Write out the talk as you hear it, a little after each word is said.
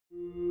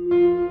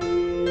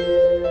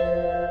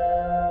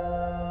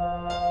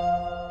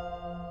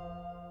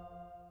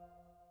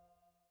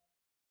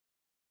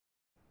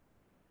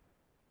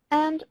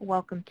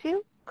welcome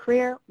to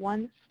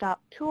CareerOneStop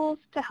tools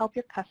to help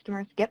your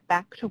customers get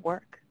back to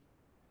work.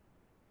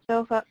 So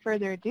without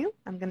further ado,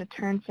 I'm going to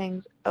turn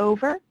things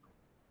over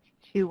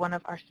to one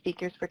of our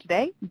speakers for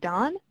today.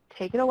 Don,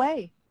 take it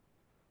away.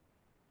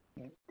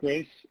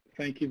 Grace,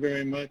 thank you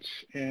very much.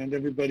 And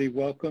everybody,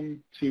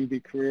 welcome to the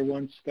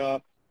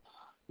CareerOneStop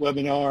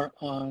webinar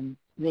on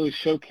really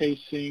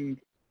showcasing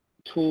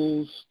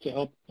tools to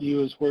help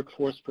you as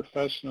workforce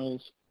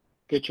professionals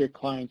get your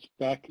clients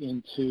back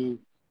into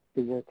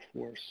the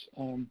workforce.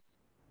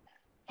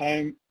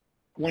 I'm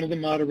one of the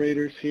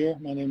moderators here.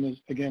 My name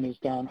is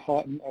Don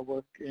Houghton. I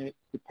work at the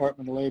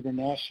Department of Labor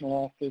National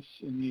Office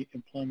in the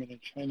Employment and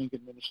Training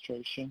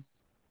Administration.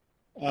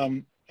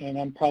 And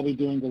I'm probably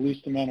doing the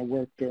least amount of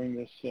work during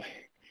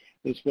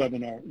this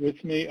webinar.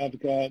 With me, I've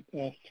got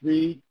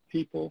 3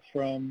 people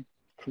from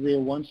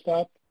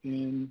CareerOneStop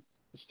in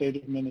the state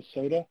of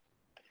Minnesota.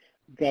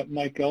 I've got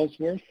Mike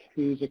Ellsworth,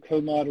 who's a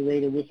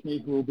co-moderator with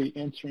me, who will be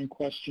answering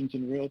questions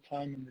in real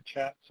time in the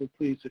chat. So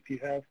please, if you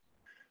have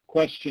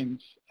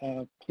questions,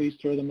 please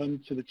throw them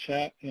into the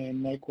chat,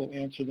 and Mike will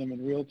answer them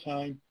in real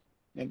time.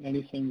 And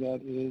anything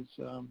that is,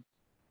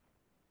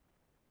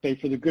 say,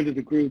 for the good of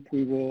the group,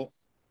 we will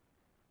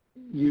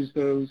use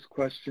those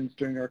questions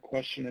during our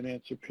question and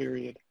answer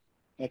period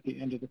at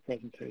the end of the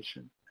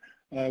presentation.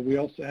 We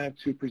also have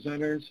 2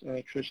 presenters,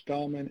 Trish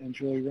Dahlman and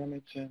Julie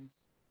Remington,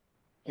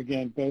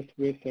 again, both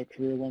with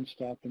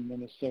CareerOneStop in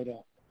Minnesota.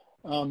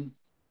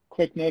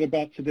 Quick note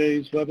about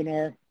today's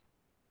webinar.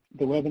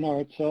 The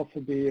webinar itself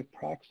will be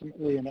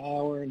approximately an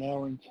hour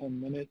and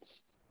 10 minutes,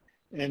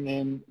 and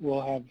then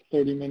we'll have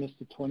 30 minutes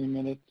to 20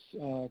 minutes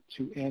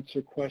to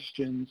answer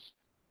questions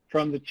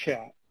from the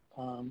chat.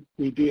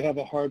 We do have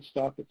a hard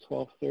stop at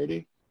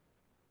 12:30.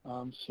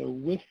 So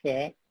with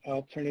that,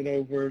 I'll turn it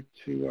over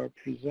to our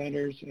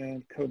presenters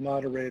and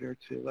co-moderator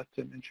to let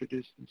them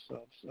introduce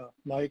themselves.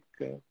 Mike,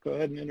 go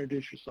ahead and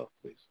introduce yourself,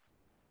 please.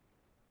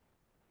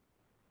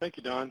 Thank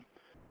you, Don.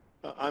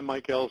 I'm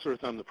Mike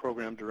Ellsworth. I'm the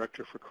Program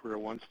Director for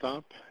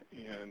CareerOneStop,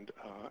 and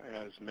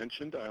as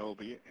mentioned, I will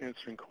be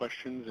answering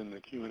questions in the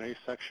Q&A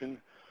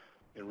section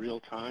in real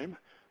time.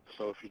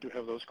 So if you do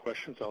have those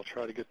questions, I'll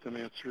try to get them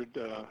answered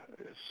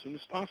as soon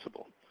as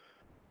possible.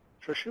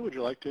 Tricia, would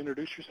you like to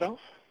introduce yourself?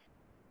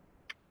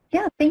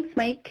 Yeah, thanks,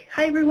 Mike.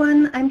 Hi,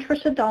 everyone. I'm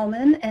Tricia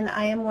Dahlman, and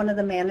I am one of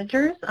the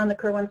managers on the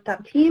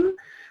CareerOneStop team.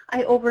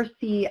 I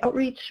oversee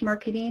outreach,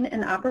 marketing,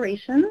 and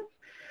operations.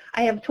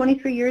 I have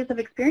 23 years of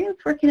experience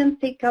working in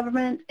state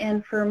government,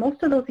 and for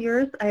most of those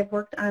years, I've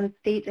worked on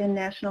state and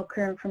national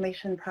career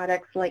information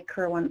products like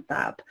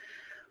CareerOneStop.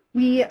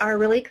 We are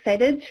really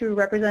excited to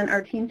represent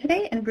our team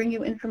today and bring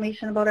you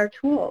information about our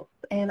tools.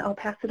 And I'll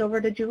pass it over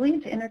to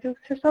Julie to introduce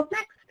herself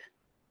next.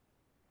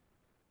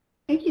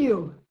 Thank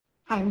you.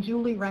 I'm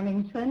Julie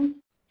Remington,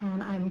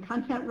 and I'm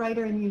content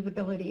writer and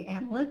usability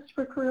analyst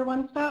for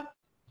CareerOneStop.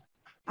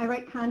 I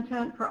write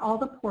content for all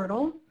the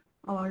portals,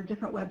 all our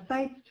different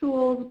websites,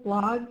 tools,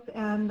 blogs,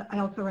 and I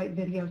also write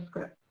video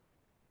scripts.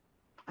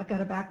 I've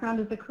got a background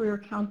as a career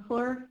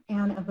counselor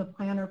and as a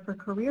planner for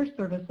career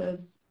services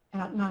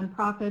at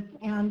nonprofits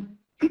and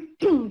the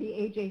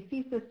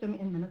AJC system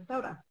in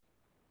Minnesota.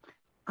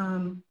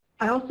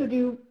 I also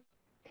do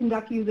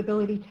conduct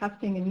usability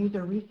testing and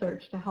user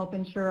research to help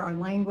ensure our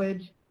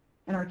language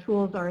and our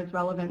tools are as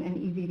relevant and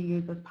easy to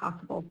use as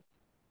possible.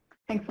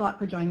 Thanks a lot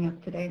for joining us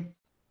today.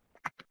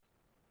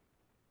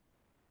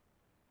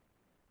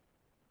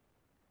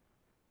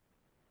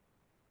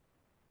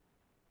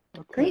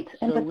 Okay, great.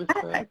 And so with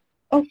that,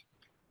 I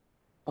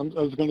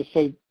was going to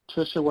say,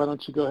 Tricia, why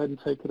don't you go ahead and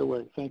take it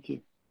away? Thank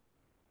you.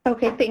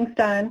 Okay, thanks,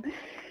 Don.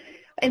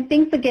 And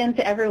thanks again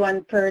to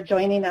everyone for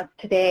joining us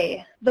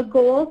today. The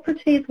goal for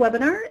today's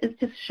webinar is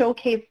to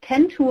showcase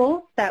 10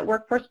 tools that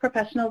workforce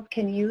professionals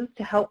can use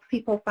to help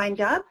people find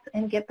jobs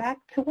and get back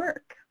to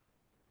work.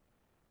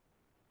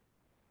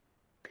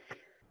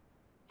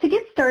 To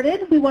get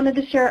started, we wanted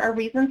to share our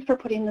reasons for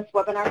putting this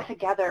webinar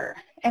together.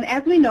 And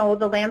as we know,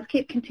 the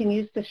landscape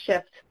continues to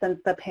shift since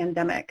the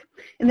pandemic.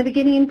 In the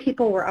beginning,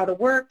 people were out of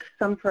work,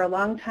 some for a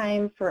long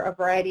time, for a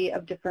variety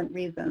of different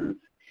reasons.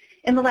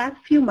 In the last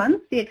few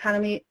months, the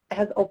economy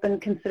has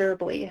opened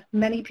considerably.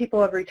 Many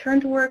people have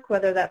returned to work,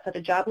 whether that's at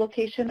a job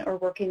location or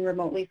working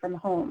remotely from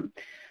home.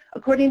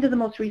 According to the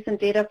most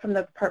recent data from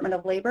the Department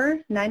of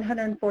Labor,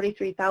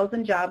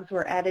 943,000 jobs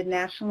were added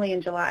nationally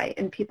in July,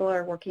 and people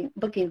are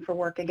looking for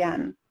work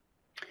again.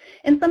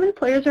 And some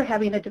employers are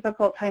having a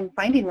difficult time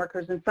finding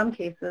workers in some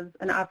cases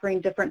and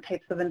offering different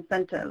types of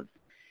incentives.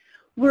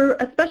 We're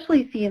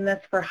especially seeing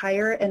this for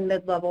higher and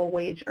mid-level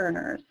wage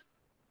earners.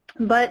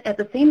 But at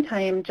the same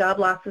time, job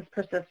losses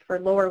persist for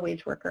lower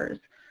wage workers.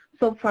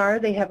 So far,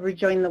 they have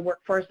rejoined the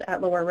workforce at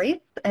lower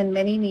rates, and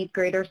many need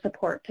greater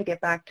support to get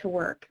back to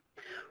work.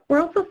 We're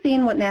also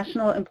seeing what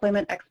national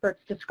employment experts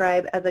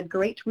describe as a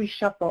great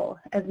reshuffle,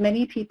 as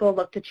many people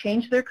look to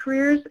change their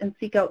careers and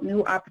seek out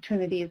new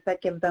opportunities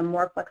that give them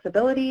more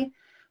flexibility,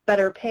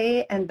 better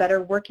pay, and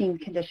better working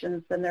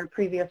conditions than their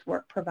previous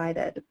work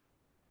provided.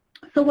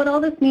 So what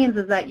all this means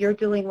is that you're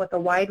dealing with a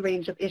wide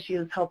range of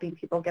issues helping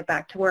people get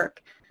back to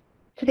work.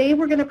 Today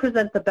we're going to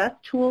present the best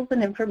tools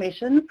and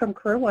information from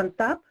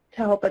CareerOneStop to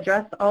help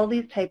address all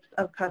these types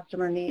of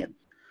customer needs.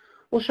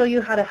 We'll show you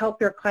how to help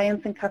your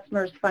clients and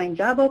customers find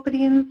job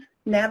openings,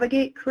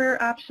 navigate career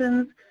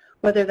options,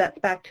 whether that's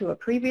back to a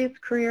previous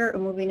career or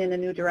moving in a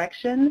new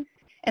direction,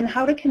 and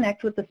how to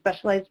connect with the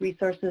specialized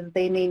resources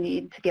they may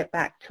need to get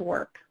back to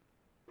work.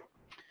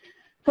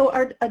 So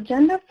our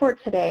agenda for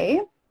today,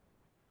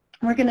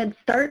 we're going to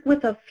start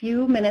with a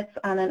few minutes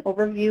on an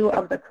overview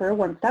of the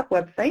CareerOneStop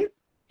website.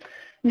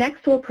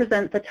 Next, we'll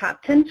present the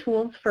top 10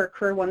 tools for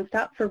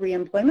CareerOneStop for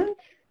reemployment.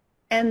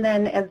 And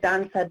then, as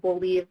Don said, we'll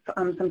leave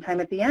some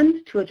time at the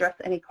end to address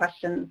any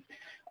questions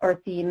or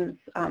themes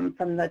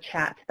from the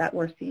chat that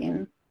we're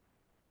seeing.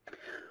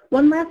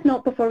 One last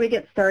note before we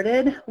get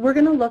started, we're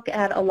going to look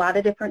at a lot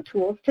of different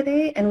tools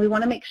today, and we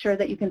want to make sure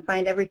that you can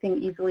find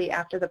everything easily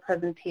after the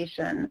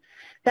presentation.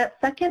 That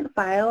second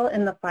file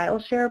in the file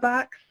share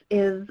box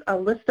is a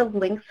list of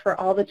links for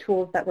all the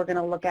tools that we're going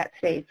to look at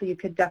today, so you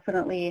could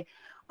definitely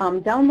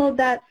download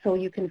that so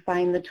you can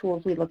find the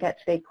tools we look at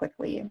today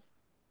quickly.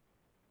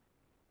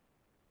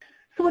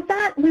 So with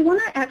that, we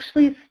want to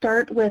actually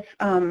start with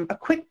a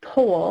quick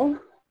poll.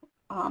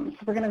 So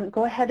we're going to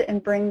go ahead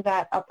and bring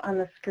that up on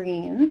the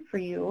screen for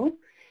you.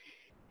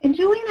 And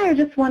Julie and I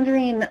are just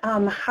wondering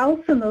how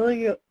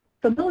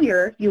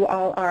familiar you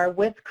all are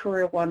with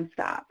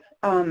CareerOneStop.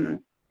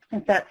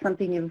 If that's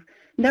something you've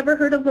never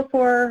heard of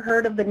before,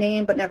 heard of the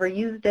name but never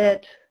used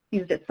it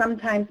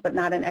sometimes but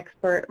not an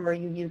expert, or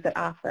you use it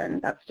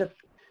often. That's just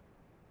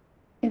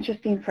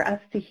interesting for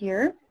us to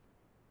hear.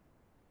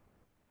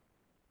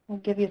 We'll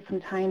give you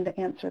some time to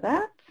answer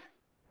that.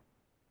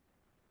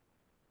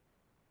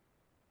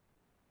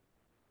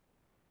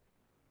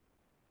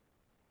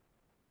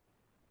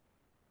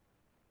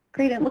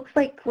 Great, it looks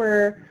like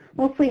we're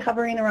mostly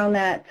hovering around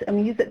that.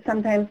 Use it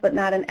sometimes but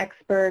not an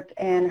expert,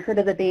 and heard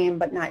of the name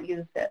but not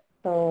used it.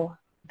 So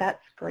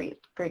that's great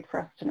for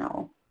us to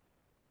know.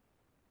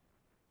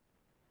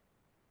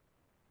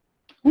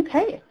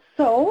 Okay,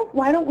 so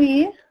why don't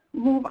we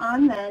move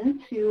on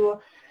then to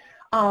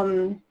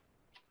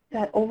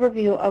that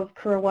overview of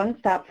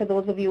CareerOneStop for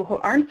those of you who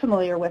aren't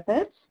familiar with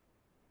it.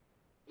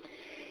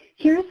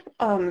 Here's,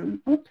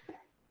 oops,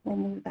 we'll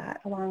move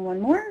that along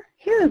one more.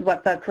 Here's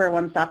what the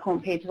CareerOneStop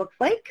homepage looks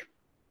like,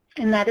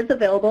 and that is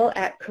available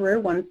at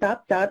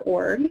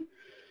CareerOneStop.org.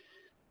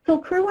 So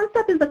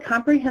CareerOneStop is a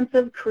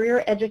comprehensive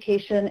career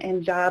education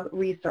and job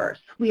resource.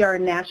 We are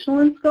national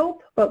in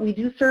scope, but we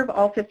do serve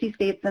all 50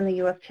 states and the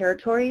U.S.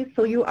 territories,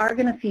 so you are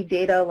going to see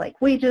data like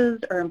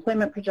wages or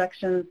employment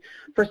projections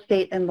for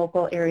state and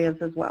local areas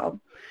as well.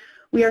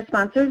 We are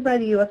sponsored by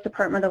the U.S.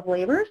 Department of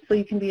Labor, so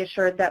you can be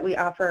assured that we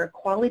offer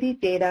quality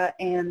data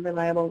and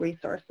reliable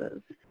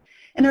resources.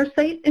 And our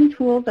site and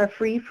tools are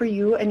free for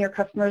you and your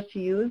customers to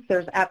use.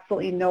 There's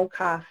absolutely no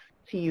cost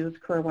to use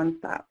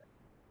CareerOneStop.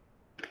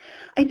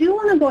 I do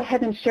want to go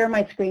ahead and share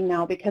my screen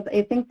now because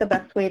I think the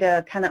best way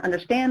to kind of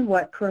understand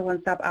what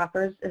CareerOneStop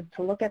offers is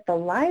to look at the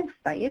live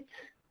site.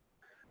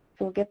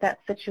 So we'll get that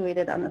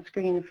situated on the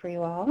screen for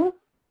you all.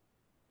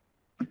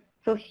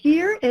 So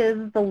here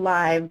is the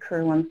live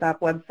CareerOneStop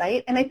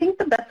website, and I think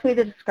the best way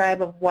to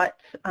describe of what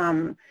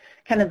kind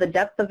of the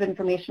depth of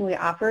information we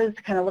offer is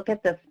to kind of look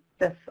at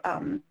this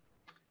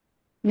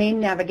main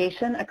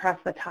navigation across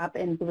the top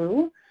in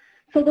blue.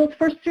 So those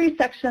first three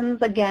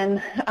sections,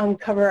 again,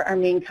 cover our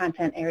main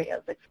content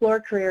areas: explore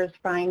careers,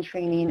 find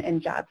training,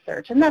 and job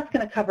search. And that's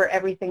going to cover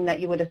everything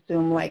that you would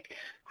assume, like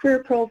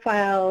career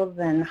profiles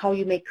and how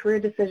you make career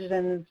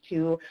decisions,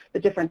 to the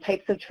different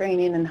types of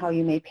training and how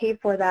you may pay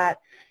for that,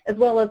 as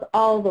well as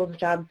all those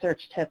job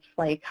search tips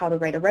like how to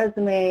write a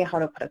resume, how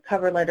to put a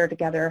cover letter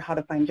together, how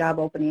to find job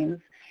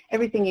openings,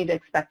 everything you'd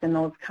expect in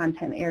those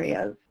content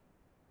areas.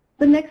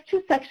 The next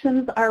two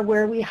sections are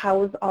where we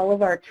house all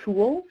of our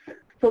tools.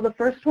 So the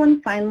first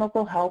one, Find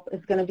Local Help,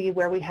 is going to be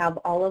where we have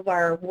all of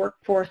our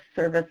workforce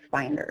service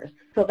finders.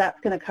 So that's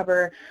going to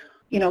cover,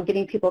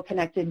 getting people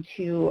connected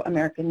to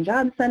American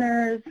Job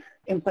Centers,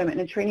 employment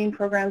and training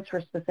programs for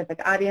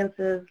specific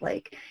audiences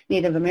like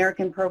Native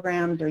American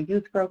programs or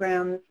youth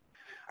programs,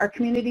 our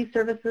community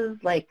services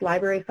like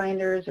library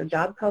finders or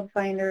job club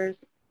finders.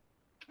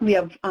 We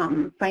have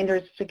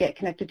finders to get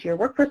connected to your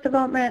workforce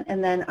development,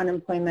 and then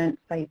unemployment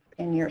sites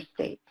in your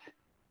state.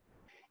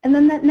 And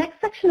then that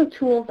next section of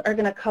tools are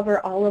going to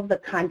cover all of the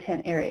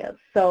content areas.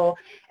 So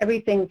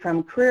everything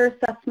from career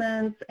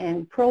assessments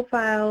and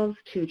profiles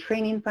to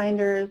training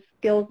finders,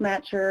 skills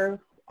matcher,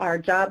 our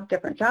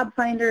different job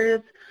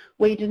finders,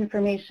 wage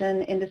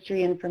information,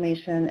 industry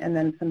information, and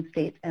then some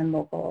state and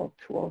local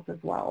tools as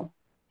well.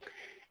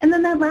 And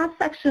then that last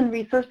section,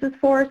 resources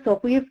for, so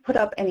if we've put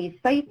up any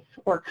sites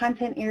or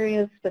content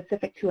areas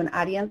specific to an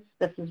audience,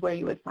 this is where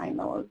you would find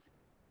those.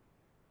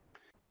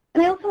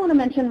 And I also want to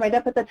mention right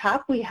up at the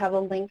top, we have a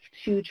link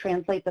to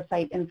translate the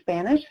site in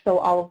Spanish, so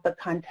all of the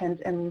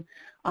content and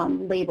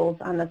labels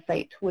on the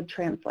site would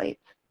translate.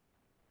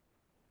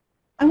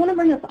 I want to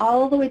bring us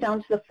all the way down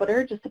to the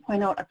footer just to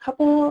point out a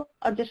couple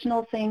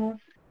additional things.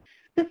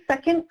 This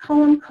second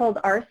column called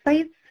Our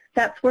Sites,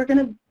 That's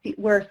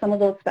where some of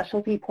those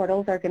specialty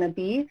portals are going to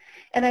be.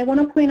 And I want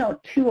to point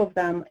out two of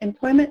them.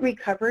 Employment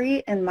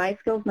Recovery and My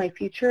Skills, My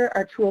Future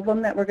are two of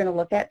them that we're going to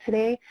look at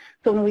today.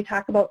 So when we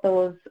talk about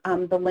those,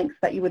 the links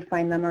that you would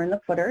find them are in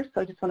the footer.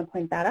 So I just want to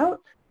point that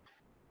out.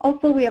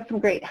 Also, we have some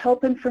great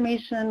help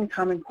information,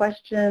 common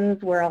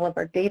questions, where all of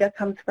our data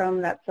comes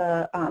from. That's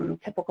a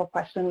typical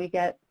question we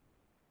get.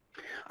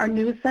 Our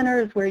news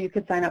center is where you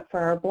could sign up for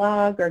our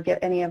blog or get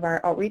any of our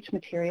outreach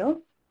materials.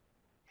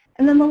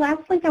 And then the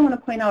last link I want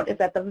to point out is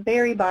at the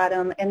very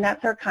bottom, and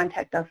that's our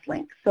Contact Us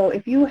link. So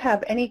if you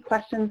have any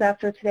questions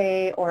after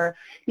today or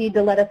need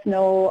to let us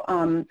know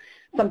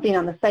something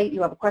on the site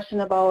you have a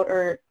question about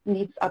or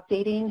needs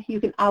updating, you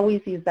can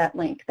always use that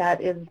link.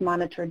 That is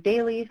monitored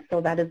daily,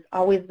 so that is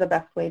always the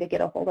best way to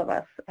get a hold of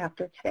us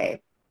after today.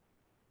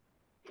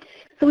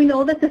 So we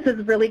know that this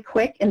is really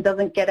quick and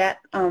doesn't get at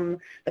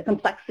the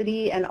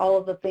complexity and all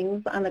of the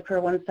things on the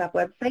CareerOneStop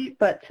website,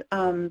 but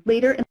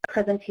later in the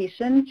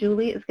presentation,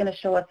 Julie is going to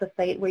show us a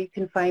site where you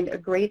can find a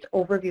great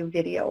overview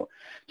video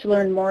to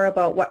learn more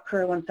about what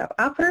CareerOneStop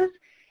offers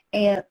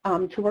and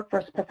to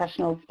workforce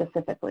professionals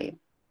specifically.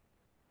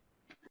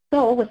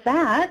 So with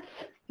that,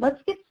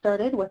 let's get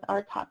started with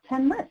our top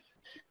 10 list.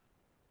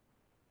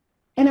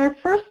 And our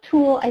first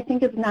tool, I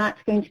think, is not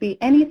going to be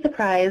any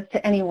surprise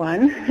to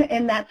anyone,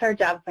 and that's our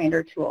Job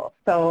Finder tool.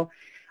 So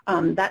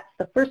that's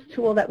the first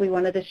tool that we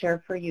wanted to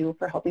share for you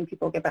for helping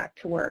people get back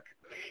to work.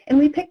 And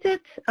we picked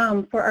it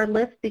for our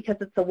list because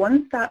it's a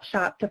one-stop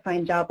shop to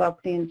find job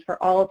openings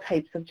for all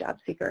types of job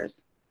seekers.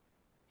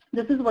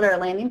 This is what our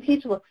landing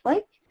page looks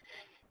like.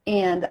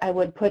 And I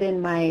would put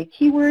in my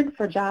keyword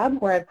for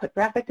job, where I'd put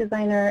graphic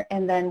designer,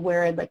 and then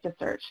where I'd like to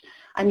search.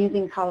 I'm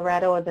using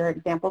Colorado as our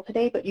example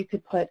today, but you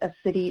could put a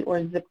city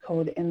or zip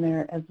code in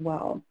there as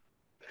well.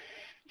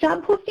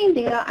 Job posting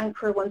data on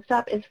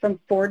CareerOneStop is from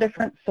 4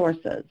 different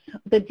sources.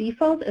 The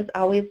default is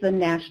always the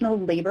National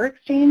Labor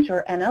Exchange,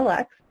 or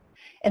NLX,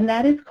 and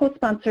that is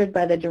co-sponsored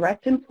by the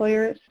Direct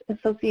Employers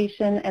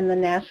Association and the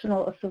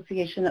National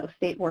Association of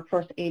State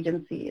Workforce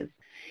Agencies.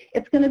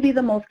 It's going to be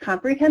the most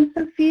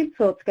comprehensive feed,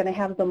 so it's going to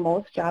have the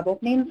most job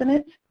openings in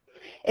it.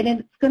 And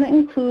it's going to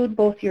include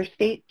both your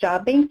state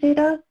job bank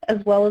data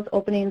as well as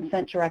openings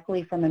sent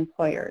directly from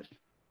employers.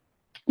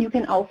 You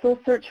can also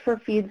search for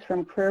feeds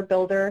from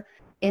CareerBuilder,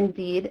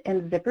 Indeed,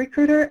 and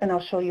ZipRecruiter, and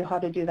I'll show you how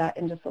to do that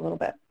in just a little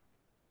bit.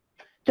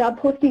 Job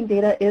posting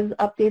data is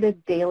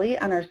updated daily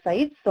on our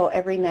site, so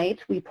every night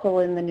we pull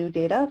in the new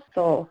data,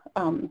 so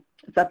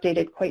it's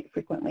updated quite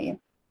frequently.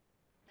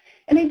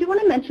 And I do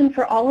want to mention,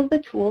 for all of the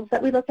tools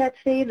that we look at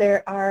today,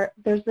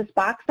 there's this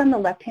box on the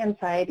left-hand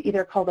side,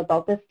 either called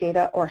About This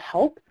Data or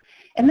Help,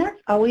 and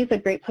that's always a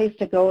great place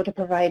to go to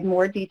provide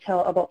more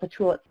detail about the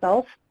tool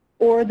itself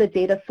or the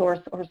data source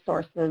or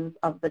sources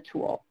of the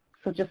tool.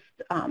 So just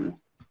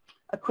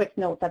a quick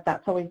note that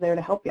that's always there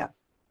to help you.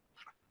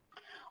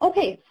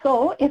 Okay,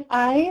 so if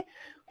I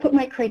put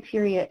my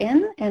criteria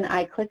in and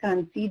I click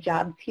on See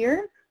Jobs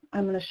here,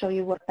 I'm going to show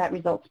you what that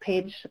results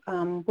page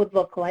would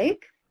look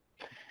like.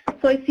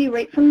 So I see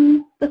right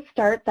from the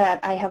start that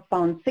I have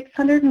found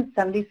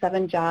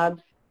 677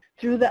 jobs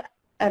through the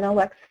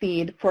NLX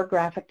feed for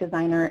graphic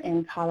designer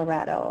in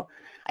Colorado.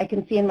 I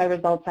can see in my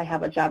results I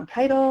have a job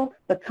title,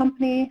 the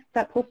company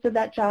that posted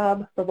that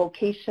job, the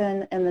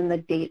location, and then the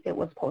date it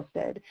was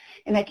posted.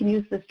 And I can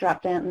use this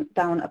drop down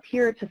up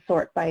here to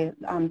sort by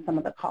some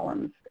of the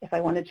columns if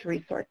I wanted to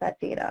resort that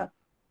data.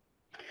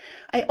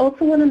 I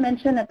also want to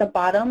mention at the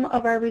bottom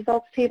of our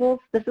results tables,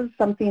 this is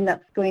something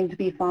that's going to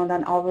be found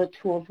on all the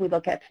tools we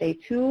look at today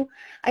too.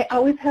 I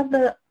always have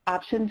the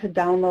option to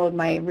download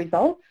my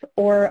results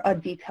or a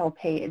detail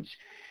page.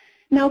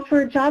 Now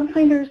for Job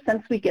Finder,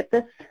 since we get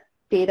this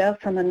data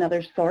from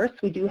another source,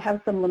 we do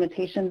have some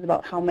limitations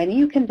about how many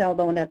you can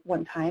download at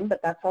one time,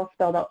 but that's all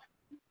spelled out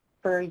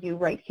for you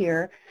right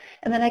here.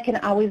 And then I can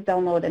always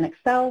download in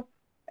Excel,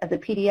 as a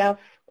PDF,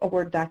 a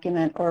Word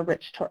document, or a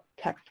rich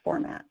text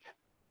format.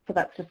 So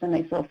that's just a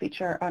nice little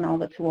feature on all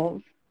the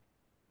tools.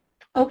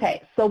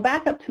 Okay, so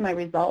back up to my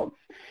results.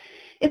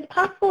 It's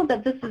possible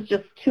that this is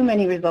just too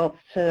many results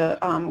to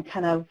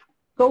kind of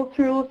go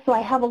through, so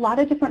I have a lot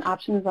of different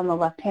options on the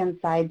left-hand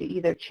side to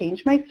either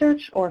change my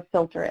search or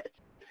filter it.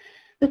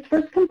 This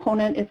first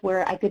component is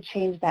where I could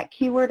change that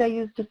keyword I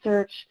used to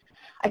search.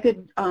 I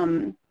could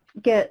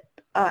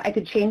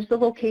change the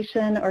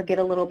location or get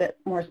a little bit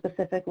more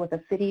specific with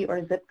a city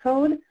or zip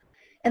code.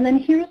 And then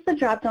here's the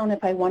drop-down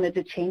if I wanted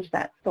to change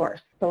that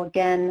source. So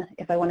again,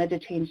 if I wanted to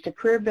change to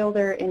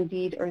CareerBuilder,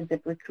 Indeed, or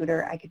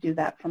ZipRecruiter, I could do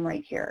that from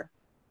right here.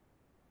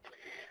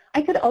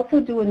 I could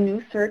also do a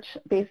new search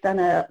based on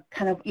a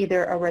kind of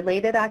either a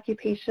related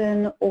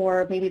occupation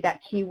or maybe that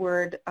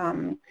keyword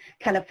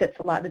kind of fits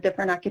a lot of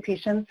different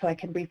occupations, so I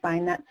can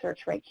refine that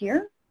search right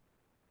here.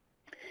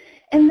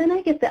 And then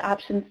I get the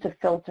options to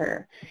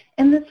filter.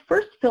 And this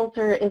first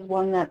filter is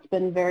one that's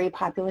been very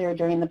popular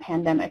during the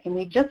pandemic, and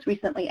we just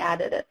recently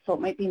added it, so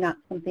it might be not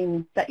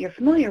something that you're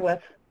familiar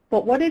with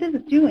But what it is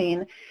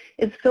doing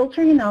is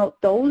filtering out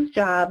those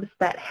jobs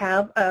that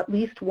have at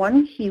least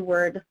one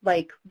keyword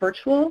like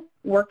virtual,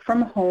 work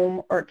from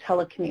home, or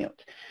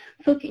telecommute.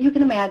 So you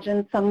can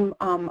imagine some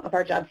of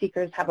our job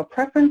seekers have a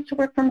preference to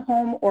work from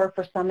home, or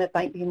for some it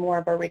might be more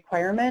of a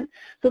requirement.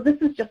 So this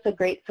is just a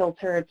great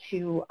filter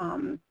to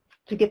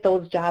get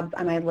those jobs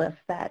on my list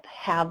that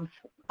have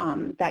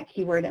that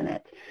keyword in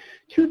it.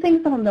 Two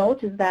things I'll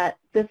note is that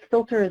this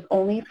filter is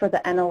only for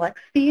the NLX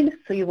feed,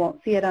 so you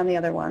won't see it on the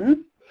other ones.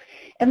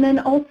 And then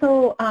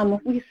also,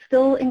 we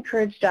still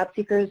encourage job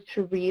seekers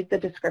to read the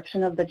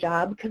description of the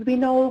job, because we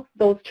know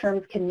those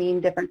terms can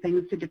mean different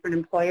things to different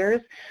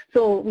employers.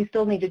 So we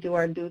still need to do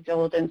our due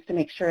diligence to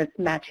make sure it's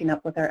matching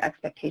up with our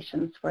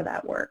expectations for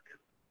that work.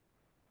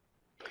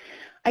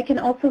 I can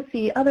also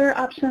see other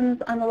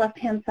options on the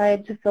left-hand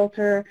side to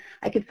filter.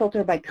 I could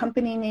filter by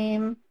company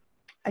name.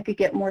 I could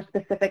get more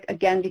specific,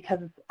 again,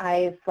 because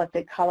I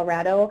selected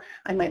Colorado,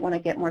 I might want to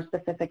get more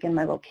specific in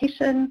my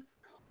location,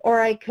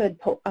 or I could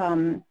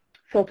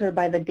filter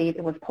by the date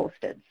it was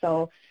posted.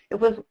 So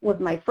if it was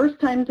my first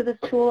time to this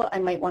tool, I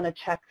might want to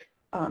check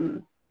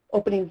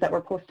openings that were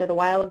posted a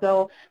while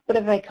ago, but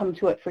if I come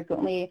to it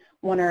frequently,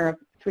 1 or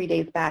 3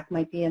 days back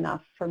might be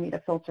enough for me to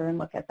filter and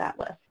look at that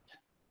list.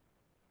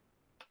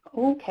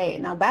 Okay,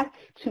 now back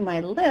to my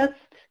list.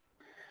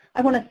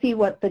 I want to see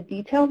what the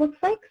detail looks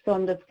like, so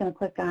I'm just going to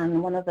click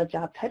on one of the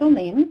job title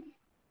names.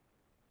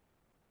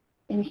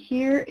 And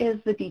here is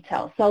the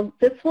detail. So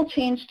this will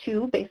change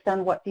too based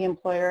on what the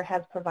employer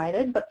has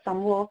provided, but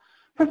some will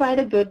provide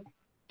a good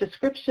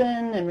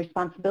description and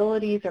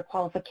responsibilities or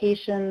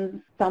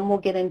qualifications. Some will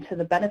get into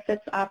the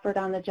benefits offered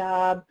on the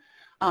job.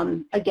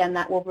 Again,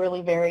 that will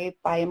really vary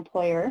by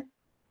employer.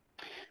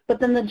 But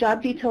then the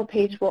job detail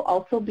page will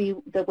also be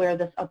where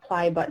this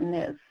apply button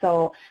is.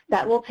 So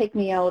that will take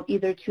me out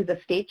either to the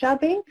state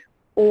job bank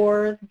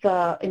or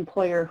the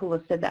employer who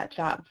listed that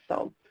job.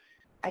 So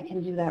I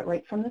can do that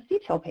right from this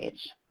detail page.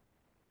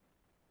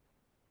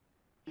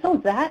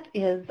 So that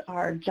is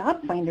our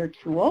job finder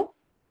tool.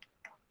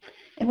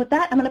 And with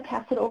that, I'm going to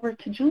pass it over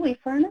to Julie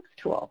for our next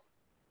tool.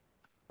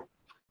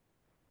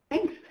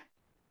 Thanks.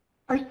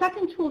 Our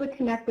second tool to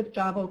connect with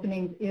job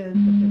openings is the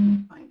Business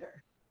Finder.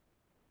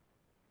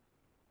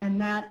 And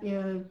that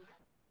is,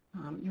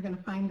 you're going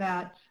to find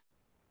that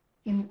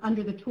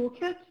under the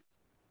toolkit.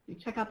 You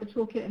check out the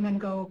toolkit and then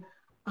go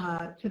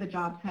to the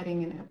jobs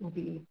heading, and it will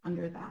be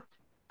under that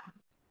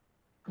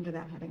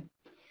heading.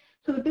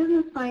 So the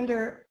Business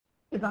Finder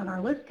is on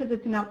our list because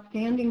it's an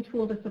outstanding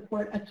tool to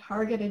support a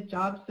targeted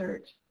job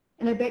search.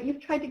 And I bet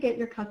you've tried to get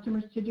your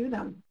customers to do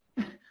them.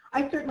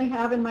 I certainly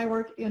have in my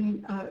work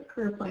in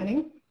career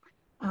planning.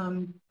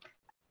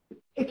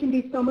 It can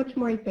be so much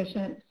more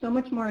efficient, so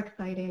much more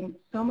exciting,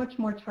 so much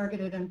more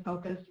targeted and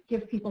focused,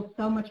 gives people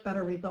so much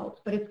better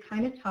results, but it's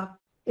kind of tough.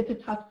 It's a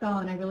tough sell,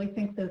 and I really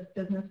think this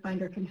Business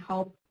Finder can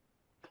help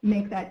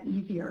make that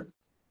easier.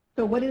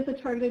 So what is a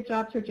targeted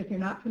job search? If you're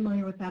not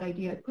familiar with that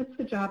idea, it puts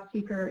the job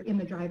seeker in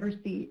the driver's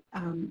seat.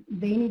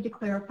 They need to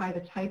clarify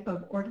the type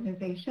of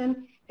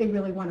organization they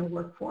really want to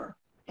work for,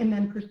 and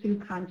then pursue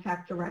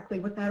contact directly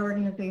with that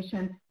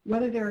organization,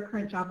 whether there are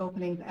current job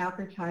openings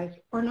advertised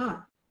or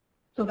not.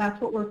 So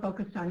that's what we're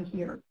focused on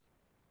here.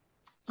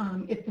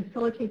 It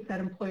facilitates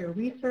that employer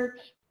research,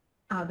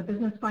 the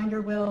Business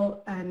Finder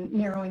will, and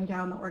narrowing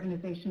down the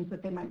organizations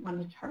that they might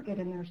want to target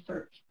in their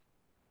search.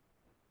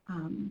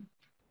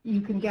 You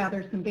can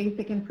gather some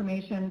basic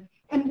information,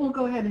 and we'll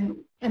go ahead and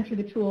enter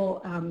the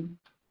tool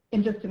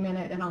in just a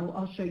minute, and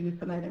I'll show you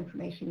some of that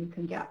information you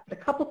can get. But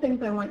a couple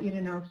things I want you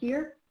to know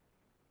here.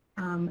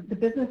 The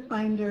Business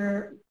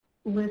Finder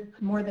lists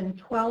more than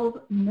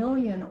 12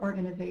 million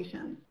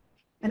organizations.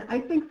 And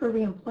I think for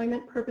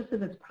reemployment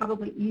purposes, it's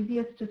probably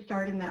easiest to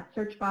start in that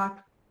search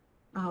box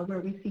where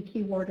we see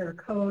keyword or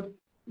code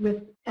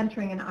with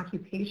entering an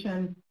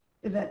occupation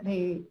that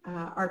they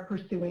are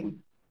pursuing,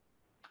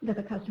 that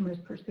the customer is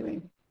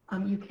pursuing.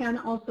 You can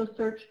also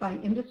search by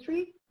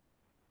industry.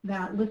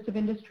 That list of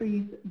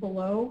industries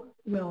below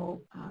will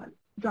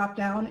drop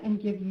down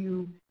and give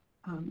you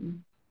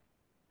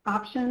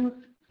options.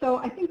 So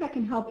I think that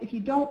can help if you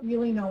don't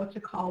really know what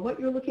to call what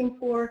you're looking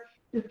for.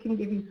 This can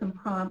give you some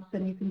prompts,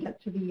 and you can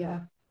get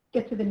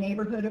to the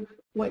neighborhood of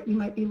what you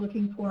might be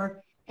looking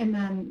for, and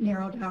then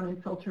narrow down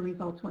and filter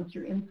results once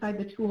you're inside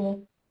the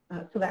tool.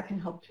 So that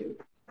can help too.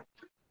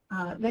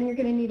 Then you're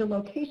going to need a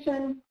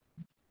location,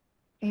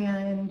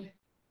 and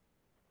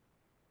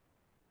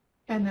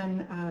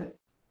then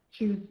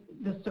choose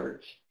the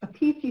search. A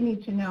piece you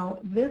need to know: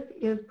 this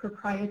is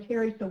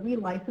proprietary, so we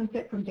license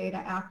it from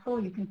Data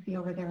Axle. You can see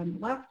over there on the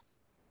left.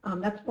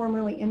 That's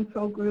formerly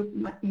Info Group.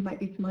 You might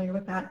be familiar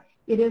with that.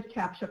 It is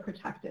CAPTCHA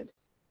protected.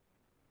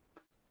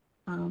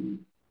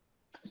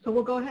 So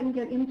we'll go ahead and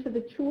get into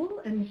the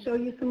tool and show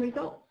you some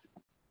results.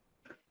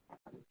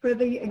 For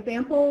the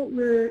example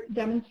we're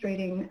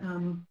demonstrating,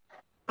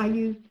 I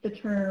used the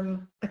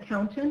term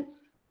accountants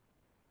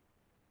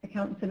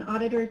and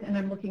auditors, and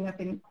I'm looking up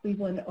in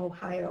Cleveland,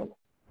 Ohio.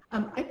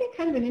 I think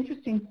kind of an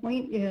interesting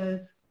point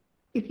is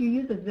if you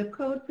use a zip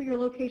code for your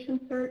location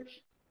search,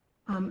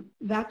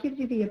 that gives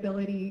you the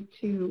ability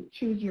to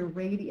choose your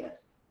radius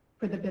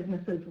for the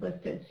businesses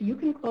listed. So you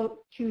can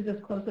choose as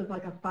close as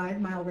like a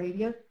 5-mile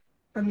radius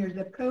from your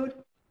zip code.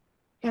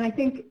 And I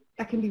think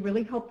that can be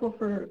really helpful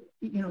for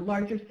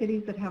larger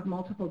cities that have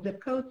multiple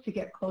zip codes to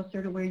get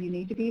closer to where you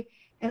need to be.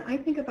 And I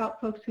think about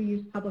folks who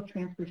use public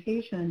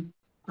transportation.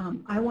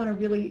 I want to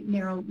really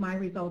narrow my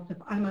results if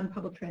I'm on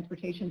public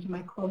transportation to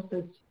my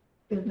closest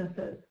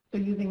businesses. So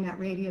using that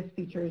radius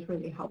feature is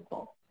really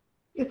helpful.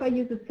 If I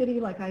use a city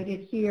like I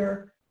did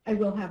here, I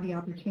will have the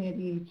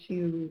opportunity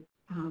to,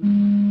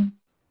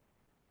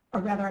 or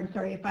rather, I'm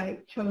sorry, if I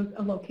chose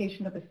a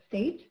location of a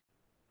state,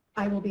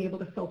 I will be able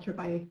to filter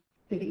by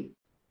city.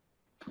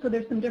 So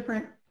there's some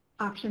different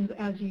options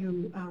as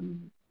you,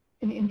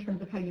 in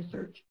terms of how you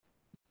search.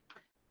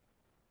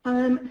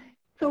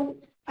 So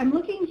I'm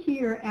looking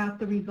here at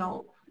the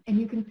results, and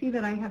you can see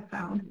that I have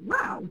found,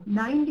 wow,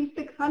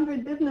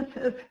 9,600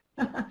 businesses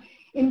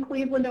in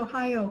Cleveland,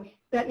 Ohio,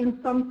 that in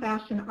some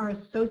fashion are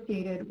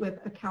associated with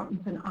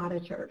accountants and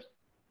auditors.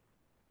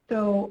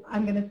 So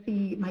I'm going to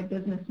see my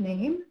business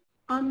name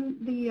on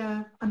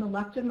the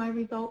left of my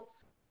results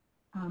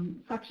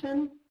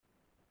section,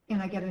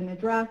 and I get an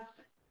address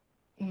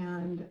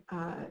and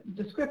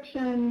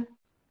description,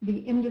 the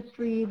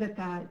industry that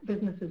that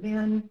business is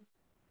in,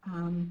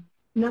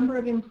 number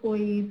of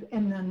employees,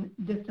 and then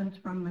distance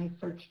from my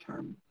search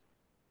term.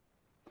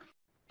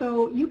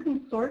 So you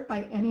can sort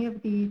by any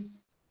of these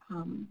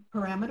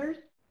parameters.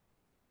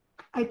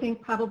 I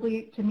think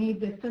probably, to me,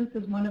 distance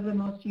is one of the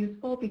most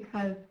useful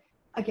because,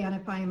 again,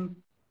 if I'm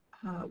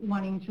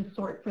wanting to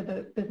sort for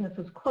the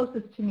businesses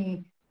closest to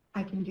me,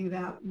 I can do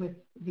that with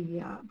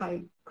the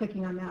by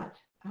clicking on that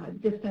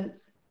distance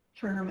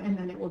term, and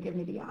then it will give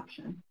me the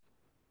option.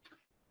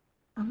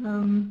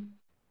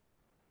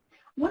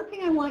 One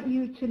thing I want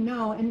you to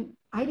know, and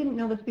I didn't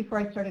know this before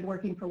I started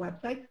working for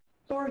websites,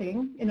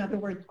 sorting, in other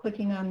words,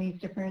 clicking on these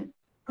different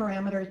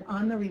parameters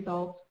on the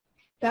results,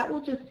 that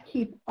will just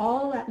keep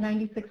all that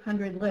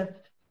 9,600 list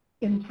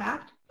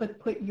intact, but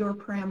put your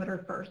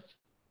parameter first.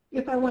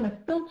 If I want to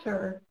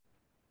filter,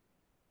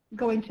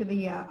 going to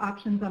the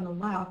options on the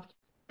left,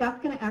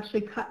 that's going to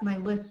actually cut my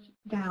list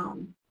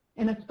down.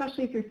 And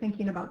especially if you're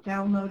thinking about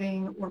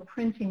downloading or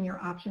printing your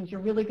options,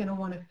 you're really going to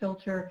want to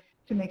filter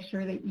to make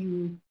sure that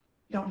you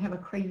don't have a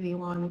crazy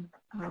long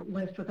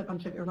list with a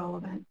bunch of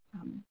irrelevant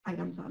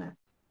items on it.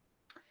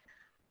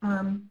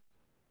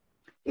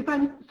 If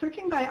I'm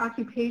searching by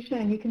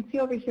occupation, you can see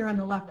over here on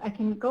the left, I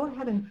can go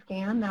ahead and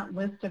scan that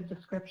list of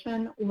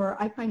description, or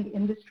I find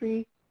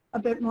industry a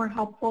bit more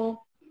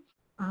helpful.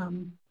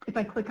 If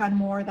I click on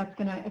more, that's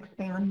going to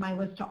expand my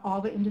list to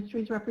all the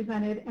industries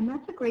represented, and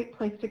that's a great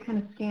place to kind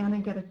of scan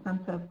and get a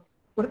sense of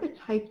what are the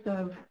types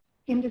of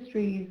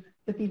industries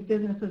that these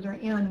businesses are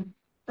in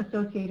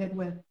associated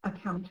with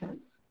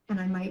accountants, and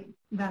I might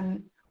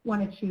then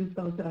want to choose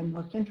those that I'm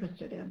most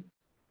interested in,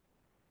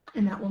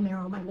 and that will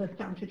narrow my list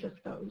down to just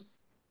those.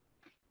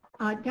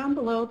 Down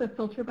below, the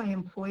filter by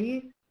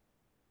employees,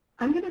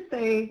 I'm going to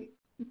say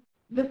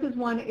this is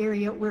one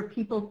area where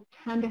people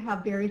tend to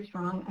have very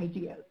strong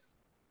ideas.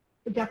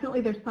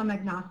 Definitely there's some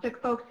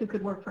agnostic folks who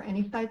could work for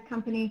any size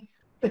company,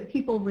 but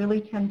people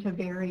really tend to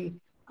vary.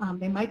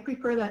 They might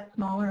prefer that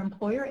smaller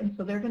employer, and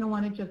so they're going to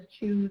want to just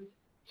choose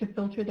to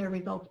filter their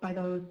results by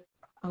those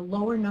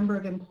lower number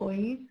of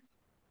employees.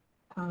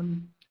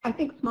 I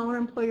think smaller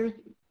employers,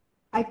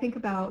 I think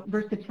about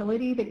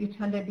versatility, that you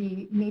tend to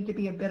need to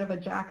be a bit of a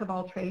jack of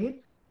all trades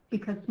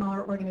because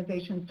smaller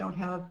organizations don't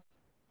have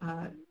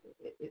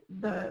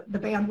the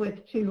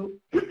bandwidth to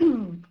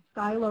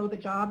silo the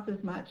jobs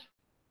as much.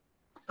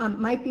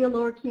 Might be a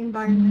lower key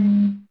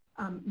environment,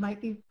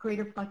 might be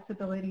greater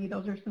flexibility.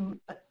 Those are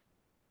some,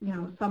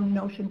 some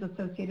notions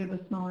associated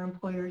with smaller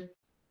employers.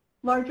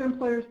 Larger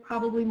employers,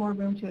 probably more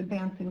room to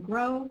advance and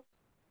grow.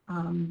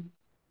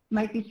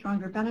 Might be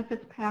stronger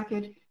benefits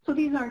package. So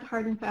these aren't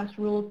hard and fast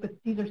rules, but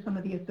these are some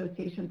of the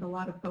associations a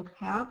lot of folks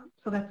have.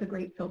 So that's a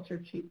great filter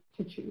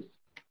to choose.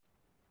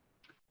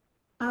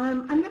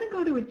 I'm going to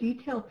go to a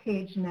detail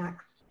page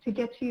next to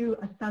get you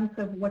a sense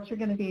of what you're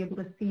going to be able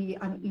to see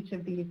on each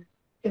of these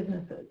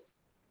businesses.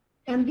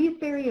 And these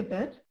vary a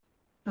bit.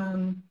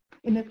 In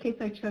this case,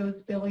 I chose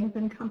Billings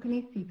and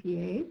Company,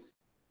 CPAs.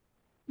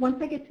 Once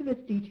I get to this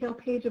detail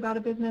page about a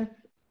business,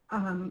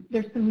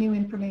 there's some new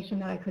information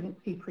that I couldn't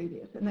see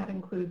previous, and that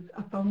includes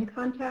a phone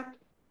contact,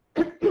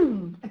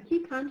 a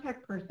key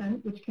contact person,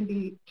 which can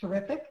be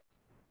terrific.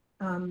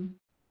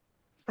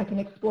 I can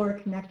explore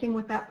connecting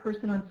with that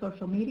person on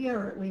social media,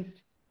 or at least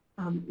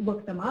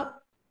look them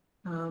up,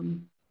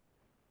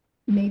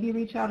 maybe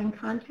reach out and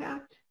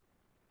contact.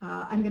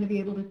 I'm going to be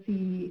able to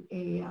see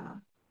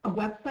a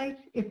website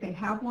if they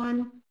have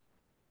one.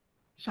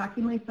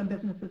 Shockingly, some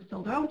businesses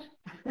still don't,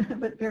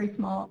 but very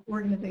small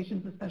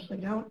organizations especially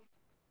don't.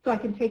 So I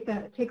can take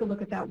a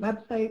look at that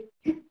website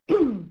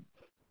and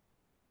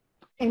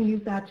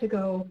use that to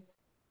go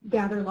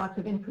gather lots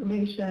of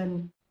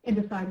information and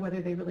decide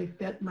whether they really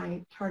fit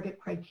my target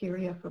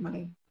criteria for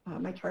my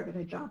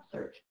targeted job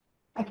search.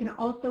 I can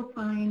also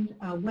find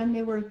when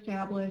they were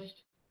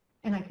established,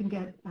 and I can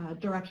get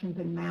directions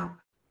and map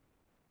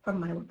from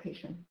my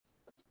location.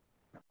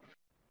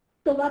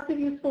 So lots of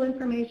useful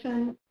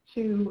information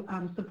to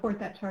support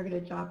that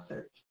targeted job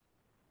search.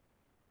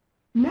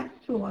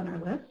 Next tool on our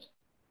list,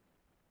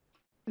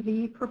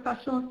 the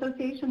Professional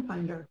Association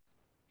Finder.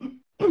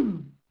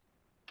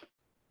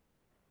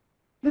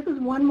 This is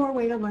one more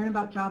way to learn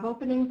about job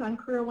openings on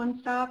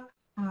CareerOneStop.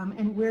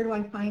 And where do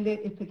I find it?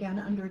 It's again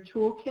under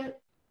Toolkit.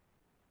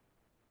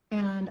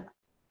 And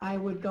I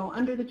would go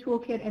under the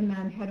Toolkit and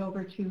then head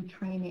over to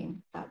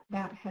Training,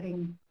 that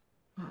heading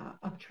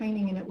of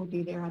Training, and it will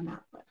be there on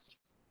that list.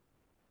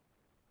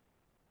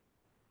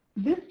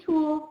 This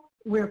tool,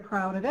 we're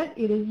proud of it.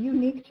 It is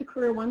unique to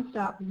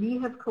CareerOneStop. We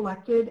have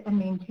collected and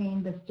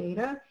maintained this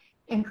data,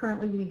 and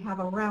currently we have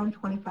around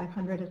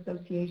 2,500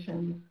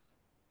 associations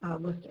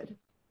listed.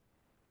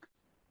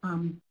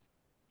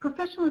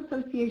 Professional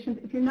associations,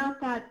 if you're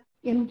not that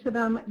into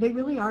them, they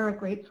really are a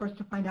great source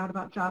to find out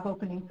about job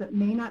openings that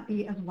may not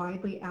be as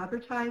widely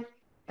advertised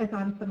as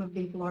on some of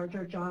these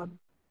larger job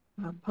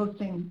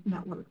posting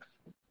networks.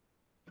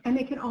 And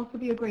they can also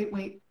be a great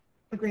way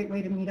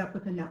to meet up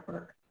with a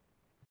network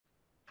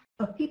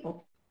of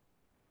people.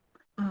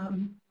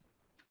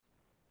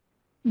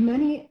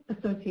 Many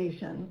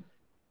associations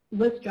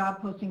list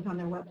job postings on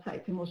their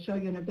websites, and we'll show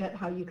you in a bit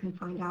how you can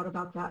find out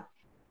about that.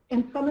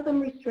 And some of them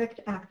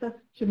restrict access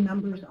to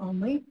members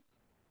only.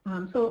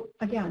 So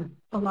again,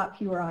 a lot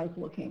fewer eyes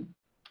looking.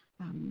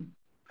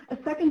 A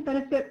second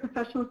benefit,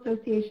 professional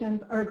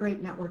associations are a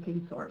great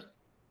networking source.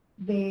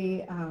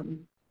 The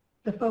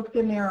folks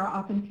in there are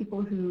often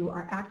people who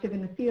are active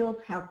in the field,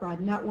 have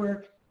broad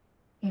networks,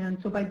 and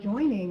so by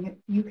joining,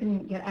 you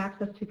can get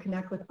access to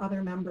connect with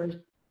other members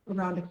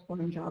around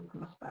exploring job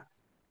prospects.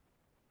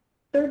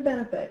 Third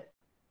benefit,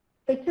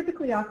 they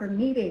typically offer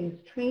meetings,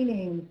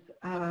 trainings,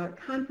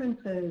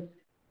 conferences,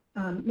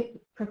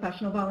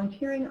 professional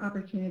volunteering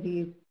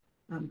opportunities.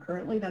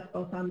 Currently, that's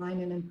both online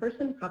and in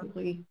person,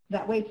 probably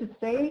that way to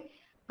stay.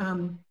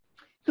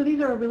 So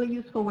these are a really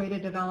useful way to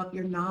develop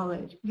your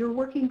knowledge, your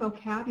working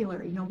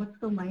vocabulary. You know, what's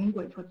the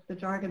language, what's the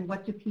jargon,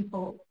 what do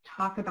people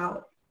talk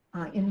about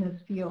in this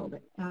field,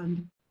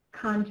 and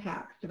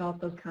contacts,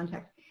 develop those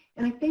contacts.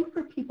 And I think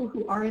for people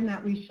who are in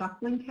that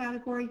reshuffling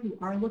category, who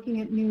are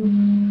looking at new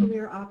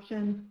career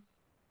options,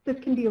 this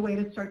can be a way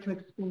to start to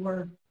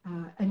explore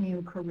a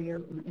new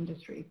career in the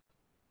industry.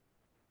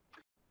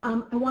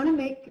 I want to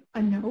make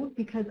a note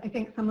because I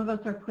think some of us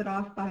are put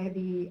off by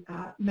the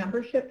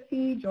membership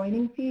fee,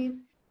 joining fees.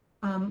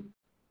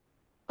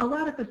 A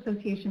lot of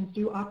associations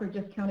do offer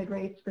discounted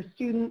rates for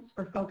students,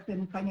 for folks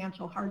in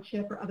financial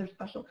hardship or other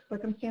special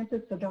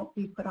circumstances, so don't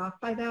be put off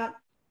by that.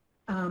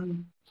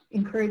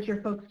 Encourage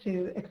your folks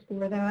to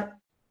explore that.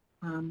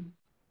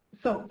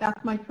 So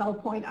that's my sell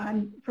point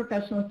on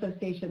professional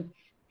associations.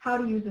 How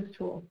to use this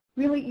tool.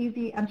 Really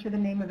easy, enter the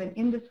name of an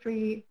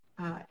industry,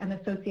 an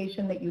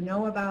association that you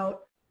know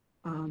about,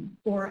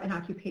 or an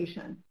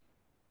occupation,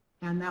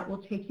 and that will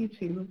take you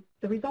to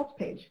the results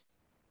page.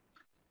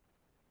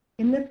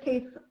 In this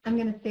case, I'm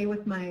going to stay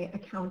with my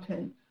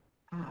accountant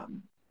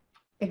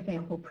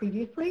example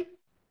previously.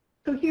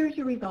 So here's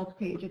your results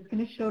page. It's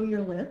going to show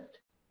your list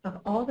of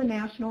all the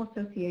national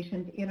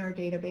associations in our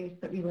database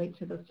that relate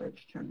to the search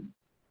term.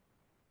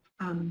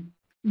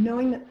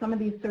 Knowing that some of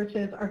these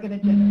searches are going to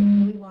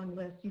generate really long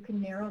lists, you can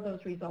narrow those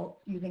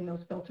results using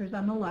those filters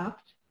on the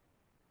left,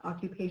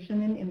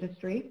 occupation and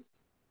industry,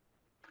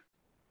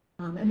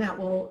 and that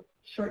will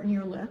shorten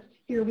your list.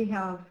 Here we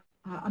have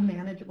a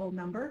manageable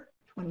number,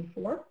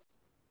 24.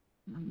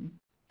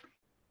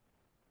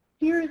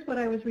 Here is what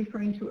I was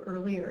referring to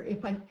earlier.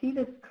 If I see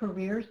this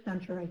career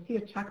center, I see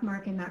a check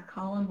mark in that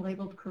column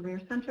labeled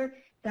career center,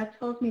 that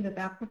tells me that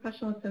that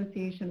professional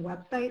association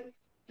website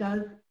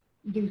does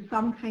do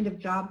some kind of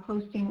job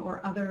posting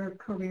or other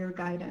career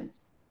guidance,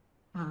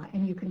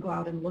 and you can go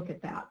out and look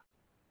at that.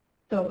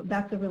 So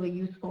that's a really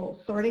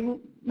useful sorting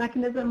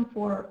mechanism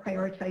for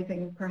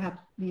prioritizing perhaps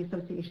the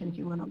associations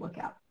you want to look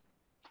at.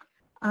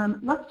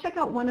 Let's check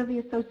out one of the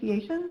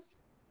associations.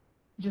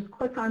 Just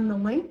click on the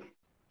link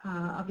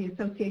of the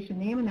association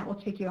name, and that will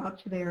take you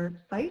out to their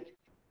site.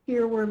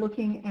 Here we're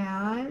looking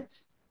at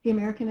the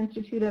American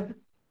Institute of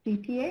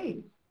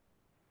CPAs.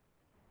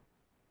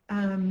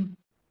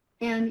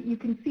 And you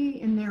can see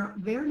in their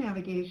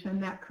navigation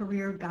that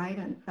career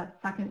guidance, that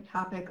second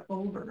topic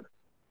over.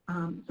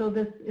 So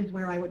this is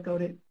where I would go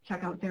to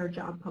check out their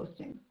job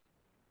postings.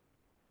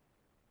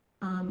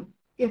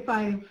 If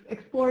I've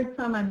explored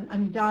some,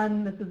 I'm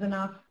done, this is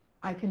enough,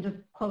 I can just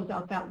close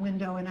out that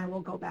window and I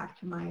will go back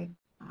to my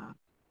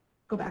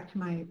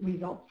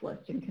results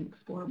list and can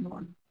explore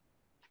more.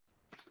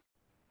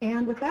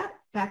 And with that,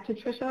 back to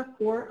Tricia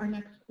for our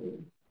next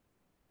clue.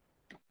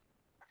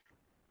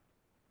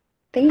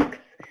 Thanks.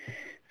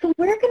 So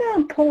we're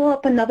going to pull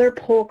up another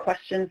poll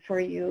question for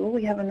you.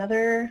 We have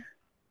another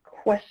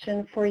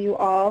question for you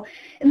all.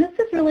 And this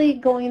is really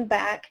going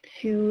back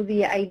to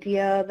the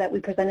idea that we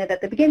presented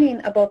at the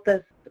beginning about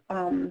this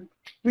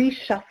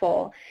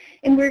reshuffle.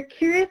 And we're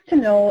curious to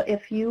know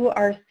if you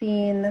are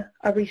seeing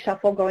a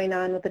reshuffle going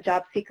on with the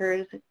job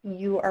seekers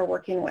you are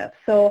working with.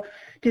 So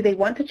do they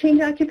want to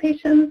change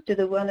occupations? Do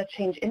they want to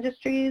change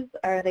industries?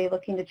 Are they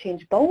looking to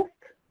change both?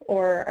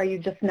 Or are you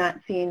just not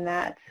seeing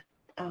that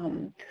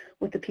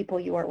with the people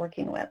you are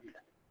working with?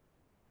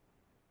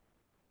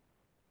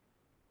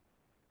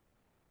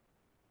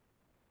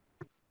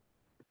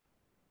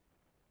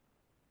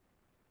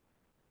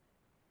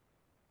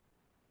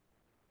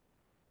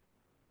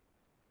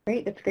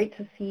 Great, it's great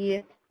to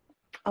see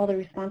all the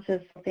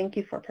responses. Thank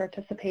you for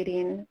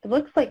participating. It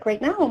looks like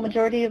right now a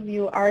majority of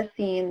you are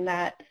seeing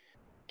that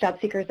job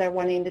seekers are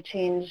wanting to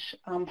change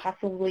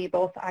possibly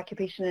both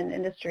occupation and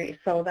industry.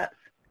 So that's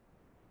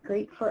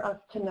great for us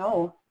to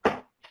know.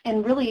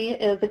 And really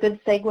is a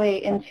good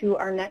segue into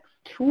our next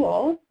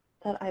tool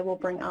that I will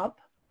bring up.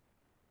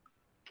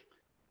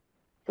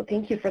 So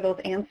thank you for those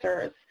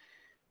answers.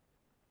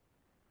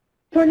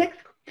 So our next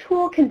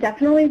tool can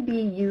definitely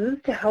be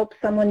used to help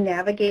someone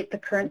navigate the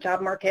current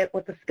job market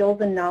with the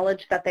skills and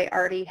knowledge that they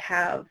already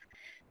have.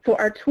 So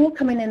our tool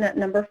coming in at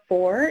number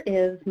 4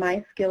 is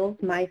My Skills,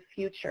 My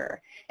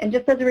Future. And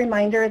just as a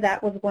reminder,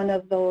 that was one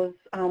of those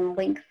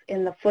links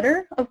in the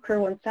footer of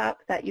CareerOneStop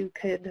that you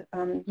could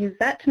use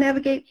that to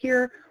navigate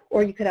here,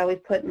 or you could always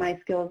put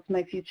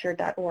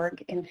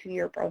myskillsmyfuture.org into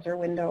your browser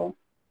window.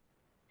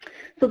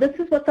 So this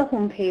is what the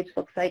home page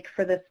looks like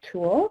for this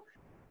tool.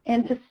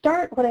 And to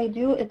start, what I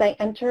do is I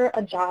enter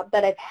a job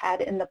that I've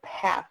had in the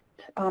past.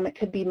 It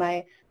could be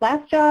my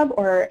last job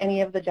or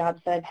any of the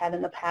jobs that I've had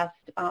in the past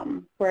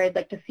where I'd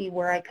like to see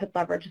where I could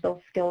leverage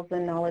those skills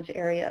and knowledge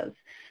areas.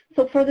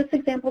 So for this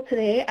example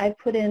today, I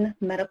put in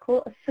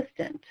medical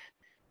assistant.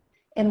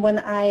 And when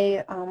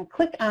I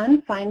click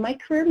on Find My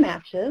Career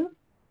Matches,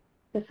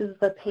 this is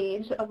the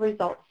page of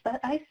results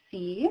that I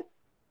see.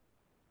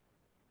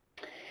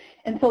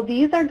 And so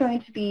these are going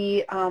to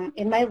be,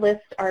 in my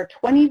list are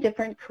 20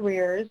 different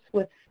careers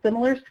with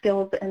similar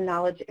skills and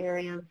knowledge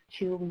areas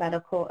to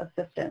medical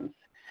assistants.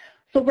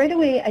 So right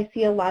away I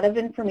see a lot of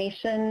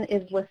information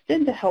is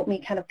listed to help me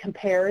kind of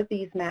compare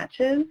these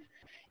matches.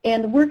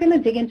 And we're going to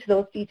dig into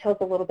those details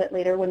a little bit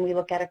later when we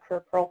look at a career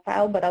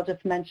profile, but I'll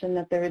just mention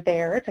that they're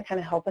there to kind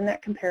of help in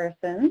that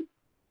comparison.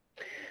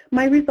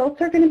 My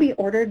results are going to be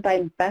ordered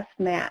by best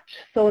match,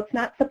 so it's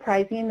not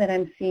surprising that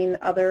I'm seeing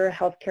other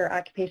healthcare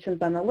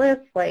occupations on the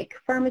list, like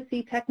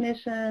pharmacy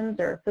technicians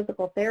or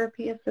physical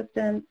therapy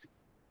assistants.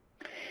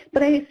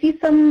 But I see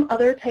some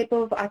other type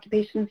of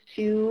occupations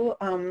too,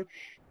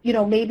 you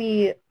know,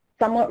 maybe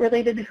somewhat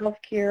related to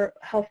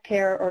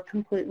healthcare or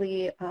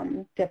completely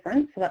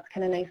different, so that's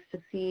kind of nice to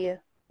see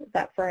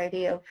that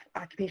variety of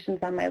occupations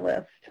on my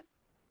list.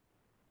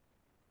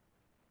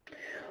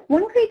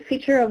 One great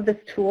feature of this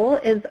tool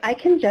is I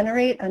can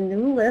generate a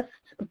new list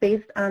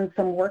based on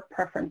some work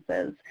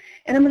preferences.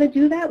 And I'm going to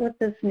do that with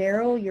this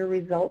Narrow Your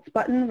Results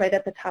button right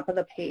at the top of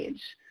the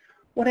page.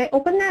 When I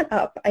open that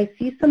up, I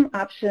see some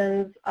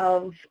options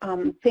of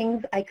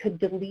things I could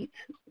delete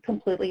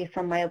completely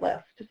from my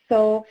list.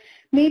 So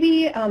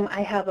maybe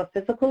I have a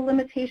physical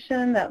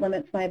limitation that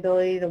limits my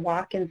ability to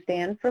walk and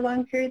stand for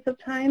long periods of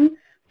time.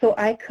 So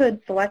I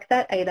could select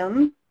that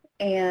item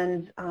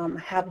and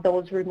have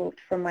those removed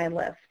from my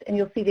list. And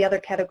you'll see the other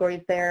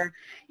categories there,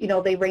 you know,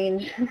 they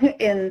range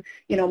in,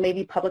 you know,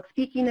 maybe public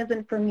speaking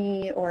isn't for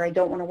me, or I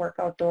don't want to work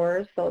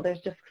outdoors. So there's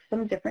just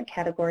some different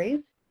categories.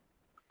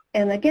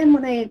 And again,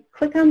 when I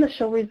click on the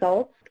show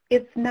results,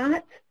 it's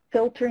not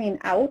filtering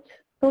out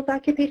those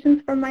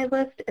occupations from my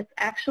list. It's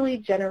actually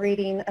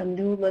generating a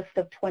new list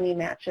of 20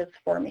 matches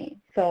for me.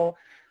 So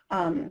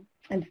I'm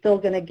still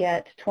going to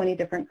get 20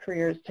 different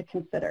careers to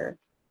consider.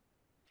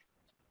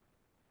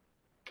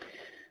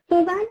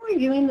 So as I'm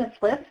reviewing this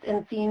list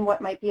and seeing what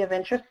might be of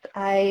interest,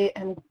 I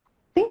am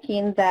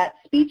thinking that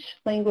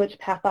speech-language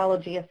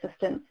pathology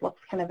assistance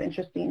looks kind of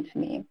interesting to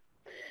me.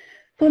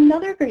 So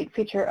another great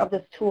feature of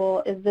this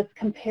tool is this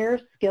Compare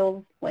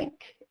Skills link.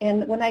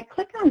 And when I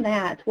click on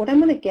that, what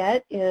I'm going to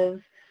get is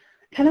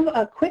kind of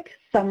a quick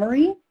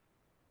summary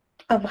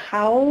of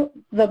how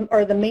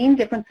the main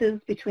differences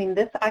between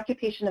this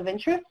occupation of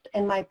interest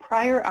and my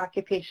prior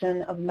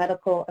occupation of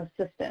medical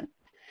assistant.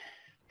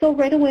 So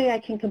right away I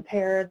can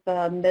compare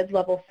the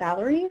mid-level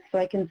salary, so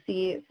I can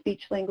see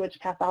speech-language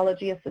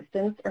pathology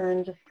assistants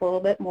earn just a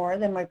little bit more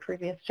than my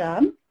previous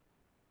job.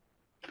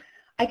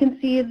 I can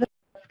see the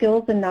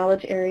skills and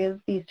knowledge areas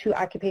these two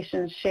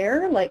occupations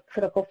share, like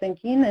critical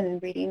thinking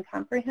and reading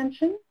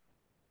comprehension.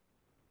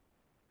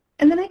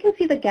 And then I can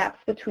see the gaps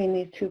between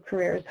these two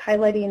careers,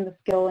 highlighting the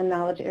skill and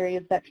knowledge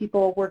areas that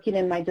people working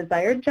in my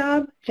desired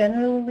job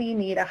generally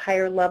need a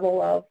higher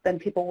level of than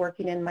people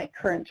working in my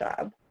current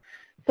job.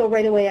 So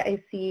right away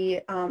I see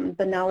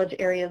the knowledge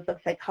areas of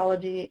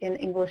psychology and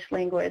English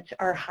language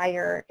are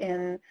higher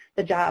in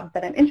the job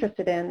that I'm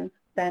interested in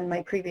than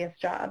my previous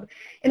job.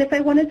 And if I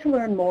wanted to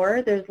learn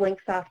more, there's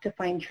links off to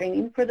find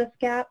training for this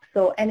gap.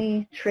 So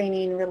any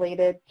training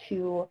related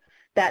to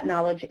that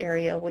knowledge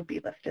area would be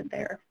listed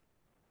there.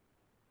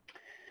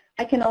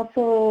 I can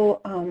also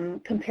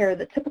compare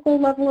the typical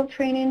level of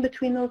training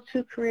between those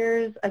two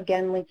careers,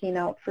 again linking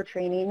out for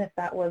training if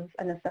that was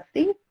a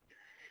necessity.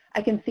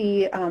 I can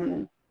see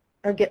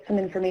or get some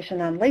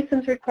information on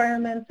license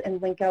requirements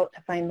and link out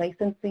to find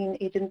licensing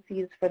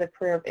agencies for the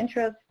career of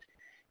interest,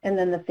 and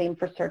then the same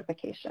for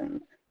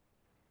certifications.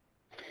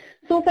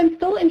 So if I'm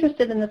still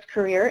interested in this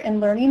career and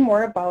learning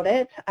more about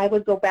it, I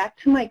would go back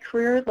to my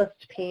career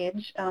list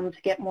page to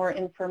get more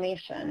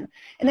information.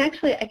 And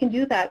actually, I can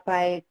do that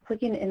by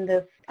clicking in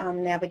this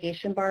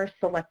navigation bar,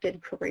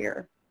 Selected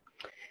Career.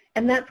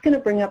 And that's going to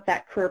bring up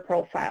that career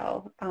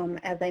profile,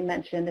 as I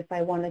mentioned, if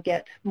I want to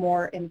get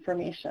more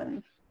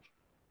information.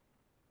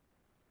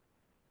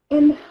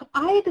 And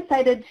I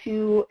decided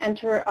to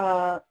enter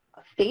a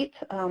state,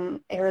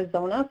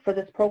 Arizona, for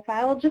this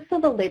profile, just so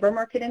the labor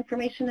market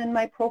information in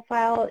my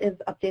profile is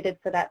updated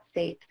for that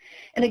state.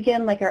 And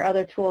again, like our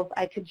other tools,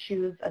 I could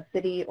choose a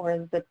city or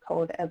a zip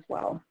code as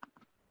well.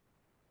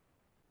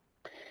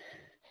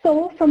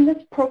 So from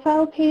this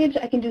profile page,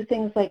 I can do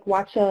things like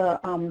watch a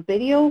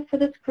video for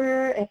this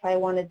career. If I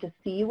wanted to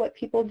see what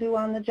people do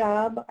on the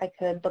job, I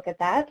could look at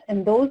that.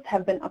 And those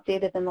have been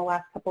updated in the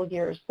last couple of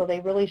years. So they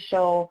really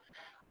show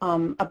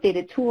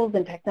updated tools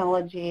and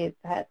technology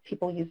that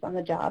people use on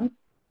the job.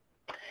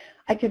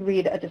 I could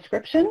read a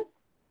description.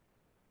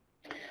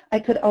 I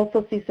could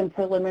also see some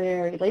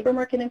preliminary labor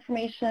market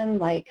information,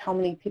 like how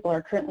many people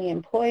are currently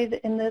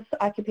employed in this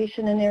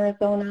occupation in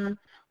Arizona,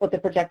 what the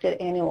projected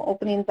annual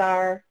openings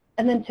are,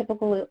 and then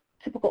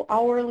typical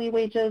hourly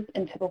wages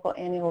and typical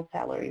annual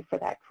salary for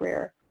that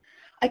career.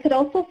 I could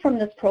also, from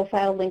this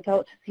profile, link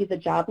out to see the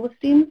job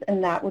listings,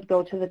 and that would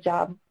go to the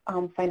job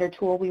finder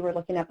tool we were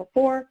looking at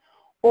before,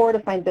 or to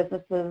find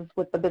businesses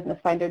with the business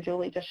finder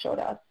Julie just showed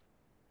us.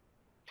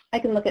 I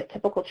can look at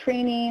typical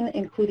training,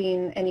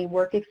 including any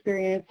work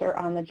experience or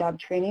on-the-job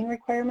training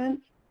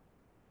requirements.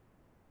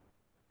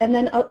 And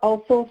then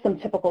also some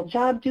typical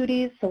job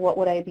duties, so what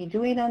would I be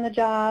doing on the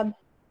job?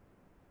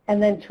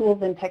 And then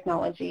tools and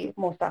technology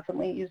most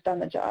often used on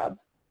the job.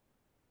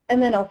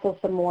 And then also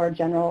some more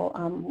general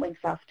links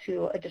off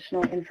to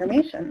additional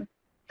information.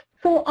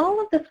 So all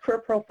of this career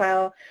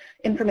profile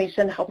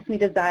information helps me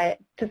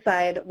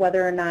decide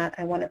whether or not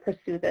I want to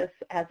pursue this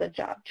as a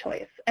job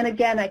choice. And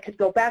again, I could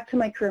go back to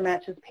my career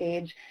matches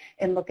page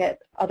and look at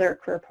other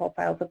career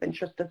profiles of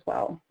interest as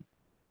well.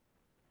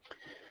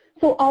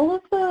 So all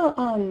of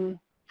the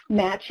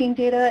matching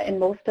data and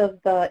most of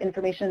the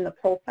information in the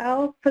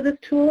profile for this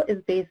tool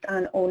is based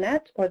on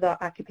ONET, or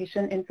the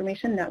Occupation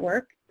Information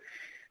Network.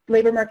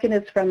 Labor market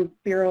is from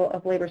Bureau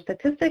of Labor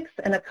Statistics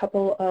and a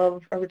couple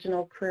of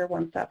original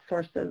CareerOneStop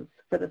sources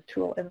for this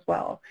tool as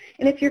well.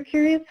 And if you're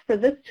curious for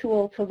this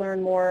tool to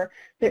learn more,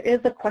 there is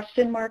a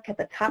question mark at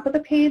the top of the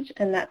page,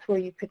 and that's where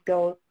you could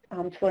go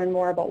to learn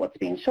more about what's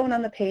being shown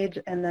on the page,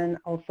 and then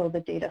also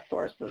the data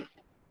sources.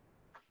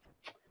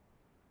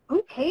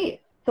 Okay,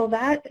 so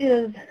that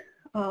is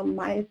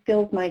my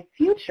skills, my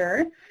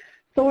future.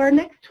 So our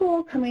next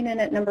tool coming in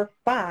at number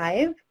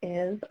 5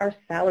 is our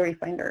salary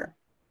finder.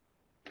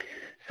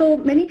 So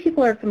many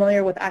people are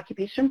familiar with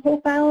occupation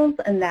profiles,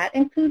 and that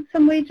includes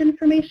some wage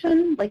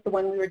information, like the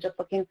one we were just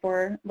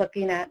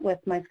looking at with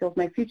My Skills,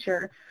 My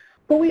Future.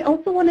 But we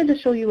also wanted to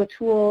show you a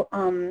tool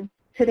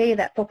today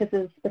that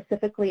focuses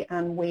specifically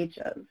on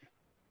wages.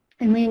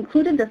 And we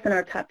included this in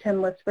our top 10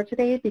 list for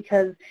today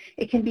because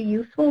it can be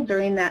useful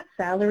during that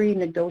salary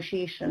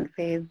negotiation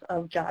phase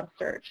of job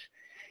search.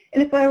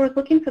 And if I was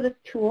looking for this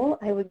tool,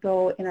 I would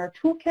go in our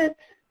toolkit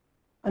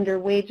under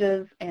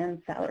Wages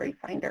and Salary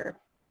Finder.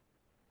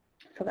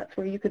 So that's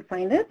where you could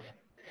find it.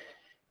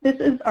 This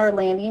is our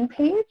landing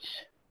page,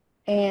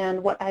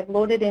 and what I've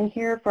loaded in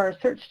here for our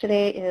search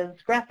today is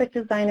graphic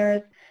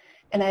designers,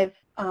 and I've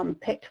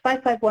picked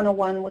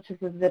 55101, which is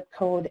the zip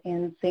code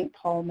in St.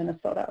 Paul,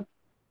 Minnesota.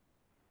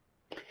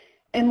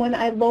 And when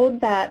I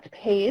load that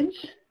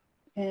page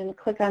and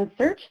click on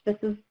search, this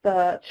is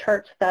the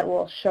chart that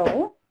will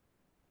show.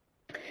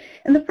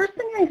 And the first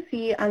thing I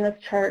see on this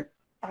chart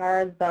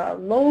are the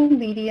low,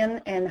 median,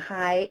 and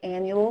high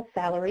annual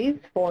salaries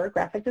for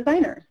graphic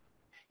designers.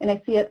 And I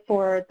see it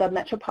for the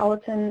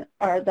metropolitan,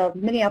 or the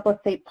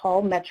Minneapolis-St.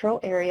 Paul metro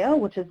area,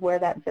 which is where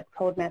that zip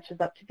code matches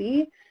up to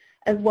be,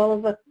 as well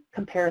as a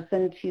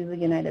comparison to the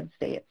United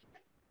States.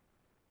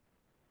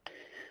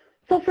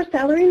 So for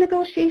salary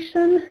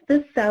negotiation,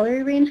 this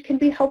salary range can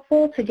be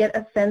helpful to get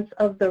a sense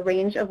of the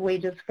range of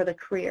wages for the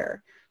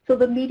career. So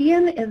the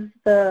median is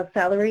the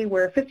salary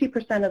where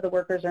 50% of the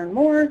workers earn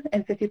more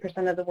and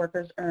 50% of the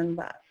workers earn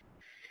less.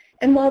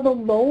 And while the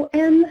low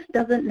end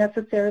doesn't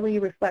necessarily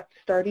reflect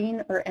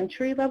starting or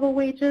entry level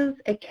wages,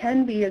 it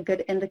can be a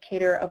good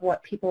indicator of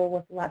what people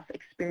with less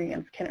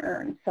experience can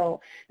earn. So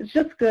it's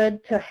just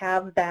good to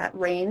have that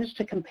range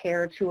to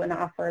compare to an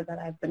offer that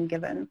I've been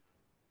given.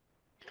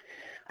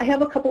 I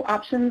have a couple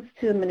options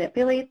to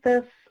manipulate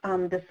this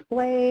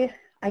display.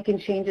 I can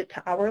change it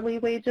to hourly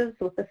wages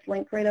with this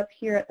link right up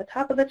here at the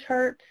top of the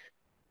chart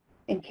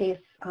in case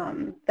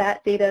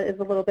that data is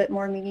a little bit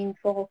more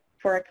meaningful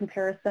for a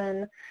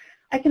comparison.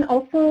 I can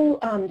also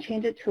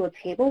change it to a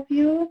table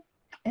view,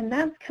 and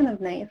that's kind of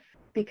nice.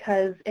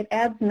 because it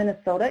adds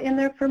Minnesota in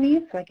there for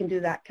me, so I can do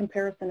that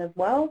comparison as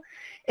well.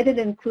 And it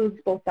includes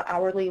both the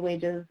hourly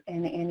wages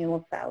and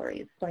annual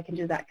salaries, so I can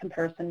do that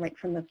comparison right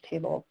from this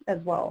table as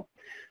well.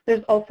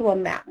 There's also a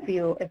map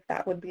view if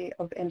that would be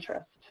of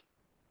interest.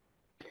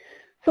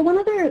 So one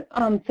other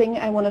thing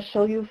I want to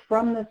show you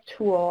from this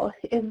tool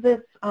is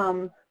this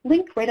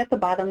link right at the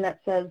bottom that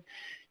says,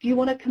 do you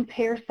want to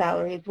compare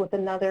salaries with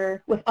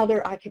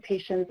other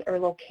occupations or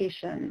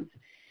locations?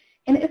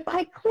 And if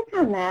I click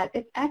on that,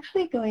 it's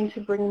actually going to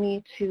bring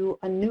me to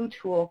a new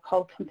tool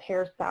called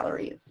Compare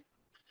Salaries.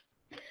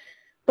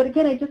 But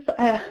again,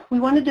 we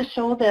wanted to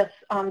show this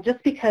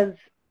just because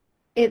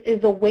it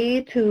is a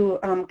way to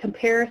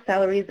compare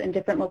salaries in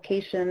different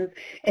locations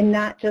and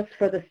not just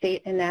for the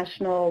state and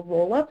national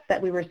roll-ups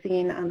that we were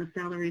seeing on the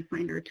Salary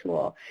Finder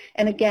tool.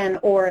 And again,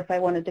 or if I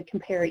wanted to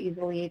compare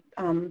easily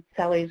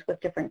salaries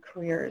with different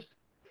careers.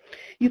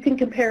 You can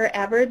compare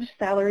average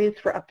salaries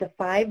for up to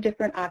 5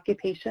 different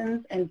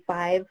occupations and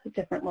 5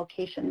 different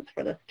locations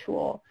for this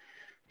tool.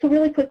 So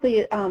really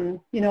quickly,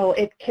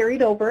 it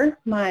carried over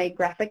my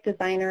graphic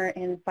designer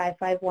in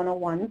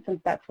 55101,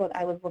 since that's what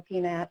I was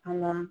looking at on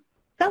the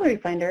Salary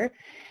Finder.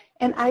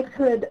 And I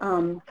could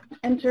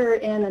enter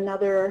in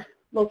another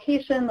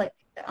location, like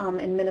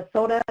in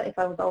Minnesota, if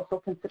I was also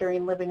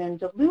considering living in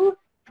Duluth,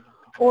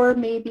 or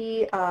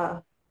maybe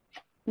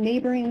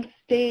neighboring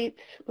state,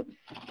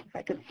 if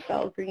I could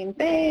spell Green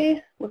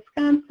Bay,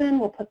 Wisconsin,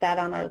 we'll put that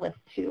on our list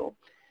too.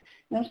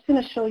 And I'm just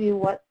going to show you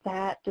what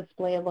that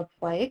display looks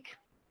like.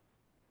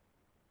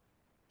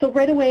 So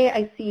right away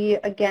I see,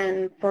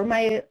 again, for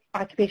my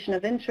occupation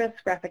of interest,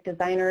 graphic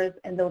designers,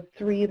 and those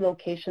 3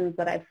 locations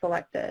that I've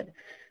selected,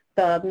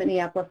 the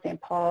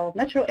Minneapolis-St. Paul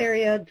metro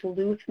area,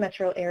 Duluth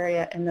metro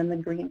area, and then the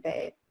Green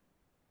Bay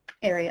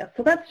area.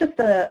 So that's just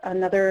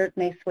another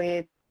nice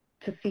way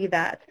to see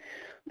that.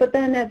 But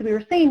then, as we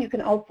were saying, you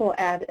can also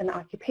add an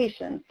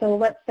occupation. So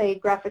let's say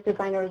graphic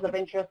designers of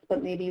interest,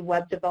 but maybe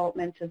web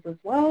development is as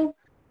well.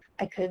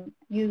 I could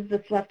use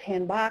this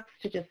left-hand box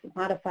to just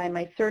modify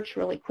my search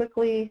really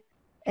quickly.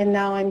 And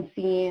now I'm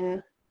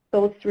seeing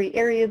those 3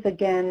 areas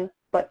again,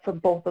 but for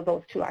both of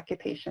those 2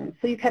 occupations.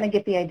 So you kind of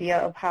get the idea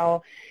of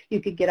how you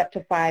could get up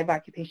to 5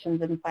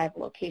 occupations and 5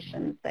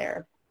 locations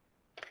there.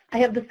 I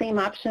have the same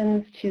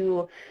options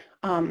to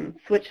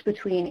switch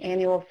between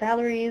annual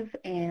salaries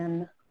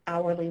and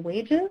hourly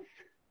wages,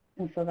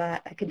 and so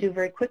that I could do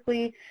very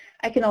quickly.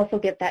 I can also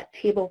get that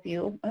table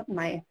view.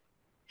 My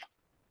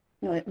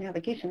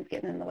navigation's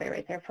getting in the way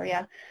right there for you.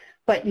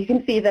 But you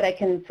can see that I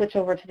can switch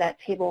over to that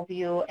table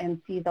view and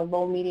see the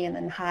low, median,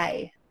 and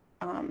high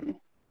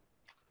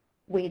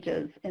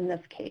wages in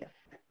this case.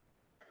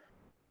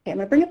 Okay, I'm going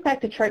to bring us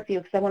back to chart view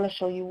because I want to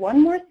show you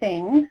one more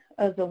thing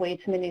as a way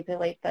to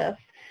manipulate this.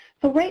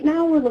 So right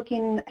now we're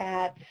looking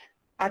at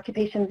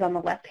occupations on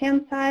the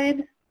left-hand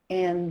side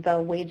and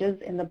the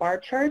wages in the bar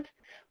chart.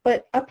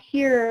 But up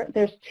here,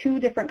 there's 2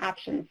 different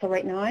options. So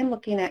right now I'm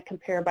looking at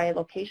compare by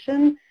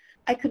location.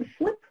 I could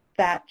flip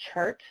that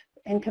chart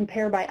and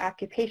compare by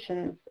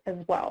occupations as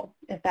well,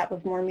 if that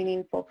was more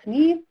meaningful to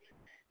me.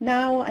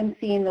 Now I'm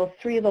seeing those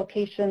 3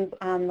 locations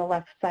on the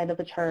left side of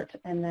the chart,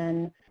 and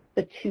then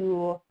the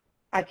 2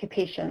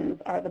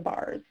 occupations are the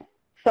bars.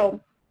 So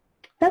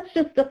that's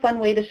just a fun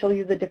way to show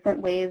you the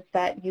different ways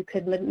that you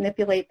could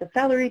manipulate the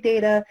salary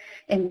data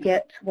and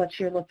get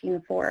what you're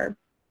looking for.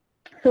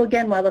 So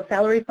again, while the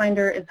Salary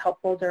Finder is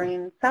helpful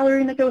during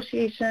salary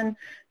negotiation,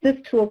 this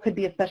tool could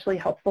be especially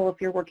helpful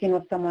if you're working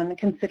with someone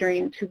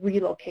considering to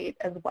relocate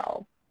as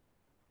well.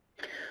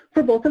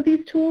 For both of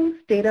these tools,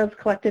 data is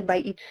collected by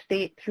each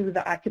state through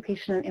the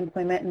Occupation,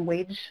 Employment, and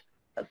Wage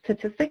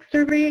Statistics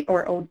Survey,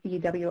 or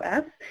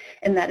OEWS,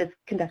 and that is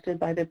conducted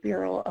by the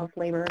Bureau of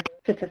Labor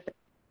Statistics.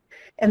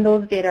 And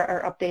those data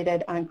are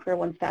updated on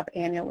CareerOneStop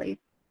annually.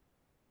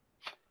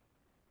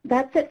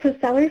 That's it for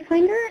Salary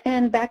Finder,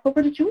 and back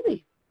over to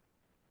Julie.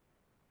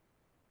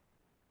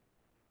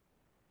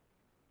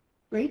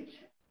 Great.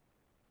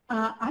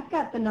 I've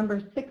got the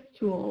number 6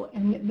 tool,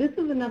 and this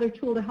is another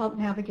tool to help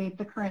navigate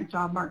the current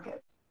job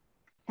market,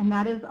 and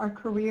that is our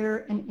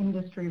career and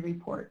industry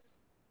report.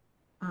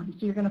 So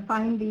you're going to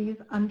find these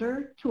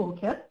under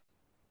Toolkit,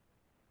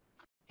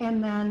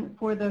 and then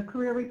for the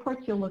career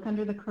reports, you'll look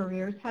under the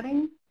careers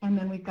heading, and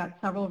then we've got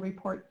several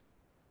reports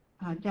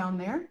down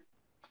there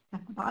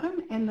at the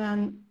bottom, and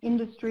then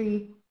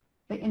industry,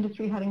 the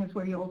industry heading is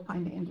where you'll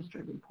find the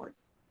industry reports.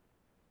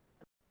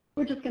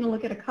 We're just going to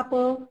look at a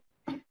couple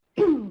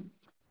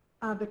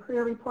of the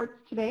career reports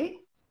today.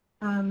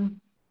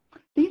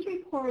 These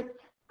reports,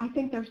 I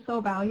think they're so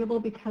valuable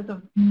because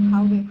of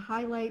how they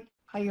highlight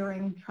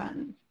hiring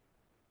trends.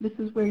 This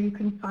is where you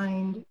can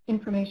find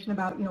information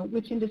about,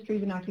 which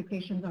industries and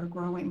occupations are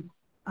growing.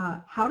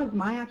 How does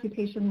my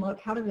occupation look?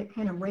 How does it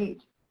kind of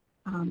rate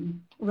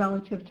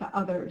relative to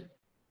others?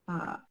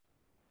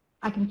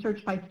 I can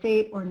search by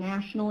state or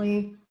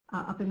nationally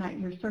up in that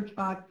your search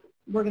box.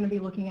 We're going to be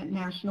looking at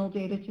national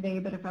data today,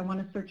 but if I want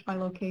to search by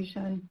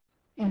location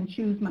and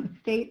choose my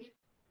state,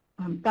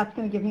 that's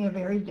going to give me a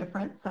very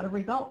different set of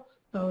results.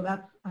 So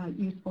that's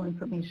useful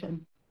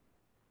information.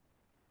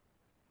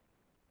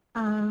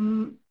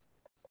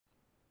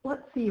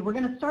 Let's see, we're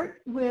going to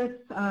start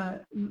with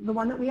the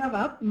one that we have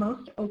up,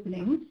 most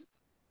openings.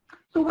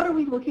 So what are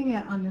we looking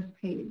at on this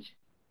page?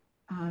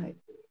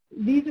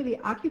 These are the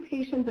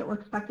occupations that were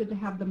expected to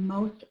have the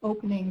most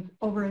openings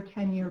over a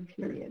 10-year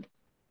period.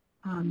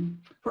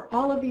 For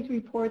all of these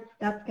reports,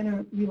 that's going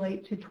to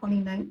relate to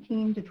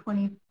 2019 to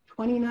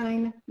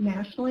 2029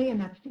 nationally, and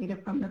that's data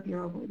from the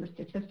Bureau of Labor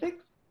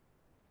Statistics.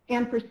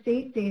 And for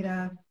state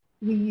data,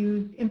 we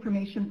use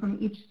information from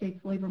each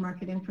state's labor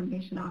market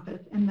information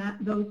office, and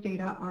those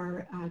data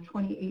are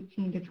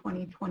 2018 to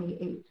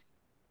 2028.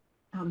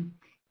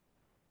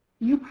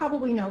 You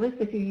probably know this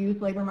if you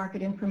use labor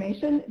market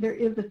information. There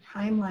is a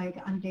time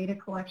lag on data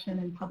collection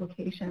and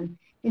publication.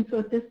 And so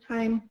at this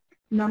time,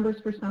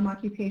 numbers for some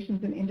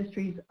occupations and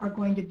industries are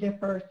going to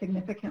differ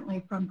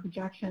significantly from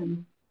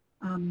projections.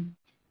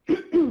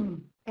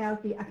 As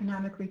the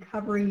economic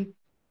recovery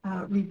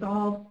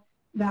resolves,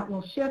 that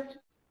will shift,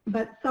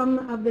 but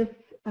some of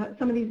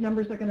these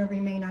numbers are going to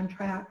remain on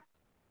track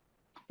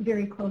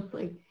very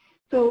closely.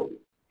 So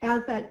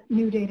as that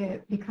new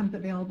data becomes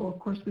available, of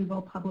course, we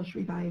will publish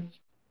revised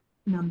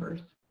numbers.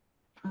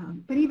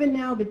 But even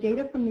now, the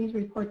data from these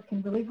reports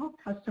can really help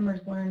customers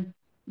learn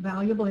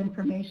valuable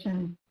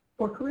information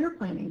for career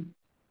planning.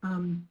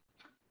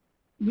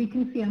 We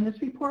can see on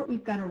this report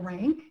we've got a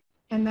rank,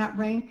 and that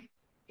rank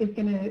is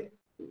going to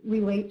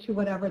relate to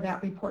whatever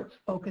that report's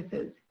focus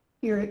is.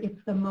 Here it's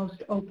the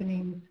most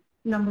openings,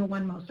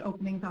 #1 most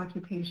openings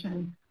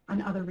occupation.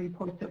 On other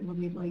reports that will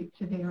relate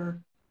to their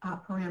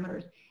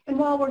parameters. And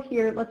while we're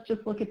here, let's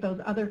just look at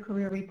those other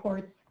career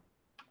reports.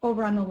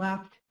 Over on the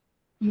left,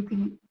 you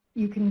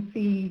can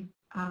see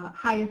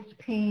highest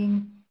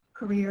paying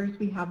careers.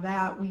 We have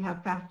that. We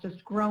have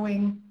fastest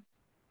growing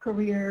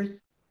careers.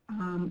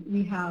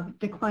 We have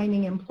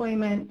declining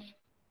employment,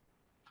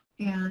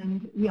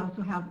 and we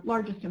also have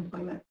largest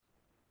employment.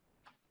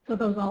 So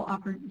those all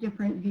offer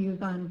different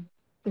views on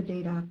the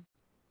data.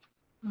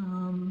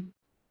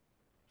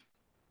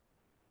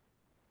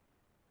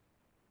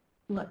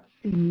 Let's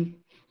see.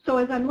 So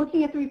as I'm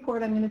looking at the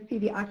report, I'm going to see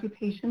the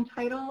occupation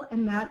title,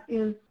 and that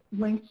is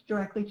linked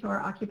directly to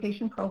our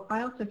occupation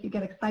profile. So if you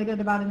get excited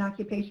about an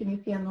occupation you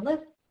see on the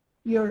list,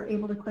 you're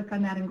able to click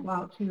on that and go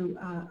out to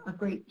a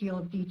great deal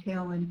of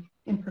detail and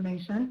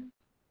information.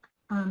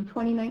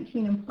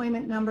 2019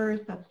 employment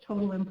numbers, that's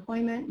total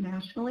employment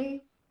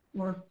nationally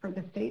or for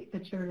the state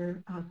that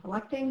you're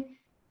selecting.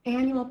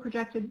 Annual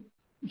projected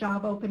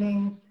job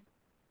openings.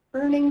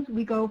 Earnings,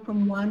 we go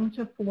from 1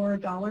 to 4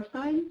 dollar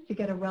signs to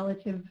get a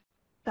relative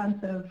sense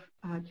of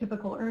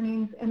typical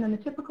earnings. And then the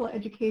typical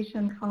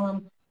education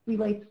column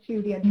relates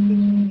to the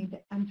education you need to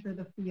enter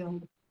the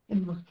field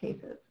in most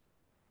cases.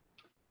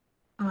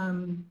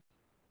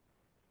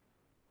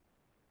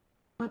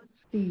 Let's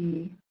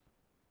see.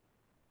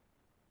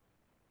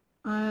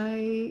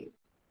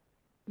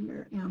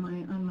 Where am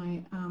I on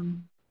my,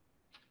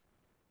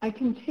 I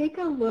can take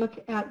a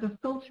look at the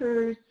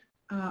filters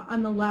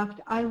on the left.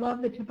 I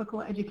love the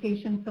typical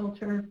education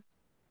filter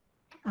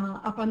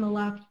up on the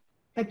left.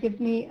 That gives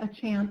me a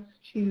chance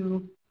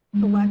to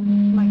select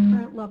my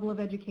current level of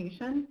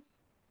education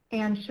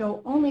and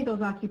show only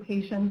those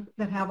occupations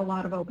that have a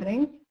lot of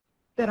openings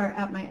that are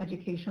at my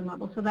education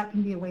level. So that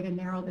can be a way to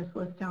narrow this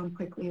list down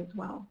quickly as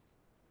well.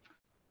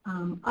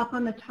 Up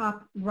on the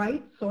top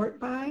right, sort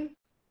by,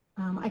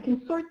 I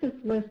can sort this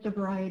list a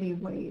variety of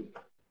ways.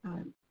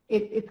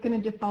 It's going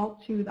to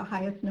default to the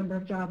highest number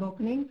of job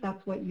openings.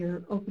 That's what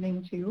you're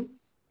opening to.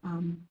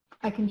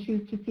 I can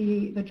choose to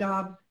see the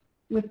jobs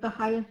with the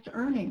highest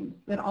earnings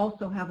that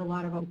also have a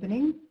lot of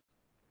openings,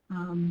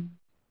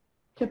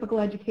 typical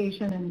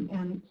education,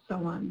 and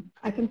so on.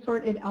 I can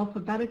sort it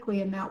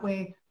alphabetically, and that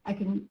way I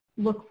can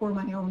look for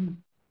my own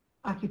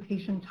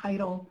occupation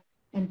title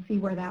and see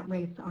where that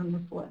rates on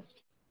this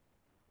list.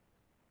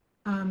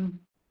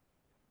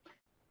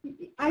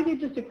 I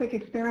did just a quick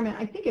experiment.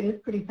 I think it is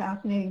pretty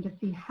fascinating to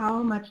see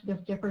how much this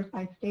differs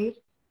by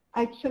state.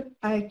 I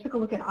took a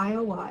look at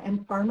Iowa,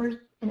 and farmers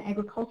and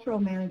agricultural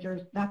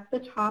managers, that's the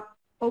top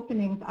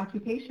openings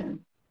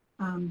occupation.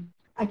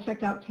 I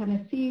checked out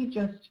Tennessee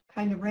just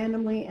kind of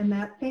randomly, and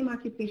that same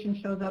occupation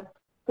shows up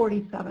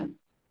 47.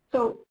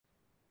 So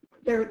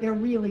they're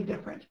really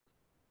different.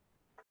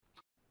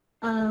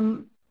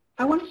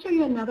 I want to show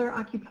you another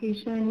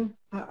occupation,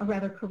 a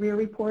rather career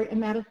report,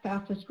 and that is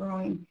fastest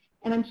growing.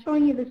 And I'm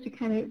showing you this to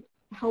kind of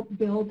help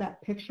build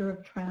that picture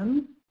of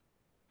trends.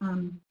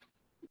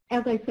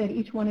 As I said,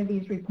 each one of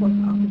these reports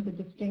offers a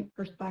distinct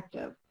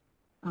perspective.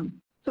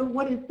 So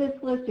what is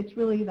this list? It's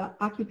really the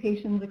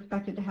occupations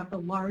expected to have the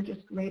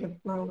largest rate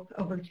of growth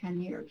over 10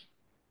 years.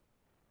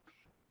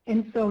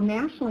 And so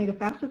nationally, the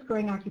fastest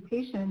growing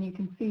occupation you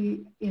can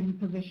see in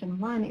position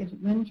 1 is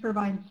wind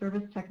turbine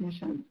service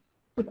technicians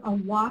with a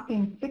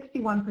whopping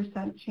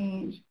 61%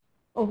 change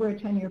over a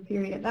 10-year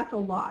period. That's a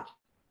lot.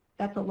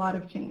 That's a lot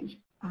of change.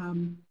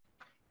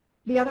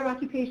 The other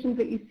occupations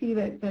that you see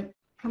that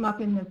come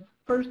up in the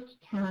first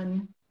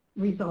 10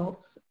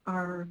 results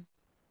are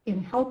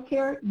in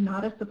healthcare.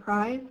 Not a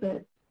surprise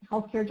that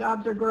healthcare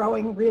jobs are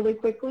growing really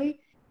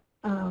quickly.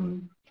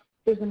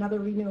 There's another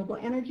renewable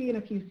energy and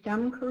a few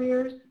STEM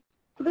careers.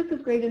 So this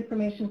is great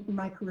information for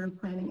my career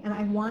planning. And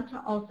I want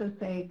to also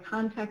say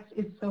context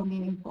is so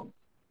meaningful.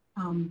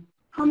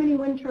 How many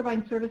wind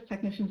turbine service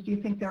technicians do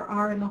you think there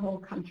are in the whole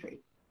country?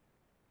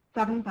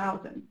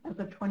 7,000 as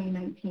of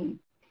 2019.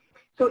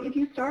 So if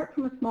you start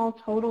from a small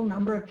total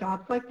number of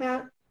jobs like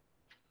that,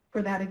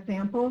 for that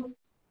example,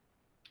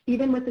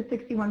 even with the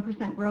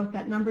 61% growth,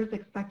 that number is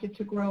expected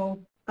to grow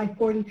by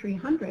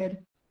 4,300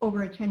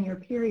 over a 10-year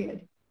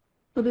period.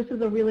 So this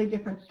is a really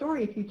different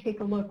story. If you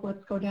take a look,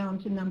 let's go down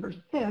to number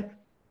 6,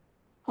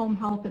 home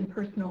health and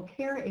personal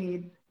care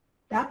aides.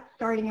 That's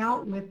starting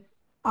out with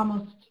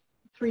almost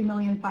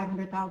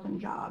 3,500,000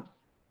 jobs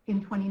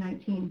in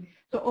 2019.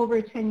 So over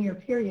a 10-year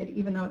period,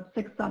 even though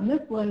it's 6th on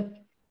this list,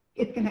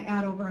 it's going to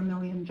add over 1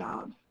 million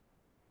jobs.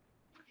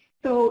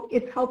 So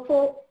it's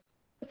helpful.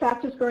 The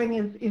fastest growing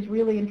is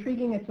really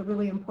intriguing. It's a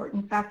really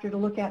important factor to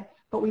look at,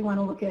 but we want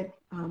to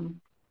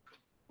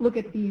look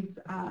at these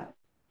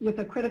with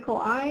a critical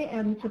eye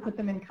and to put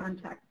them in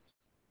context.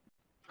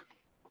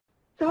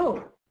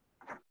 So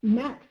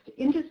next,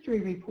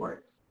 industry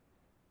reports.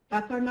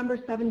 That's our number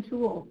 7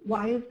 tool.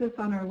 Why is this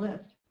on our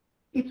list?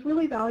 It's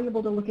really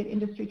valuable to look at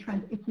industry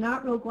trends. It's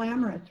not real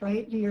glamorous,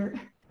 right? Do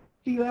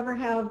you ever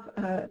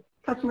have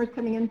customers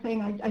coming in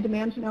saying, I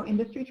demand to know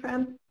industry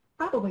trends?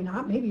 Probably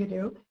not. Maybe you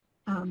do.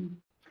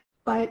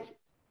 But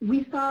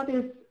we saw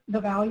the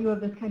value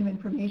of this kind of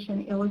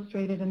information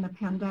illustrated in the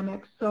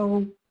pandemic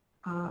so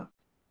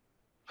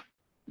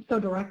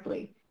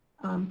directly.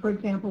 For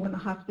example, when the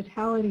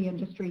hospitality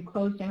industry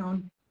closed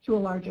down to a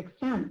large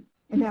extent,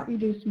 and that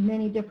reduced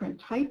many different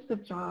types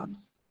of jobs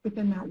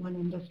within that one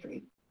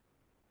industry.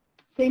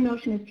 Same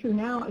notion is true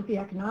now as the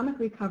economic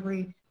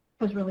recovery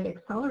has really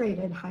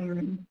accelerated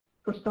hiring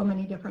for so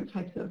many different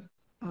types of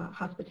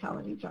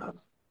hospitality jobs.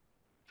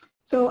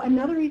 So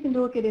another reason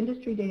to look at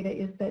industry data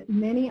is that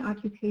many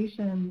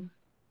occupations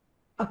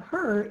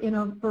occur in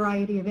a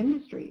variety of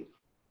industries.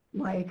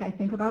 Like I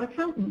think about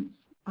accountants,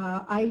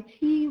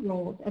 IT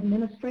roles,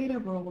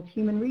 administrative roles,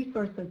 human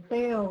resources,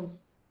 sales,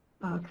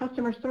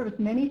 customer service.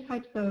 Many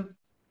types of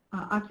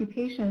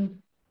occupations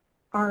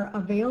are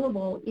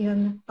available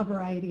in a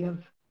variety of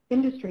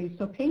industries.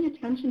 So paying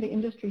attention to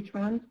industry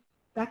trends,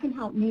 that can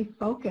help me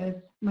focus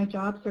my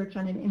job search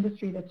on an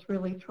industry that's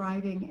really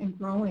thriving and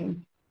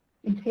growing,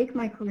 and take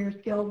my career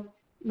skills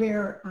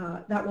where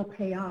that will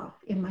pay off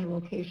in my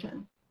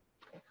location.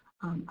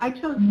 I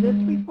chose this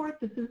report.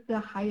 This is the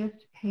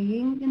highest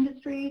paying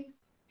industry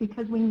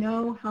because we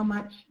know how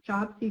much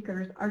job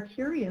seekers are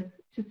curious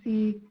to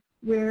see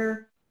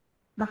where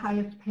the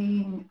highest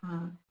paying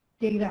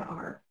data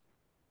are,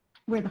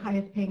 where the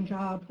highest paying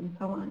jobs and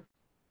so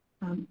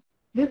on.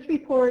 This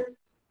report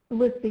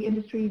lists the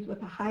industries with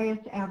the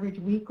highest average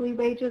weekly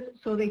wages,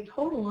 so they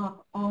total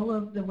up all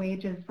of the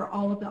wages for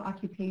all of the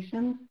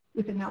occupations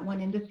within that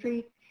one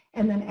industry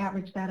and then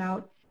average that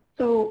out.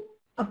 So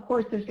of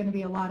course there's going to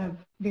be a lot of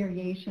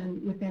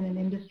variation within an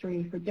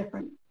industry for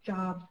different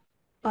jobs,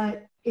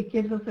 but it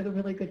gives us a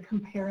really good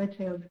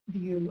comparative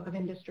view of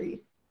industries.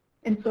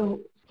 And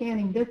so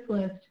scanning this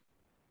list,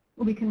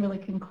 we can really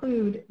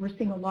conclude we're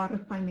seeing a lot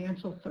of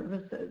financial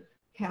services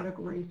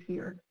categories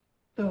here.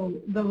 So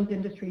those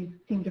industries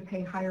seem to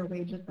pay higher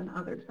wages than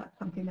others. That's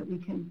something that we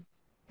can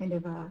kind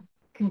of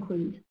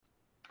conclude.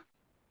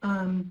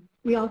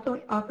 We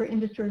also offer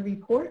industry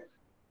reports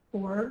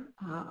for,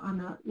 on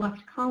the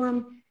left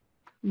column,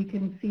 you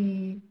can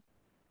see,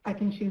 I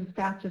can choose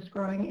fastest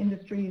growing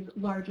industries,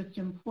 largest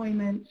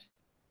employment,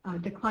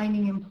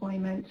 declining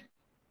employment,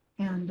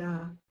 and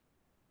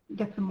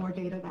get some more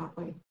data that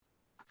way.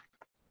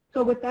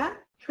 So with that,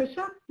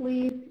 Tricia,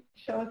 please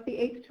show us the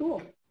 8th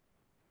tool.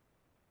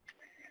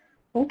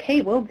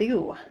 Okay, will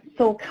do.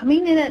 So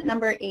coming in at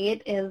number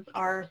 8 is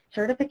our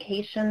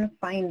certification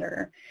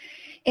finder.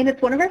 And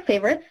it's one of our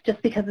favorites just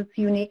because it's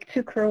unique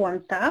to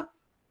CareerOneStop.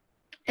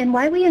 And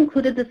why we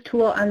included this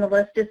tool on the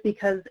list is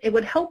because it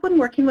would help when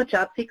working with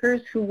job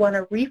seekers who want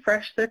to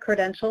refresh their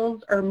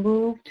credentials or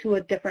move to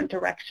a different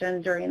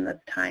direction during this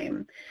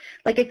time.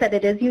 Like I said,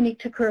 it is unique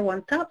to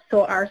CareerOneStop,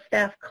 so our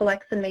staff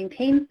collects and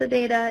maintains the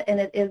data, and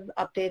it is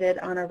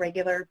updated on a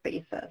regular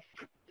basis.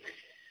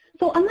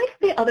 So unlike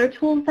the other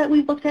tools that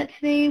we've looked at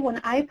today, when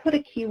I put a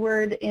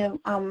keyword in,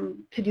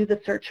 to do the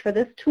search for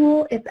this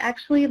tool, it's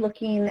actually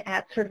looking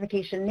at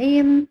certification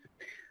names,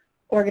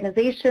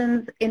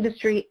 organizations,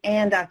 industry,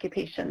 and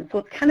occupation. So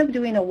it's kind of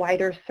doing a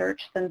wider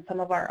search than some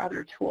of our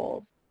other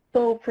tools.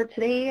 So for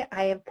today,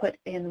 I have put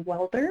in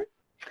welder.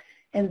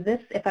 And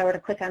this, if I were to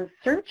click on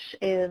search,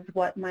 is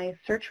what my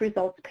search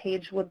results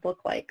page would look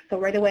like. So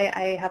right away,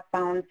 I have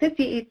found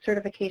 58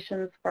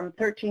 certifications from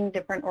 13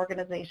 different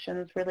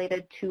organizations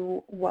related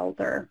to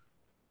welder.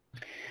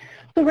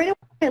 So right away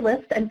on my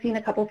list, I'm seeing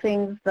a couple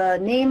things: the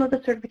name of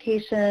the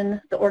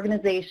certification, the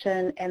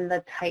organization, and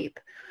the type.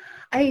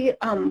 I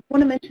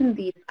want to mention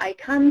these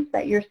icons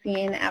that you're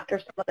seeing after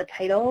some of the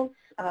titles.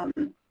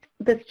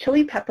 This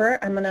chili pepper,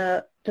 I'm going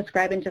to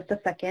describe in just a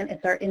second.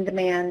 It's our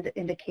in-demand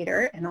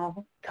indicator, and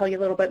I'll tell you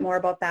a little bit more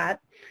about that.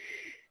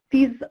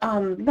 These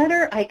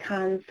letter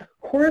icons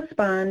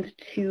correspond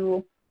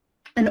to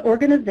an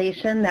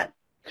organization that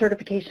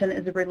certification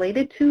is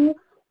related to,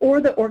 or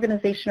the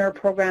organization or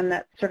program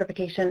that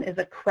certification is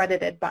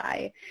accredited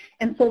by.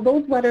 And so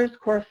those letters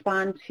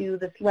correspond to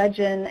this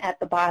legend at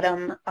the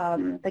bottom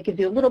that gives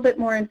you a little bit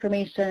more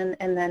information,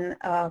 and then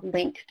a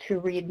link to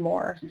read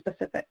more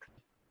specifics.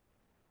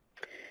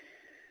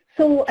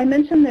 So I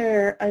mentioned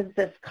there is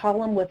this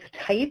column with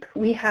type.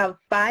 We have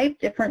 5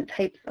 different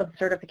types of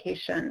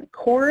certification: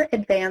 core,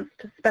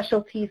 advanced,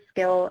 specialty,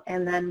 skill,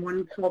 and then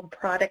one called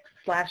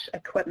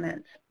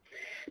product/equipment.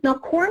 Now,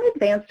 core and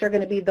advanced are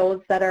going to be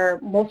those that are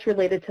most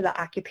related to the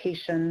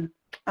occupation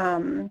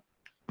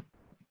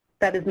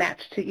that is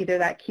matched to either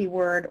that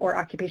keyword or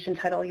occupation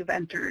title you've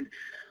entered.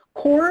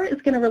 Core is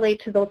going to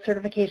relate to those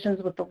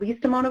certifications with the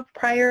least amount of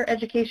prior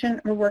education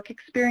or work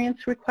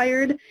experience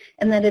required,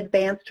 and then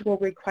advanced will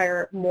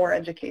require more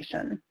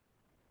education.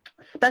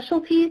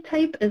 Specialty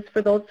type is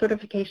for those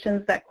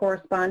certifications that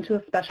correspond to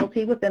a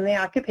specialty within the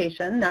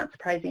occupation, not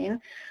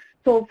surprising.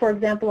 So for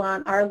example,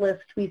 on our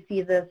list, we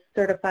see this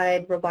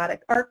certified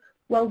robotic arc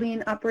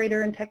welding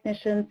operator and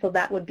technician, so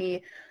that would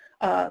be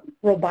a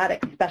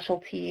robotic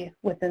specialty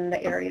within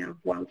the area of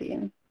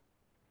welding.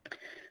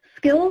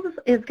 Skills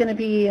is going to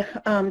be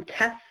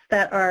tests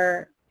that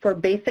are for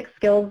basic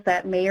skills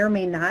that may or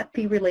may not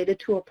be related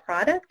to a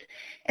product.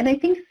 And I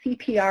think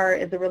CPR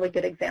is a really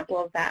good example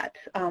of that.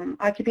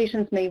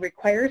 Occupations may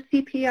require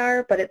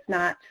CPR, but it's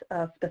not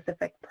a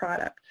specific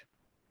product.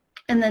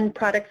 And then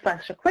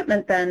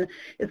product/equipment then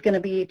is going to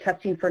be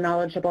testing for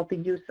knowledge about the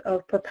use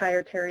of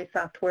proprietary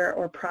software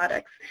or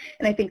products.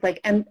 And I think like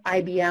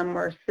IBM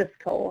or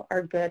Cisco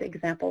are good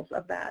examples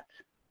of that.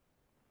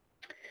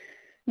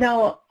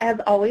 Now, as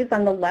always,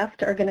 on the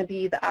left are going to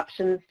be the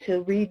options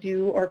to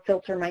redo or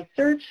filter my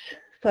search.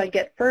 So I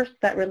get first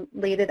that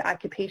related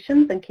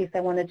occupations in case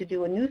I wanted to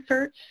do a new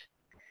search.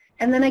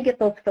 And then I get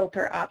those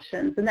filter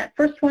options. And that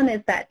first one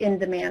is that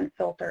in-demand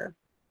filter.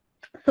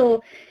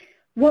 So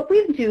what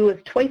we do is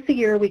twice a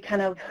year we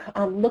kind of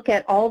look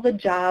at all the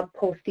job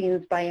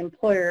postings by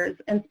employers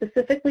and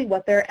specifically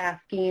what they're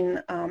asking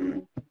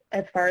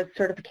as far as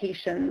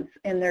certifications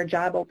in their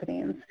job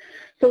openings.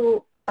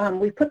 So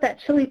we put that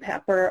chili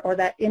pepper or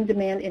that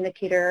in-demand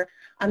indicator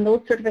on those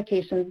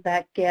certifications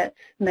that get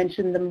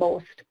mentioned the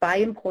most by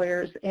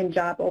employers in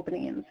job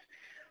openings.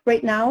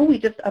 Right now, we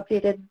just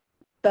updated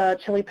the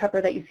chili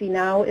pepper that you see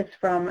now is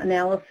from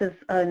analysis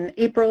in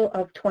April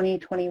of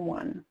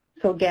 2021.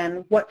 So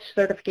again, what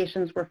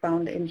certifications were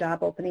found in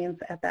job openings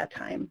at that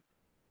time.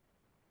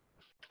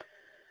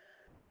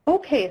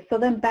 Okay, so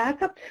then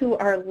back up to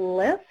our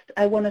list,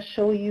 I want to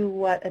show you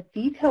what a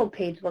detailed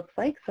page looks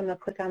like. So I'm going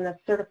to click on the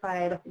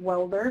certified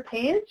welder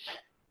page.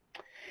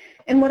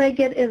 And what I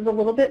get is a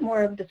little bit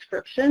more of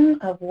description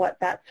of what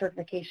that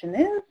certification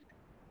is,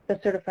 the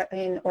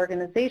certifying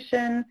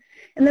organization,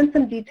 and then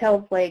some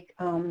details like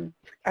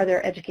are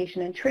there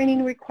education and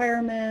training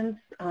requirements,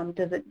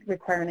 does it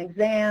require an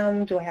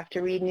exam, do I have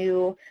to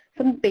renew,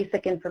 some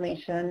basic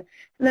information.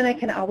 And then I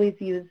can always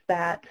use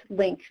that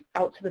link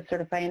out to the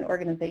certifying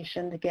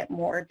organization to get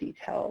more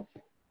details.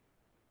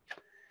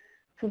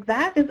 So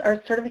that is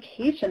our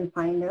certification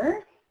finder.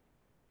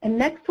 And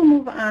next we'll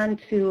move on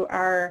to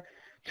our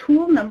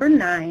tool number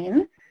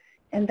 9.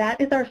 And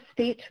that is our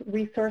state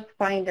resource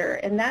finder,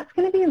 and that's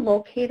going to be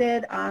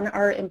located on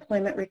our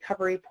employment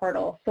recovery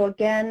portal. So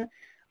again,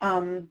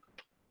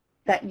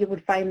 that you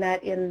would find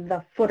that in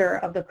the footer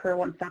of the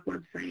CareerOneStop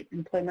website,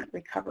 employment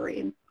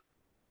recovery.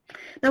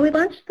 Now, we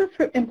launched this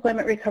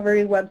employment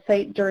recovery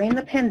website during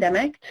the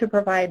pandemic to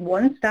provide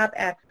one-stop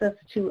access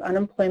to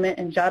unemployment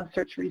and job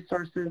search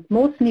resources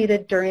most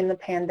needed during the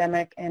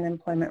pandemic and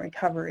employment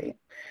recovery.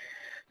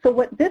 So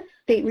what this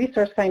State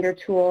Resource Finder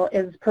tool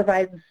is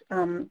provides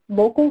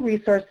local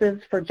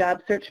resources for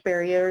job search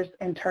barriers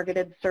and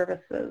targeted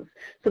services.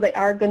 So they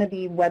are going to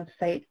be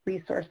website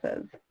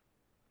resources.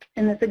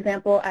 In this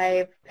example,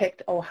 I've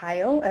picked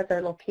Ohio as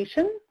our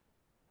location,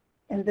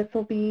 and this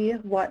will be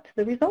what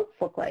the results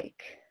look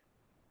like.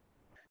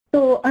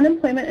 So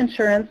unemployment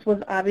insurance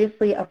was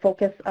obviously a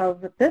focus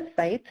of this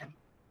site.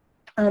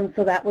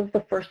 So that was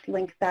the first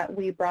link that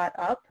we brought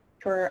up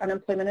for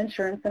unemployment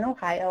insurance in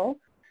Ohio.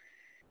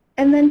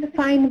 And then to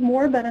find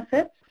more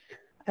benefits,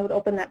 I would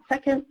open that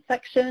second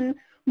section.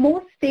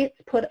 Most states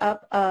put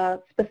up a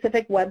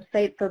specific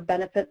website for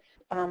benefits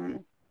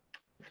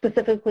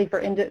specifically for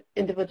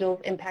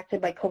individuals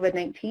impacted by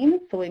COVID-19.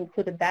 So we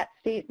included that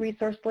state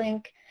resource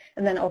link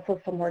and then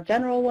also some more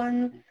general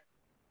ones.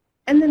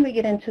 And then we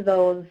get into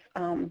those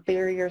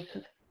barriers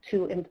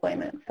to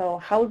employment. So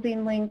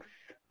housing links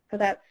for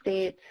that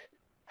state,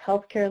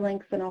 healthcare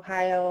links in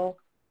Ohio,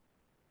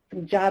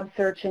 job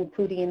search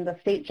including the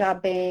state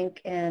job bank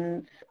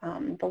and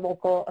the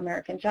local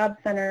American Job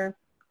Center,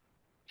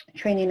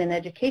 training and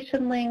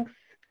education links,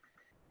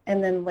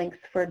 and then links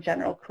for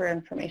general career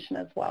information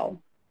as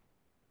well.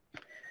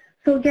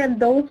 So again,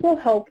 those will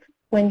help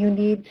when you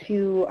need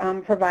to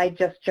provide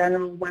just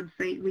general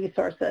website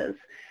resources.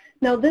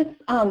 Now this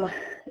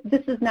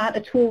is not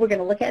a tool we're going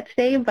to look at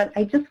today, but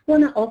I just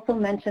want to also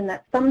mention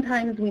that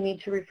sometimes we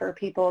need to refer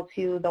people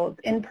to those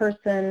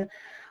in-person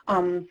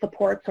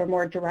supports or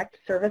more direct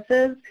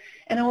services.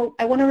 And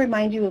I want to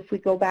remind you, if we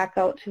go back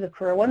out to the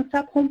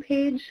CareerOneStop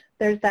homepage,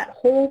 there's that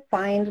whole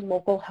Find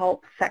Local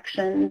Help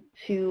section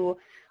to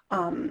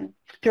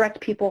direct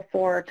people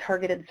for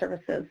targeted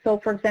services. So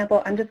for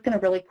example, I'm just going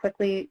to really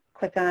quickly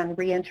click on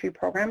Reentry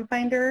Program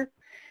Finder,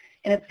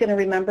 and it's going to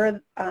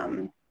remember,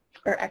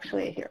 or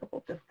actually here,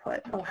 we'll just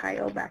put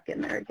Ohio back in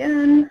there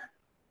again.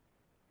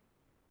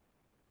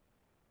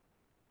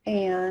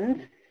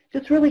 And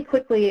just really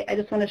quickly, I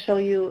just want to show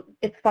you,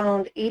 it's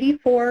found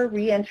 84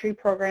 reentry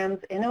programs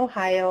in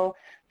Ohio.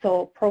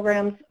 So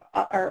programs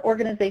are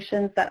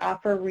organizations that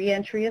offer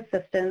reentry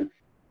assistance.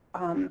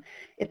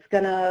 It's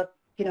going to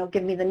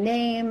give me the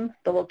name,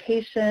 the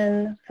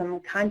location, some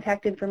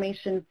contact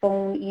information,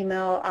 phone,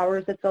 email,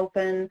 hours it's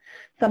open.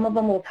 Some of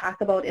them will talk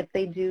about if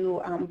they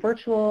do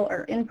virtual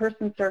or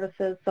in-person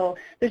services. So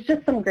there's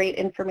just some great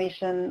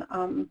information.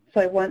 So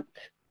I want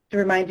to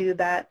remind you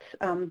that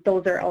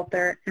those are out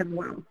there as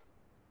well.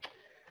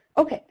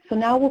 Okay, so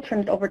now we'll turn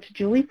it over to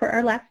Julie for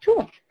our last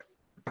tool.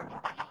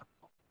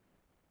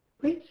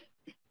 Great.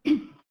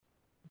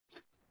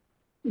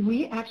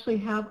 We actually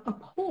have a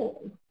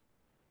poll.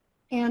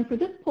 And for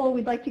this poll,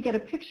 we'd like to get a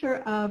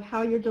picture of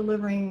how you're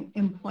delivering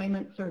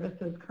employment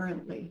services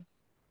currently.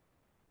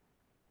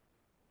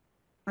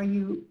 Are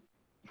you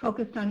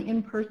focused on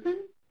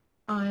in-person,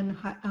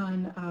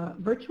 on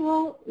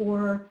virtual,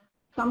 or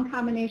some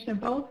combination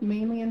of both,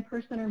 mainly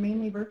in-person or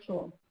mainly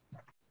virtual?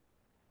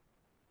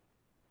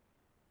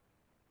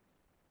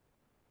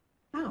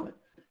 Wow, it's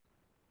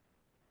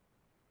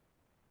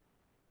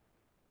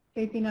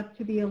shaping up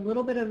to be a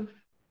little bit of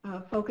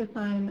focus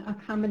on a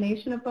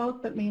combination of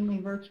both, but mainly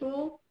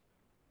virtual,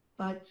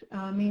 but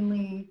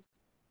mainly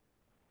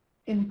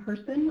in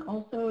person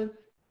also is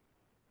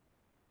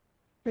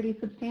pretty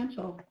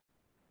substantial.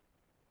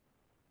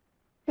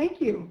 Thank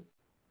you.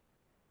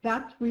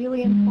 That's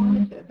really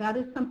informative. That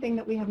is something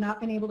that we have not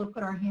been able to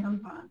put our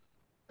hands on.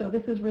 So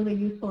this is really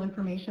useful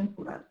information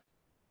for us.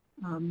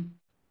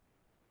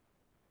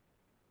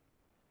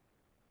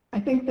 I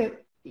think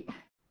that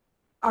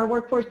our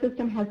workforce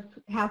system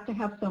has to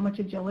have so much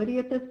agility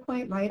at this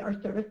point, right? Our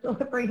service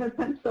delivery has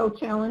been so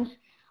challenged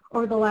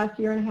over the last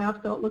year and a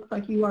half, so it looks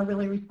like you are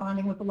really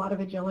responding with a lot of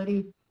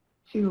agility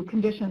to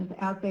conditions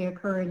as they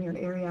occur in your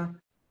area.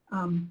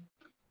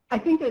 I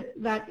think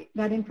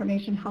that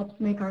information helps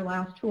make our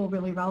last tool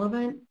really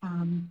relevant.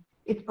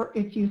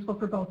 It's useful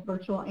for both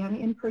virtual and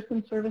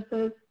in-person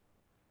services.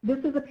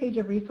 This is a page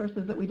of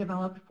resources that we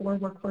developed for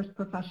workforce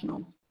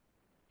professionals.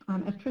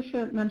 As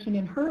Tricia mentioned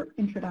in her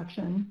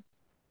introduction,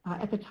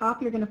 at the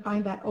top, you're going to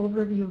find that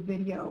overview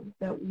video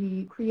that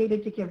we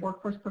created to give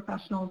workforce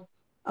professionals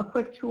a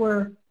quick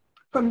tour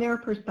from their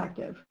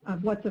perspective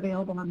of what's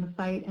available on the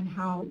site and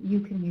how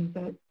you can use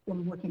it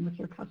when working with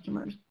your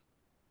customers.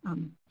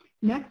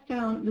 Next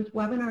down this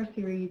webinar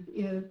series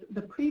is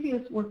the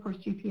previous Workforce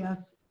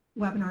GPS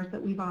webinars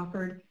that we've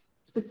offered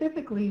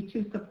specifically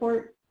to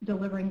support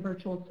delivering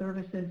virtual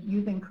services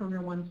using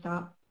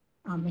CareerOneStop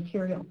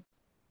material.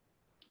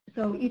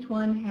 So each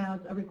one has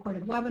a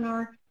recorded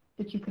webinar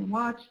that you can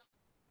watch,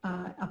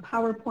 a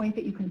PowerPoint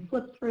that you can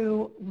flip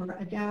through or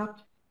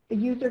adapt. The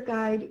user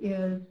guide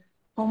is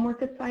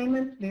homework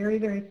assignments, very,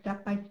 very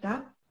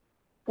step-by-step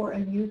for a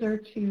user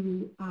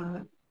to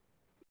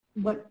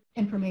what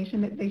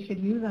information that they should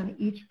use on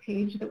each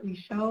page that we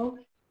show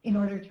in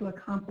order to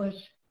accomplish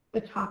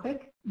the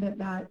topic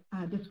that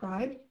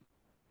describes,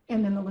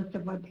 and then the list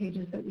of web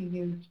pages that we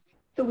used.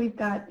 So we've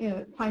got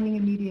finding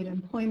immediate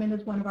employment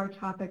is one of our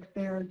topics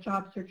there,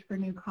 job search for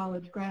new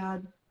college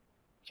grads,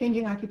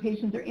 changing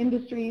occupations or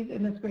industries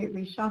in this great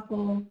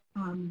reshuffle,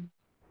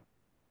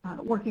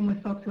 working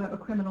with folks who have a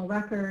criminal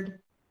record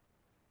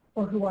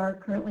or who are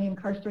currently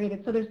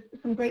incarcerated. So there's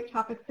some great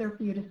topics there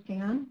for you to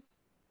scan.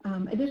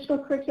 Additional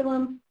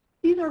curriculum,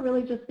 these are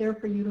really just there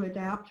for you to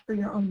adapt for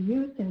your own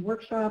use in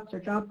workshops or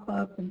job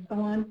clubs and so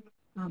on,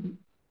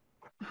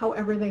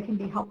 however they can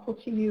be helpful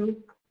to you.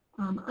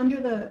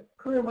 Under the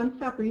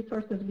CareerOneStop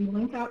resources, we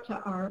link out to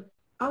our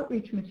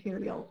outreach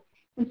materials.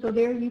 And so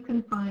there you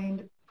can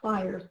find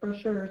flyers,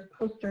 brochures,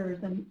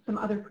 posters, and some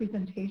other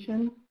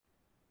presentations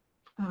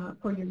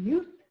for your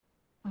use.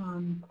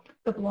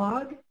 The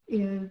blog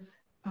is,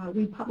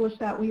 we publish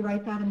that, we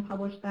write that and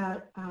publish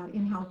that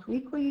in-house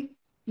weekly.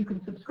 You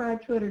can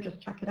subscribe to it or just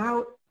check it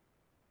out.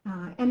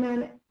 And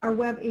then our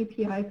web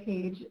API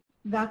page,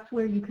 that's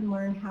where you can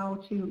learn how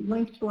to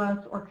link to us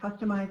or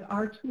customize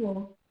our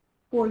tools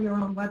for your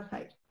own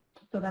website.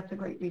 So that's a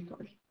great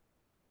resource.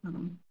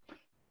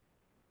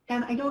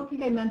 And I don't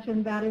think I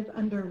mentioned that is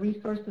under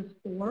Resources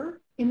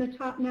For in the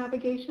top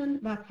navigation.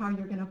 That's how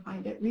you're going to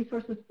find it,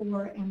 Resources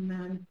For, and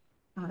then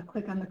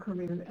click on the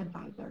Career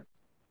Advisor.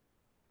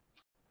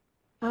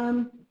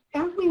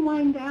 As we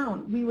wind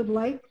down, we would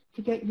like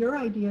to get your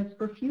ideas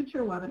for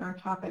future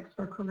webinar topics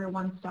for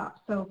CareerOneStop.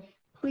 So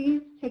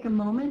please take a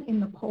moment in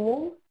the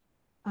poll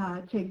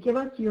to give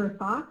us your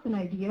thoughts and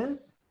ideas.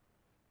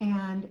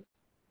 And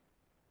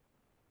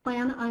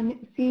plan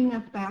on seeing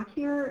us back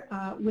here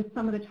with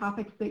some of the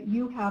topics that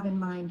you have in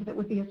mind that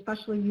would be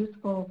especially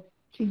useful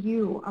to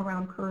you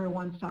around Career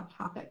One Stop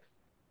topics.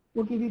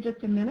 We'll give you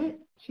just a minute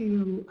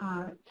to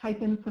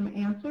type in some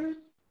answers.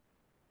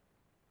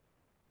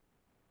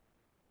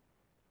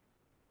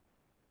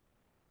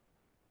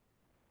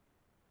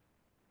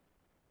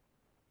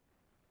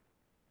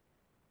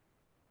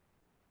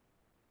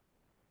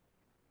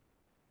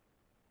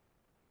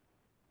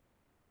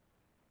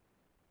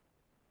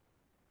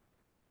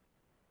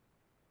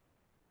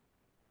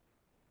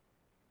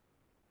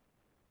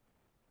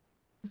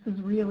 This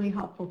is really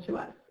helpful to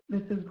us.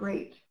 This is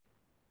great.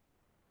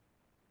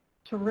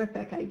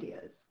 Terrific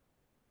ideas.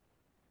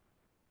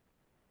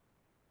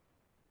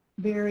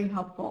 Very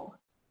helpful.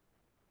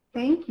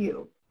 Thank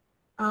you.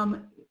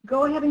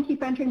 Go ahead and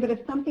keep entering, but if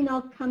something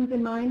else comes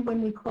in mind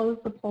when we close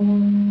the poll,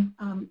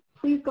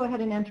 please go ahead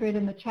and enter it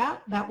in the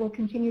chat. That will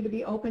continue to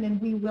be open, and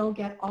we will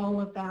get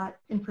all of that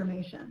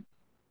information.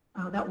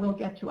 That will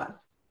get to us.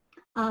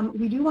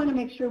 We do want to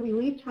make sure we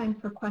leave time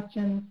for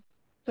questions.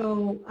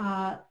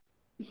 So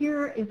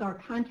here is our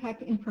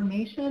contact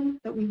information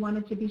that we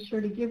wanted to be sure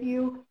to give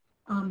you.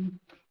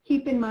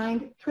 Keep in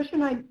mind, Tricia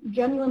and I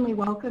genuinely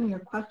welcome your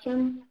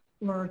questions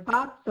or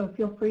thoughts, so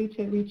feel free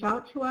to reach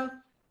out to us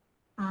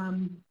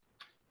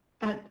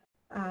at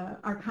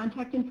our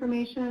contact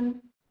information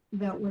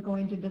that we're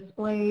going to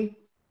display.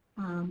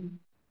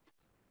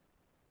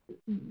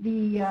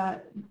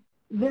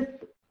 This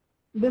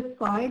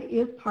slide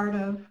is part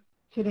of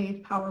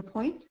today's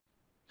PowerPoint,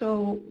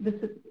 so this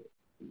is,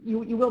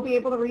 you will be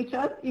able to reach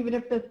us even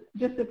if this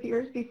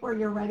disappears before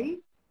you're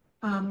ready,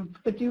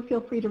 but do feel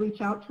free to reach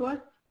out to us.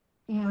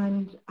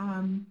 And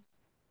I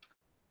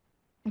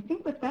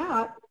think with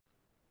that,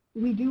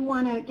 we do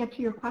want to get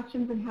to your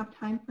questions and have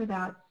time for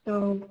that.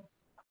 So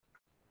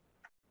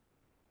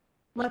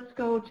let's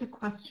go to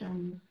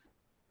questions.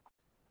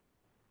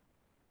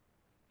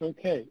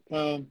 Okay.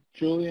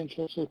 Julie and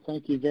Tricia,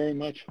 thank you very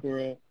much for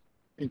an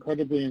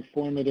incredibly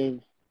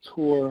informative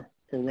tour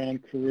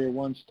around Career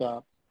One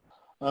Stop.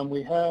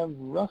 We have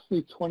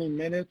roughly 20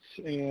 minutes,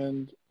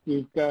 and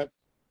we've got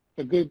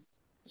a good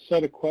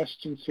set of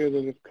questions here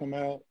that have come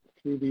out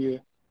through the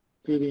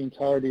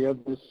entirety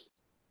of this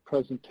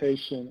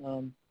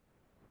presentation.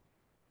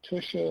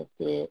 Tricia,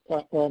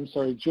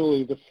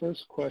 Julie, the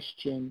first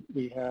question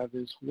we have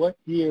is, what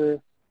year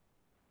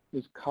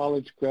is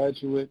college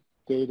graduate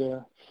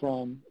data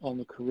from on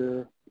the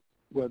Career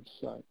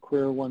website,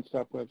 Career One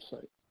Stop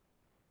website?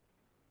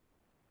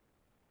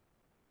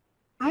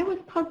 I was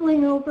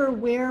puzzling over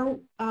where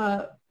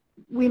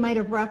we might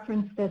have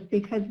referenced this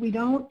because we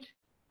don't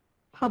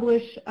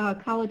publish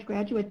college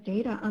graduate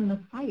data on the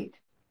site.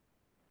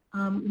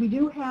 We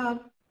do have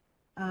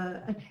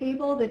a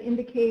table that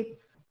indicates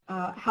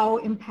how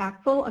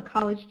impactful a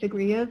college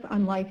degree is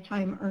on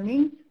lifetime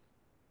earnings,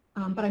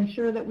 but I'm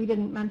sure that we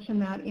didn't mention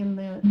that in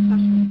the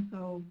session.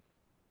 So,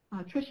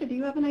 Tricia, do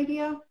you have an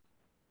idea?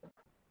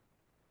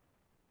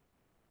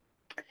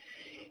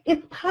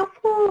 It's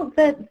possible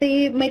that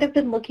they might have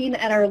been looking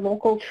at our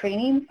local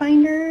training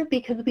finder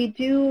because we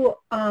do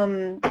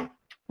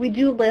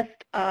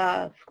list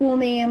a school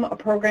name, a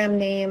program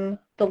name,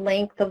 the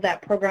length of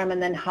that program,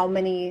 and then how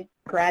many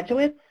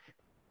graduates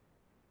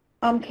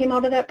came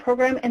out of that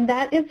program, and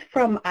that is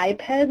from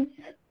IPEDS,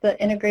 the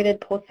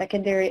Integrated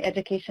Post-Secondary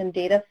Education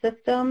Data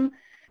System.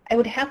 I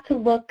would have to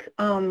look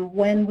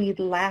when we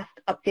last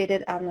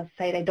updated on the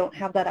site. I don't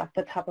have that off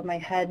the top of my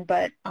head,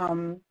 but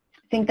I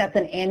think that's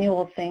an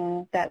annual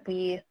thing that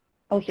we,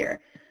 here,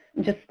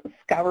 I'm just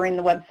scouring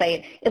the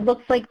website. It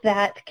looks like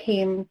that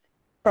came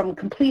from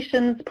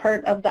completions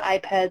part of the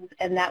IPEDS,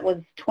 and that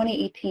was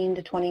 2018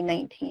 to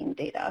 2019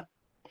 data.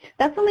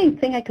 That's the only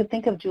thing I could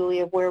think of,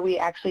 Julia, where we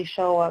actually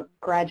show a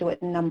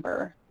graduate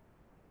number.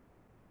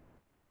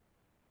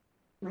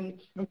 Right.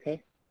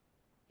 Okay.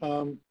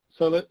 So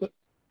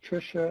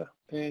Tricia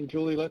and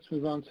Julie, let's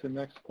move on to the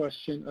next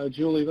question.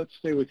 Julie, let's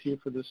stay with you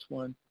for this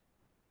one.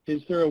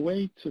 Is there a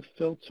way to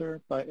filter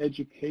by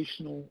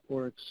educational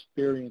or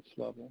experience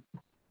level?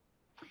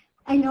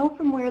 I know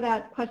from where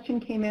that question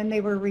came in, they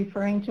were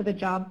referring to the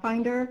job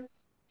finder.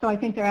 So I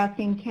think they're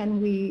asking,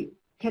 can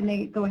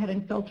they go ahead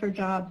and filter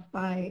jobs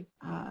by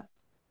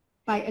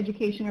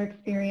education or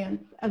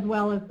experience, as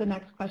well as the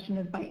next question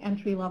is by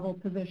entry-level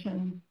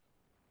positions.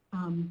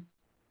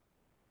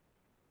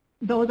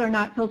 Those are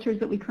not filters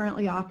that we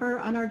currently offer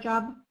on our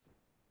job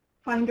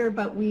finder,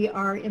 but we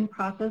are in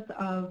process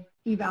of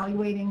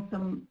evaluating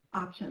some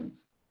options.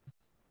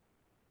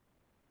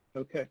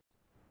 Okay.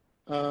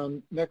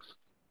 Next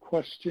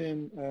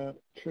question,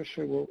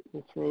 Tricia,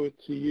 we'll throw it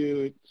to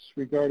you. It's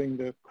regarding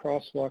the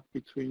crosswalk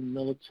between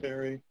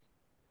military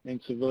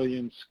and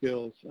civilian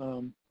skills.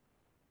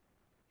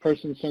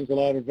 Person sends a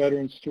lot of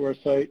veterans to our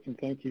site, and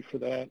thank you for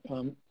that.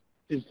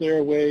 Is there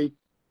a way,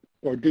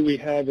 or do we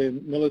have a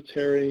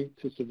military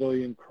to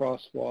civilian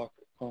crosswalk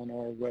on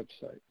our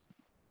website?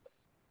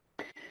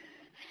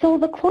 So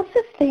the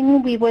closest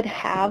thing we would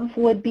have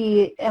would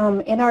be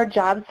in our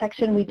job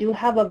section, we do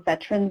have a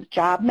veterans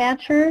job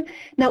matcher.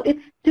 Now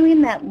it's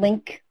doing that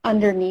link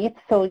underneath,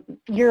 so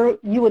you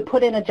would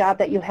put in a job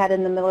that you had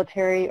in the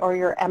military or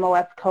your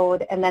MOS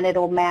code, and then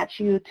it'll match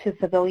you to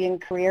civilian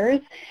careers.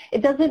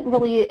 It doesn't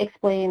really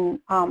explain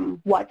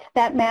what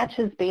that match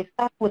is based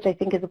on, which I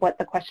think is what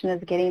the question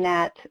is getting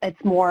at.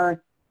 It's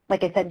more,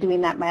 like I said,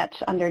 doing that match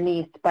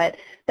underneath, but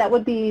that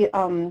would be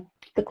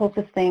the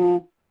closest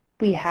thing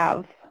we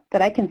have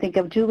that I can think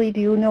of. Julie,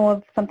 do you know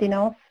of something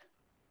else?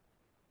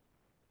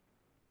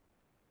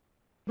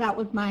 That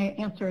was my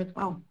answer as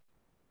well.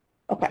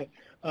 Okay.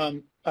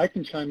 I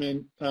can chime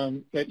in.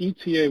 At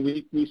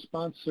ETA, we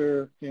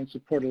sponsor and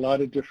support a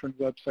lot of different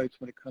websites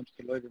when it comes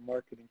to labor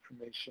market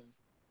information.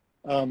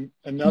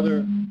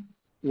 Another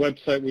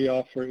website we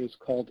offer is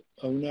called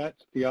ONET,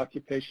 the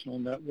Occupational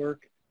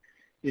Network.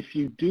 If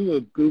you do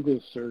a Google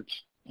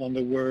search on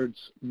the words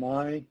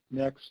 "My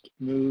Next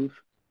Move"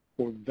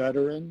 for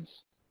veterans,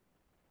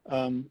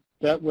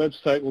 that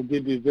website will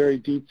give you a very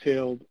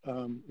detailed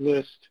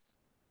list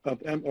of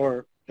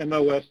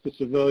MOS to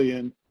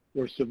civilian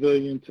or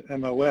civilian to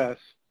MOS,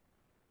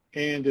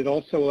 and it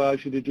also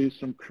allows you to do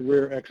some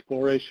career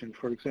exploration.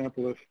 For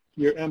example, if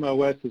your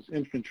MOS is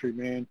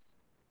infantryman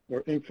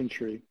or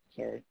infantry,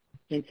 the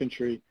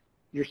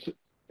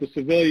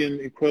civilian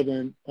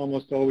equivalent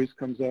almost always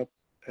comes up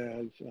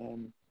as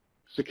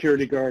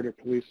security guard or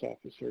police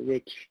officer,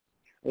 which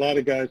a lot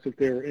of guys, if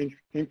they're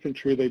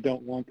infantry, they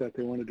don't want that.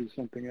 They want to do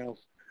something else.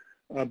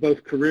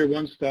 Both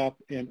CareerOneStop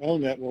and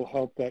ONET will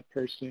help that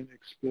person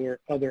explore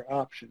other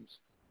options.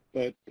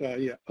 But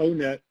yeah,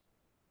 ONET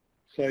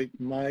site,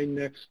 My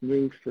Next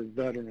Move for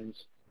Veterans,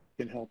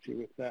 can help you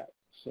with that.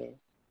 So,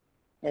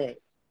 all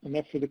right,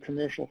 enough for the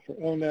commercial for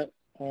ONET.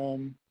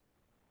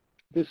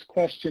 This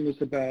question is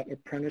about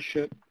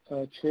apprenticeship,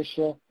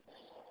 Tricia.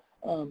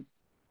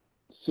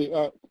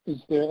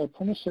 Is there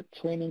apprenticeship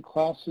training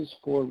classes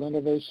for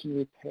renovation,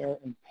 repair,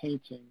 and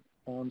painting,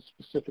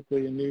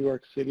 specifically in New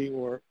York City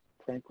or,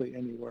 frankly,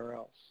 anywhere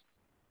else?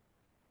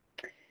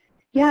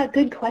 Yeah,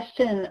 good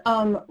question.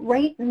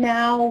 Right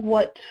now,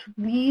 what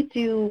we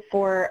do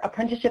for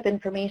apprenticeship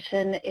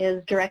information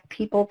is direct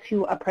people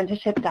to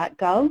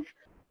apprenticeship.gov,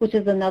 which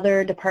is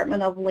another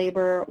Department of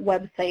Labor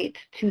website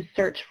to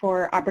search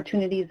for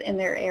opportunities in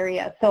their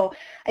area. So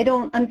I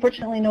don't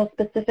unfortunately know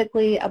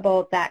specifically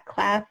about that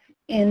class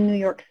in New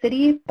York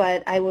City,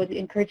 but I would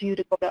encourage you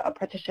to go to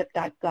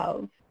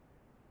apprenticeship.gov.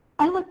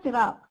 I looked it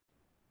up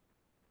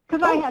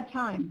because I had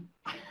time.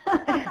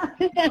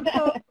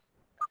 So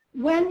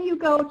when you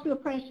go to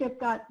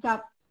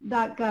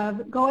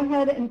apprenticeship.gov, go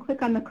ahead and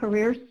click on the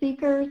Career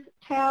Seekers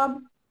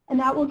tab, and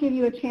that will give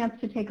you a chance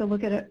to take a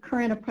look at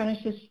current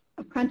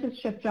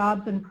apprenticeship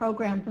jobs and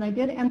programs. And I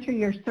did enter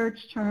your search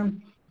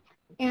term,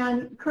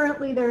 and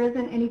currently there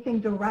isn't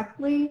anything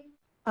directly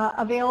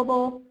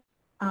available.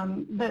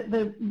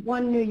 The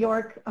one New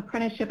York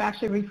apprenticeship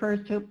actually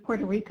refers to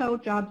Puerto Rico,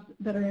 jobs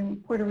that are in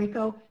Puerto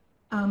Rico,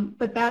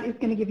 but that is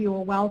going to give you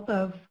a wealth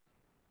of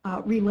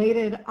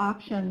related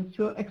options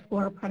to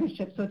explore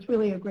apprenticeship, so it's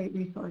really a great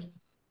resource.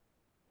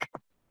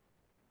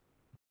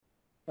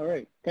 All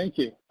right, thank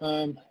you.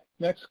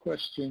 Next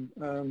question.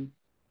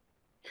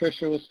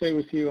 Tricia, we'll stay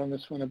with you on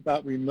this one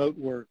about remote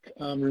work.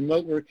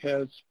 Remote work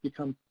has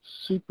become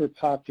super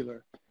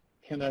popular.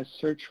 Can I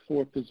search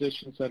for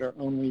positions that are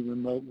only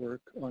remote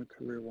work on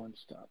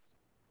CareerOneStop?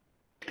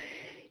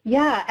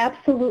 Yeah,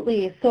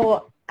 absolutely.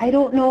 So I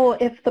don't know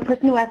if the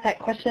person who asked that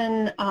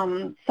question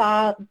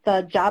saw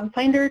the job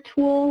finder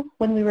tool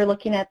when we were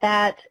looking at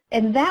that.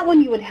 And that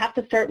one you would have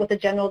to start with a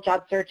general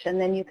job search, and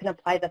then you can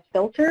apply the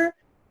filter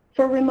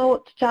for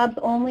remote jobs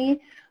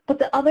only. But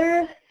the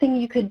other thing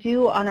you could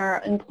do on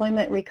our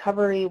employment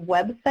recovery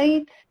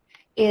website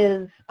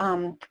is,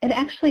 and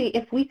actually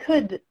if we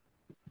could,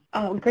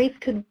 Grace,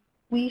 could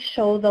we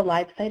show the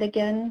live site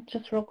again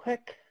just real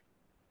quick?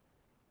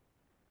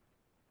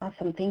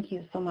 Awesome, thank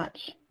you so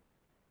much.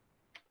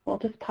 We'll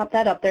just pop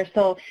that up there.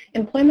 So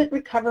employment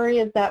recovery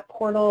is that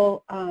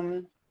portal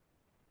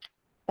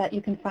that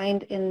you can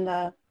find in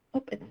the,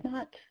 oh, it's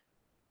not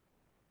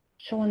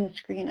showing the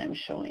screen I'm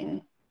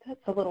showing.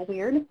 That's a little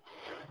weird.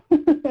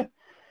 So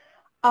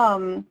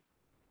I'm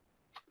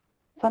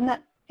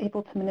not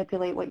able to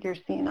manipulate what you're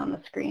seeing on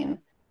the screen.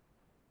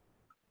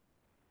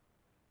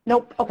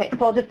 Nope. Okay,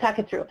 so I'll just talk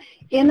it through.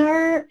 In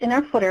our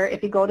footer,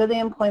 if you go to the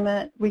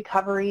employment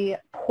recovery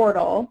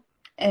portal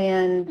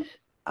and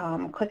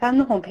click on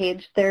the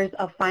homepage, there's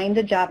a Find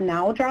a Job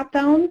Now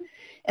drop-down,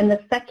 and the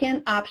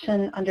second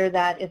option under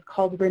that is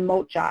called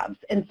Remote Jobs.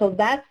 And so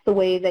that's the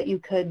way that you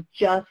could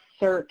just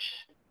search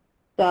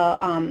the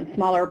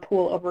smaller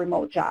pool of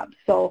remote jobs.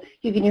 So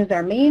you can use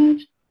our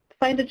main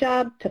Find a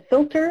Job to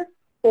filter,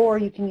 or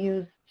you can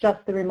use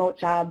just the remote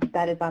job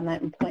that is on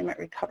that employment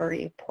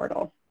recovery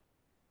portal.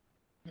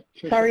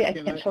 Tricia, Sorry, I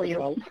can't show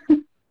you.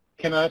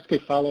 Can I ask a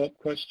follow-up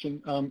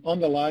question?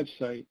 On the live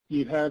site,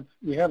 we have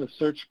a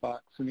search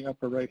box in the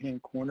upper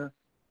right-hand corner.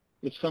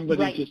 If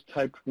somebody Right. just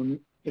typed,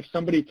 if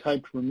somebody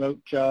typed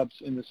remote jobs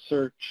in the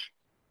search,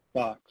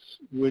 box,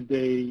 would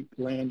they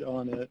land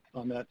on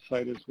that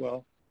site as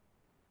well?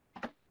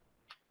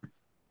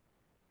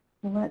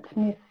 Let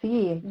me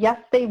see. Yes,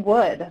 they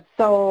would.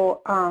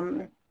 So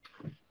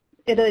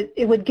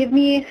it would give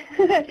me,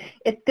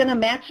 it's going to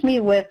match me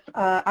with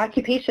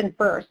occupation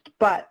first,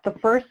 but the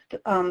first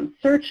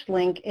search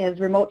link is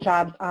remote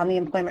jobs on the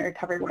Employment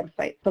Recovery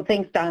website. So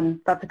thanks, Don.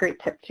 That's a great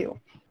tip, too.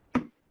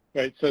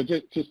 Right. So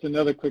just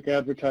another quick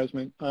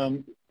advertisement.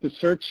 The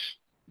search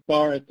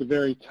bar at the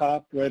very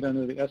top, right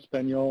under the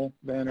Espanol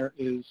banner,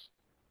 is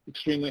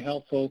extremely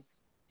helpful.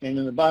 And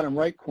in the bottom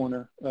right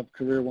corner of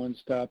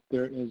CareerOneStop,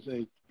 there is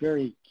a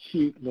very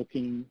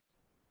cute-looking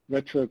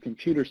retro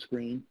computer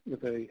screen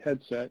with a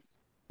headset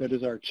that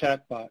is our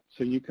chat bot.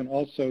 So you can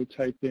also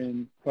type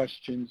in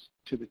questions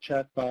to the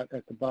chat bot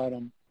at the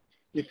bottom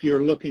if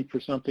you're looking for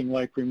something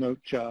like remote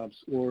jobs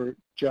or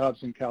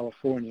jobs in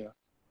California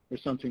or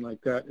something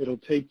like that. It'll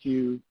take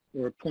you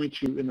or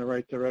point you in the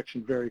right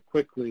direction very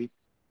quickly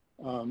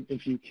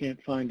if you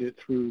can't find it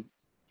through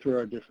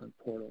our different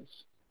portals.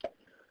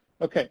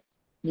 Okay,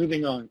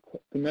 moving on.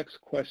 The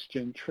next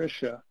question,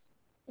 Tricia.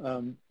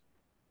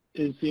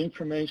 Is the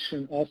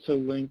information also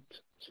linked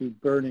to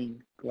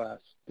burning glass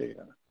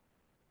data?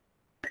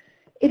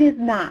 It is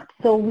not.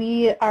 So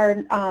we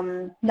are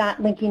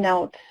not linking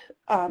out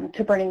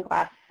to burning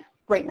glass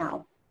right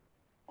now.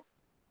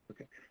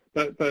 Okay,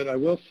 but I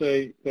will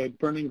say that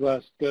Burning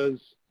Glass does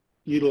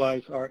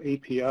utilize our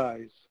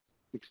APIs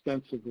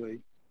extensively,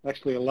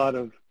 actually a lot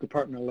of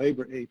Department of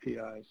Labor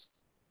APIs,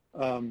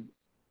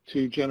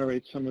 to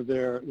generate some of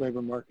their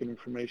labor market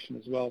information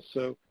as well.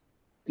 So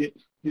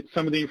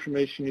some of the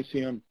information you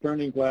see on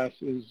Burning Glass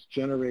is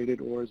generated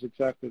or is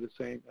exactly the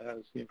same as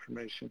the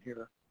information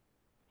here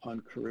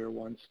on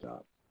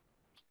CareerOneStop.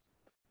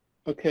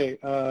 Okay,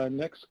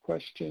 next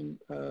question,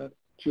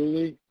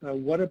 Julie.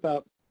 What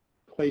about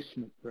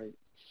placement rates?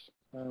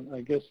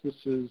 I guess this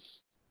is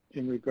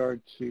in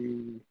regard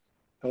to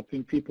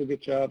helping people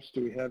get jobs.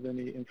 Do we have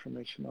any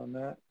information on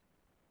that?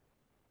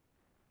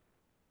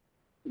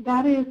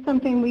 That is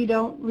something we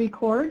don't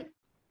record.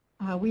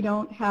 We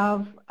don't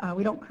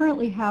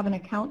currently have an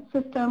account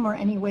system or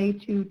any way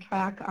to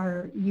track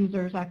our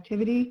users'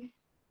 activity.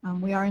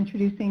 We are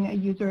introducing a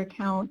user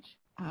account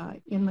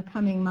in the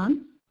coming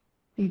months,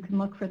 so you can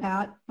look for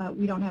that, but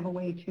we don't have a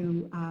way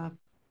to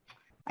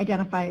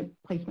identify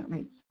placement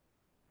rates.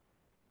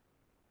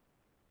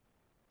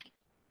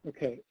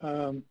 Okay,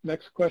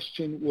 next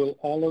question, will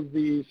all of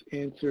these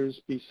answers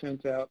be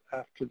sent out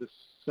after the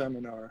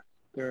seminar?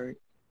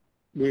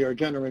 We are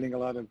generating a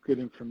lot of good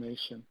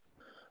information.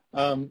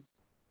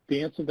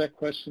 The answer to that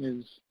question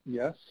is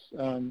yes.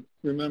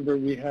 Remember,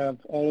 we have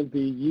all of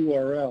the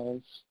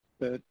URLs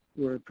that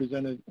were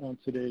presented on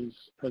today's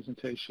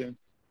presentation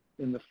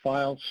in the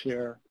file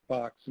share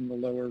box in the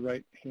lower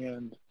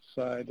right-hand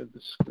side of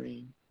the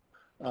screen.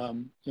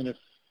 In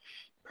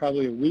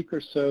probably a week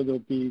or so, there'll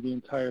be the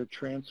entire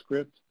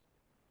transcript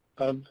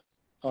of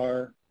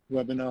our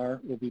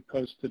webinar will be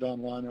posted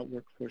online at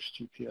Workforce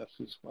GPS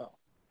as well.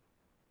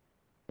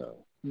 So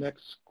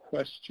next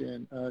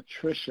question,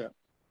 Tricia,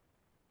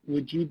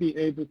 would you be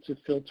able to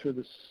filter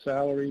the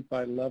salary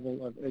by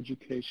level of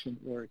education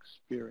or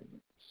experience?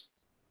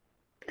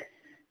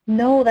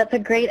 No, that's a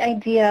great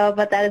idea,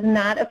 but that is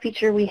not a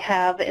feature we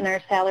have in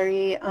our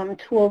salary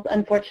tools,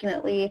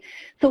 unfortunately.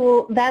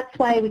 So that's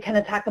why we kind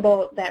of talk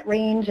about that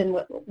range and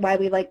why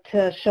we like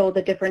to show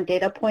the different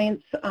data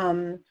points.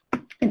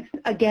 It's,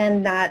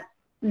 again,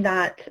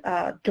 not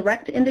a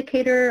direct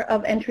indicator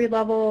of entry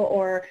level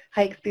or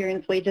high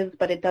experience wages,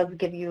 but it does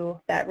give you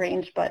that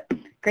range. But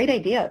great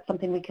idea. It's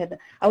something we could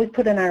always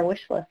put in our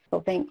wish list, so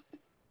thanks.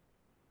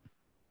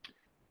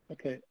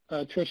 Okay,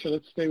 Tricia,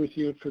 let's stay with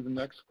you for the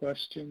next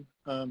question.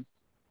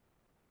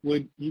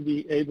 Would you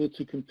be able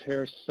to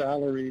compare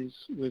salaries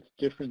with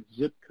different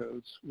zip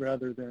codes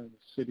rather than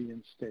city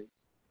and state?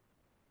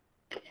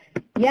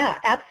 Yeah,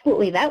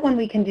 absolutely. That one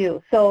we can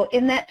do. So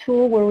in that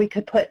tool where we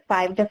could put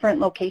 5 different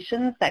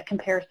locations, that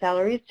compare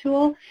salaries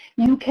tool,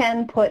 you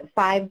can put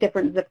 5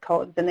 different zip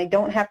codes, and they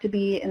don't have to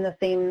be in the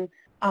same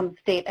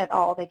state at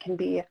all. They can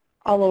be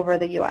all over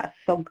the U.S.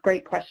 So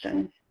great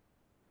question.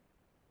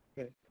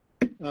 Okay.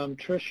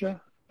 Tricia,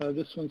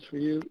 this one's for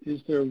you.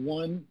 Is there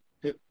one,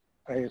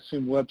 I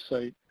assume,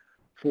 website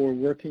for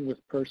working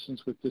with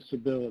persons with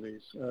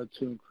disabilities to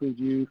include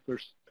youth or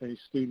a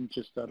student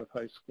just out of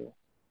high school?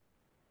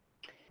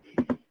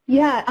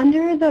 Yeah,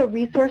 under the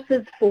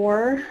resources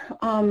for,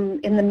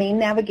 in the main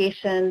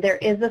navigation, there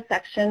is a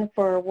section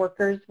for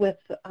workers with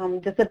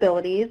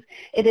disabilities.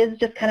 It is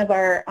just kind of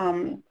our,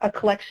 a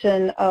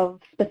collection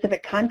of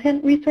specific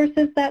content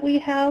resources that we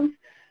have,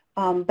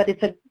 but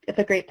it's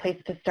a great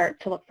place to start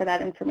to look for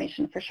that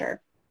information for sure.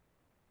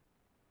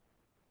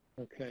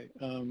 Okay.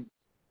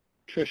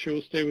 Tricia,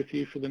 we'll stay with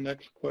you for the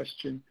next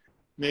question.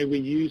 May we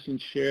use and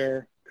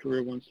share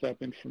CareerOneStop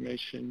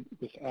information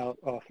without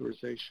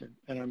authorization?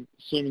 And I'm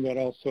assuming that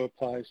also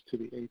applies to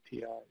the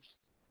APIs.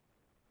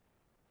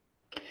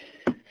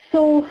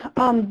 So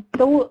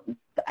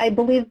I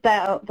believe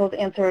that those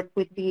answers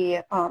would be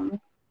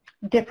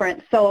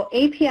different. So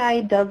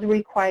API does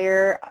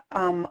require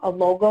a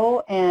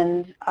logo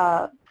and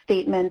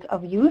statement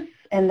of use,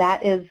 and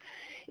that is,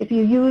 if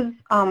you use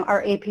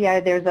our API,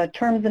 there's a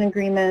terms and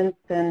agreements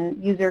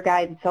and user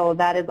guide, so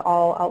that is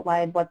all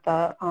outlined what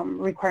the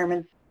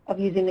requirements of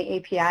using the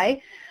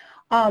API.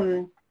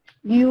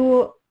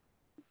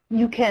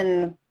 You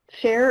can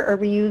share or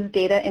reuse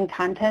data and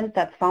content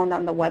that's found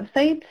on the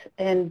website,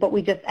 but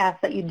we just ask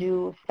that you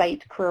do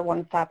cite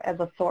CareerOneStop as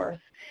a source.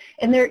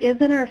 And there is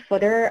in our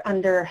footer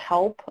under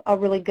help a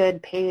really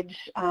good page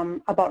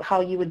about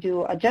how you would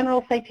do a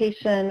general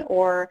citation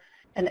or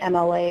an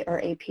MLA or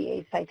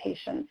APA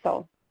citation.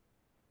 So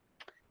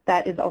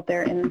that is out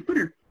there in the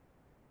footer.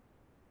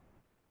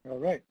 All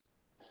right.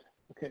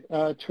 Okay,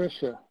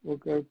 Tricia, we'll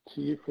go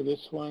to you for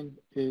this one.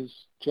 Is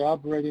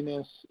job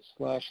readiness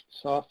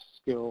 / soft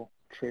skill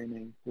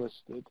training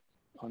listed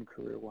on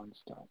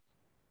CareerOneStop?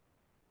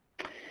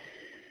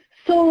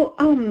 So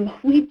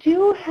we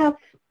don't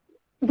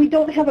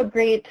have a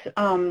great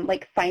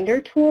like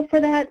finder tool for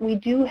that. We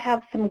do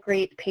have some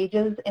great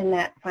pages in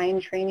that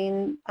find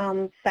training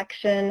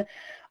section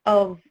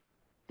of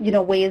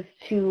ways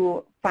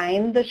to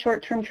find the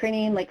short-term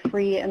training like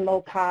free and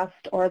low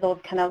cost or those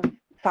kind of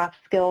soft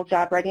skill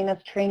job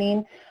readiness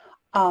training.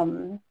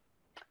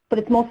 But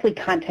it's mostly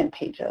content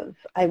pages,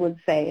 I would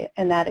say,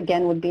 and that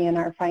again would be in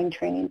our find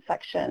training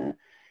section.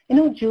 I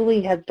know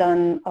Julie has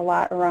done a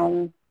lot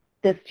around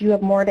this. Do you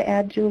have more to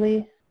add,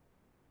 Julie?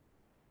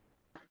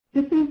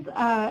 This is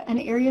an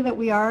area that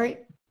we are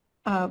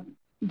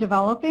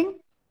developing.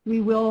 We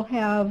will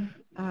have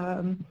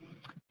written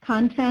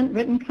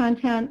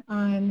content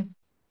on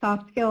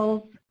soft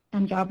skills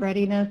and job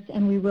readiness,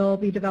 and we will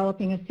be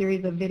developing a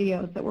series of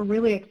videos that we're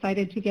really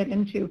excited to get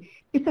into.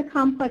 It's a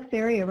complex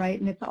area, right,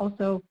 and it's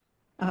also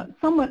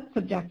somewhat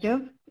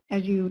subjective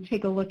as you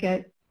take a look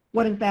at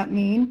what does that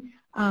mean,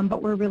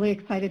 but we're really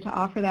excited to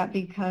offer that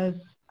because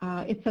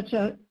it's such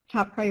a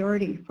top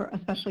priority,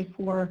 especially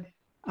for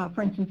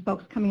instance,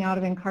 folks coming out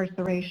of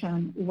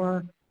incarceration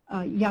or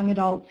young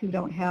adults who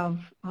don't have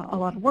a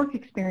lot of work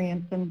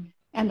experience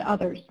and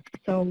others.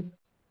 So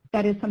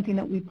that is something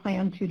that we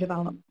plan to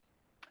develop.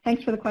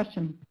 Thanks for the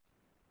question.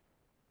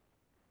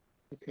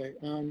 Okay,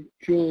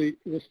 Julie,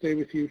 we'll stay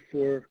with you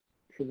for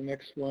the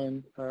next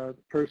one. The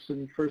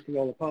person, first of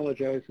all,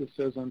 apologizes,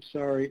 says, I'm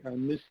sorry, I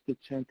missed the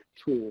 10th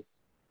tool.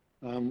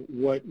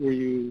 What were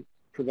you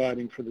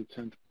providing for the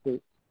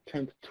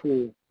 10th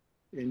tool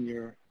in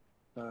your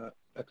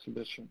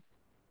exhibition?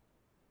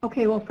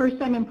 Okay, well,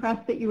 first I'm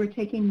impressed that you were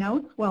taking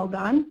notes. Well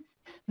done.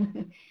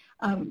 The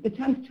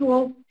 10th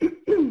tool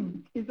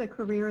is a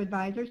Career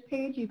Advisors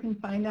page. You can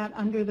find that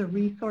under the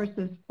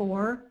Resources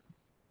For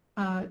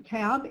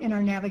tab in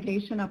our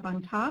navigation up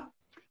on top.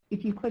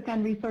 If you click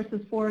on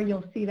Resources For,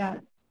 you'll see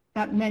that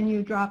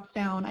menu drops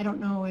down. I don't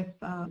know if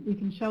we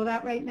can show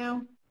that right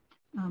now,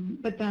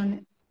 but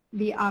then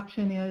the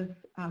option is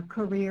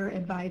Career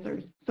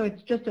Advisors. So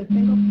it's just a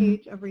single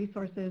page of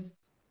resources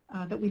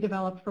that we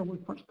developed for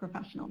workforce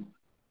professionals.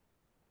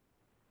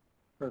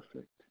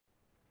 Perfect.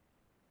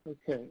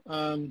 Okay.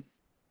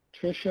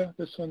 Tricia,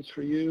 this one's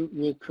for you.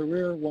 Will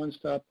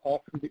CareerOneStop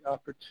offer the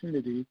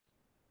opportunity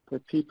for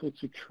people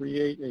to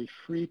create a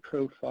free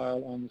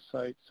profile on the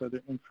site so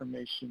their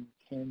information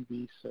can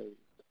be saved?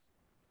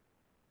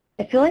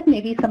 I feel like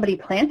maybe somebody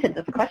planted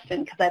this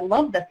question because I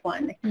love this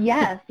one.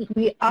 Yes,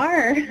 we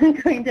are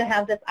going to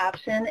have this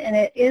option, and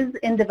it is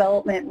in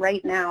development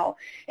right now,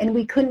 and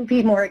we couldn't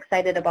be more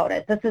excited about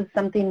it. This is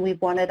something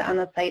we've wanted on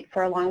the site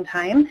for a long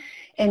time,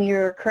 and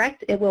you're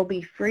correct, it will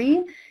be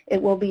free.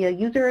 It will be a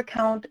user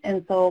account,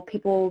 and so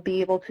people will be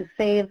able to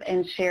save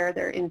and share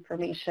their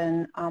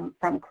information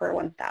from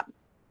CareerOneStop.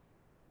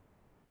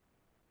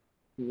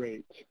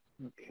 Great.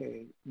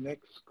 Okay,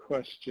 next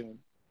question.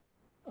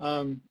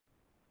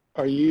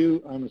 Are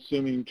you, I'm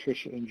assuming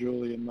Tricia and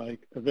Julie and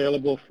Mike,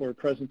 available for a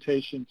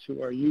presentation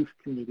to our youth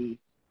committee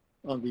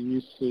on the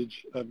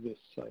usage of this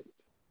site?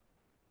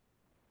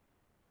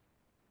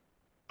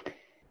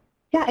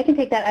 Yeah, I can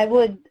take that. I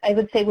would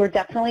say we're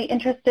definitely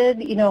interested.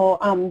 You know,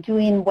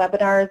 doing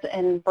webinars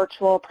and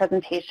virtual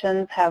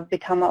presentations have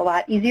become a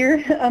lot easier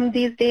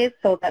these days,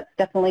 so that's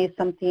definitely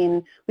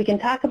something we can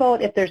talk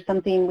about. If there's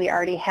something we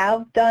already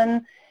have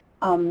done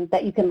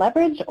that you can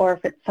leverage, or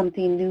if it's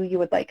something new you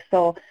would like.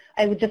 So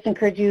I would just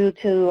encourage you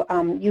to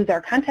use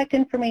our contact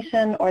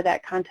information or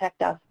that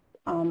contact us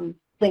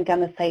link on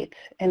the site,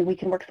 and we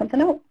can work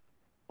something out.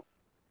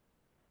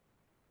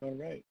 All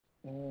right.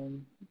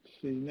 Let's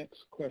see,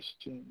 next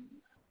question.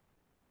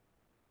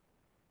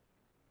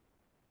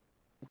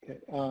 Okay,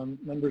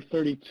 number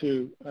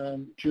 32.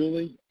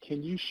 Julie,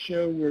 can you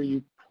show where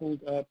you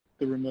pulled up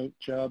the remote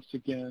jobs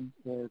again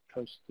or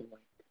post the link?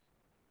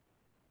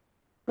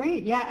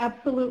 Great, yeah,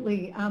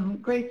 absolutely.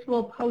 Grace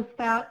will post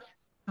that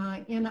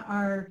in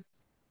our,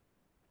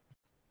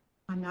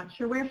 I'm not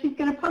sure where she's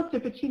going to post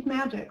it, but she's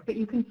magic. But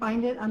you can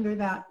find it under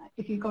that.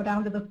 If you go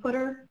down to the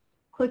footer,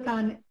 click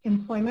on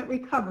Employment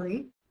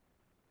Recovery.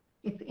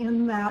 It's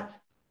in that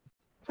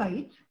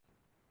site.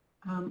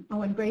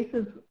 Oh, and Grace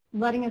is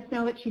letting us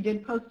know that she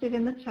did post it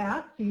in the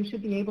chat, so you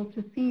should be able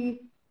to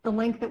see the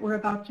link that we're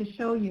about to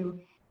show you.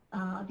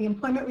 The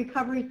employment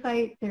recovery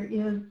site, there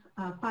is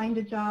a Find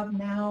a Job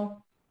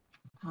Now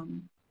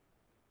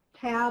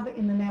tab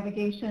in the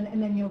navigation,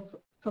 and then you'll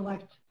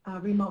select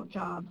remote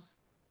jobs.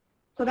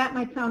 So that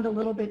might sound a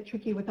little bit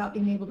tricky without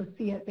being able to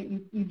see it, but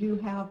you do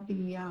have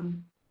the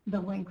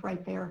link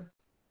right there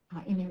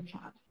in your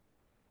chat.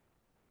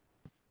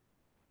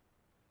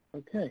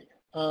 Okay.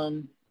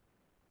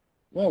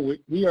 Well,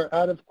 we are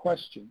out of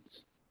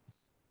questions,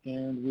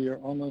 and we are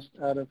almost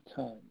out of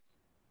time.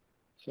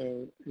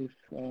 So if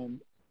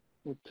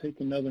we'll take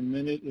another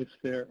minute. If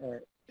there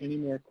are any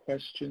more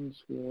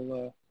questions,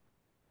 we'll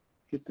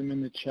get them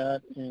in the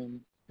chat and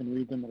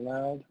read them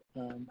aloud.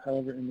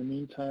 However, in the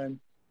meantime,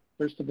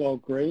 first of all,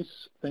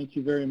 Grace, thank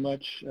you very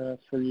much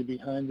for your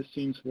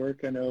behind-the-scenes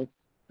work. I know,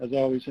 as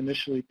always,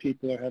 initially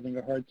people are having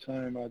a hard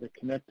time either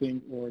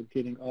connecting or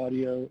getting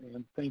audio,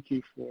 and thank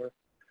you for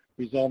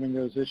resolving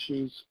those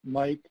issues.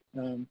 Mike,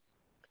 I'm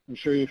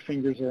sure your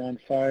fingers are on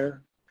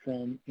fire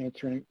from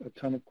answering a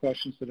ton of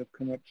questions that have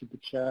come up through the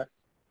chat.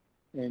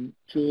 And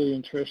Julie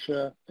and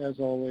Tricia, as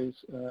always,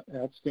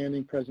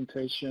 outstanding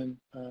presentation,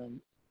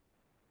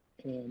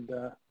 and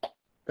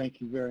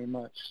thank you very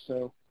much.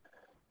 So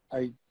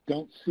I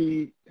don't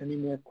see any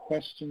more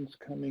questions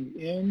coming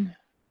in.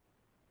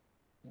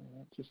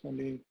 Just let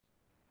me,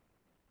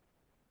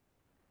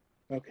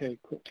 okay,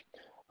 cool.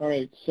 All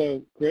right,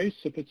 so Grace,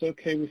 if it's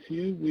okay with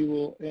you, we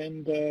will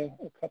end a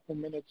couple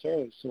minutes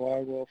early. So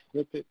I will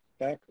flip it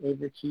back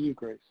over to you,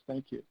 Grace.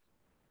 Thank you.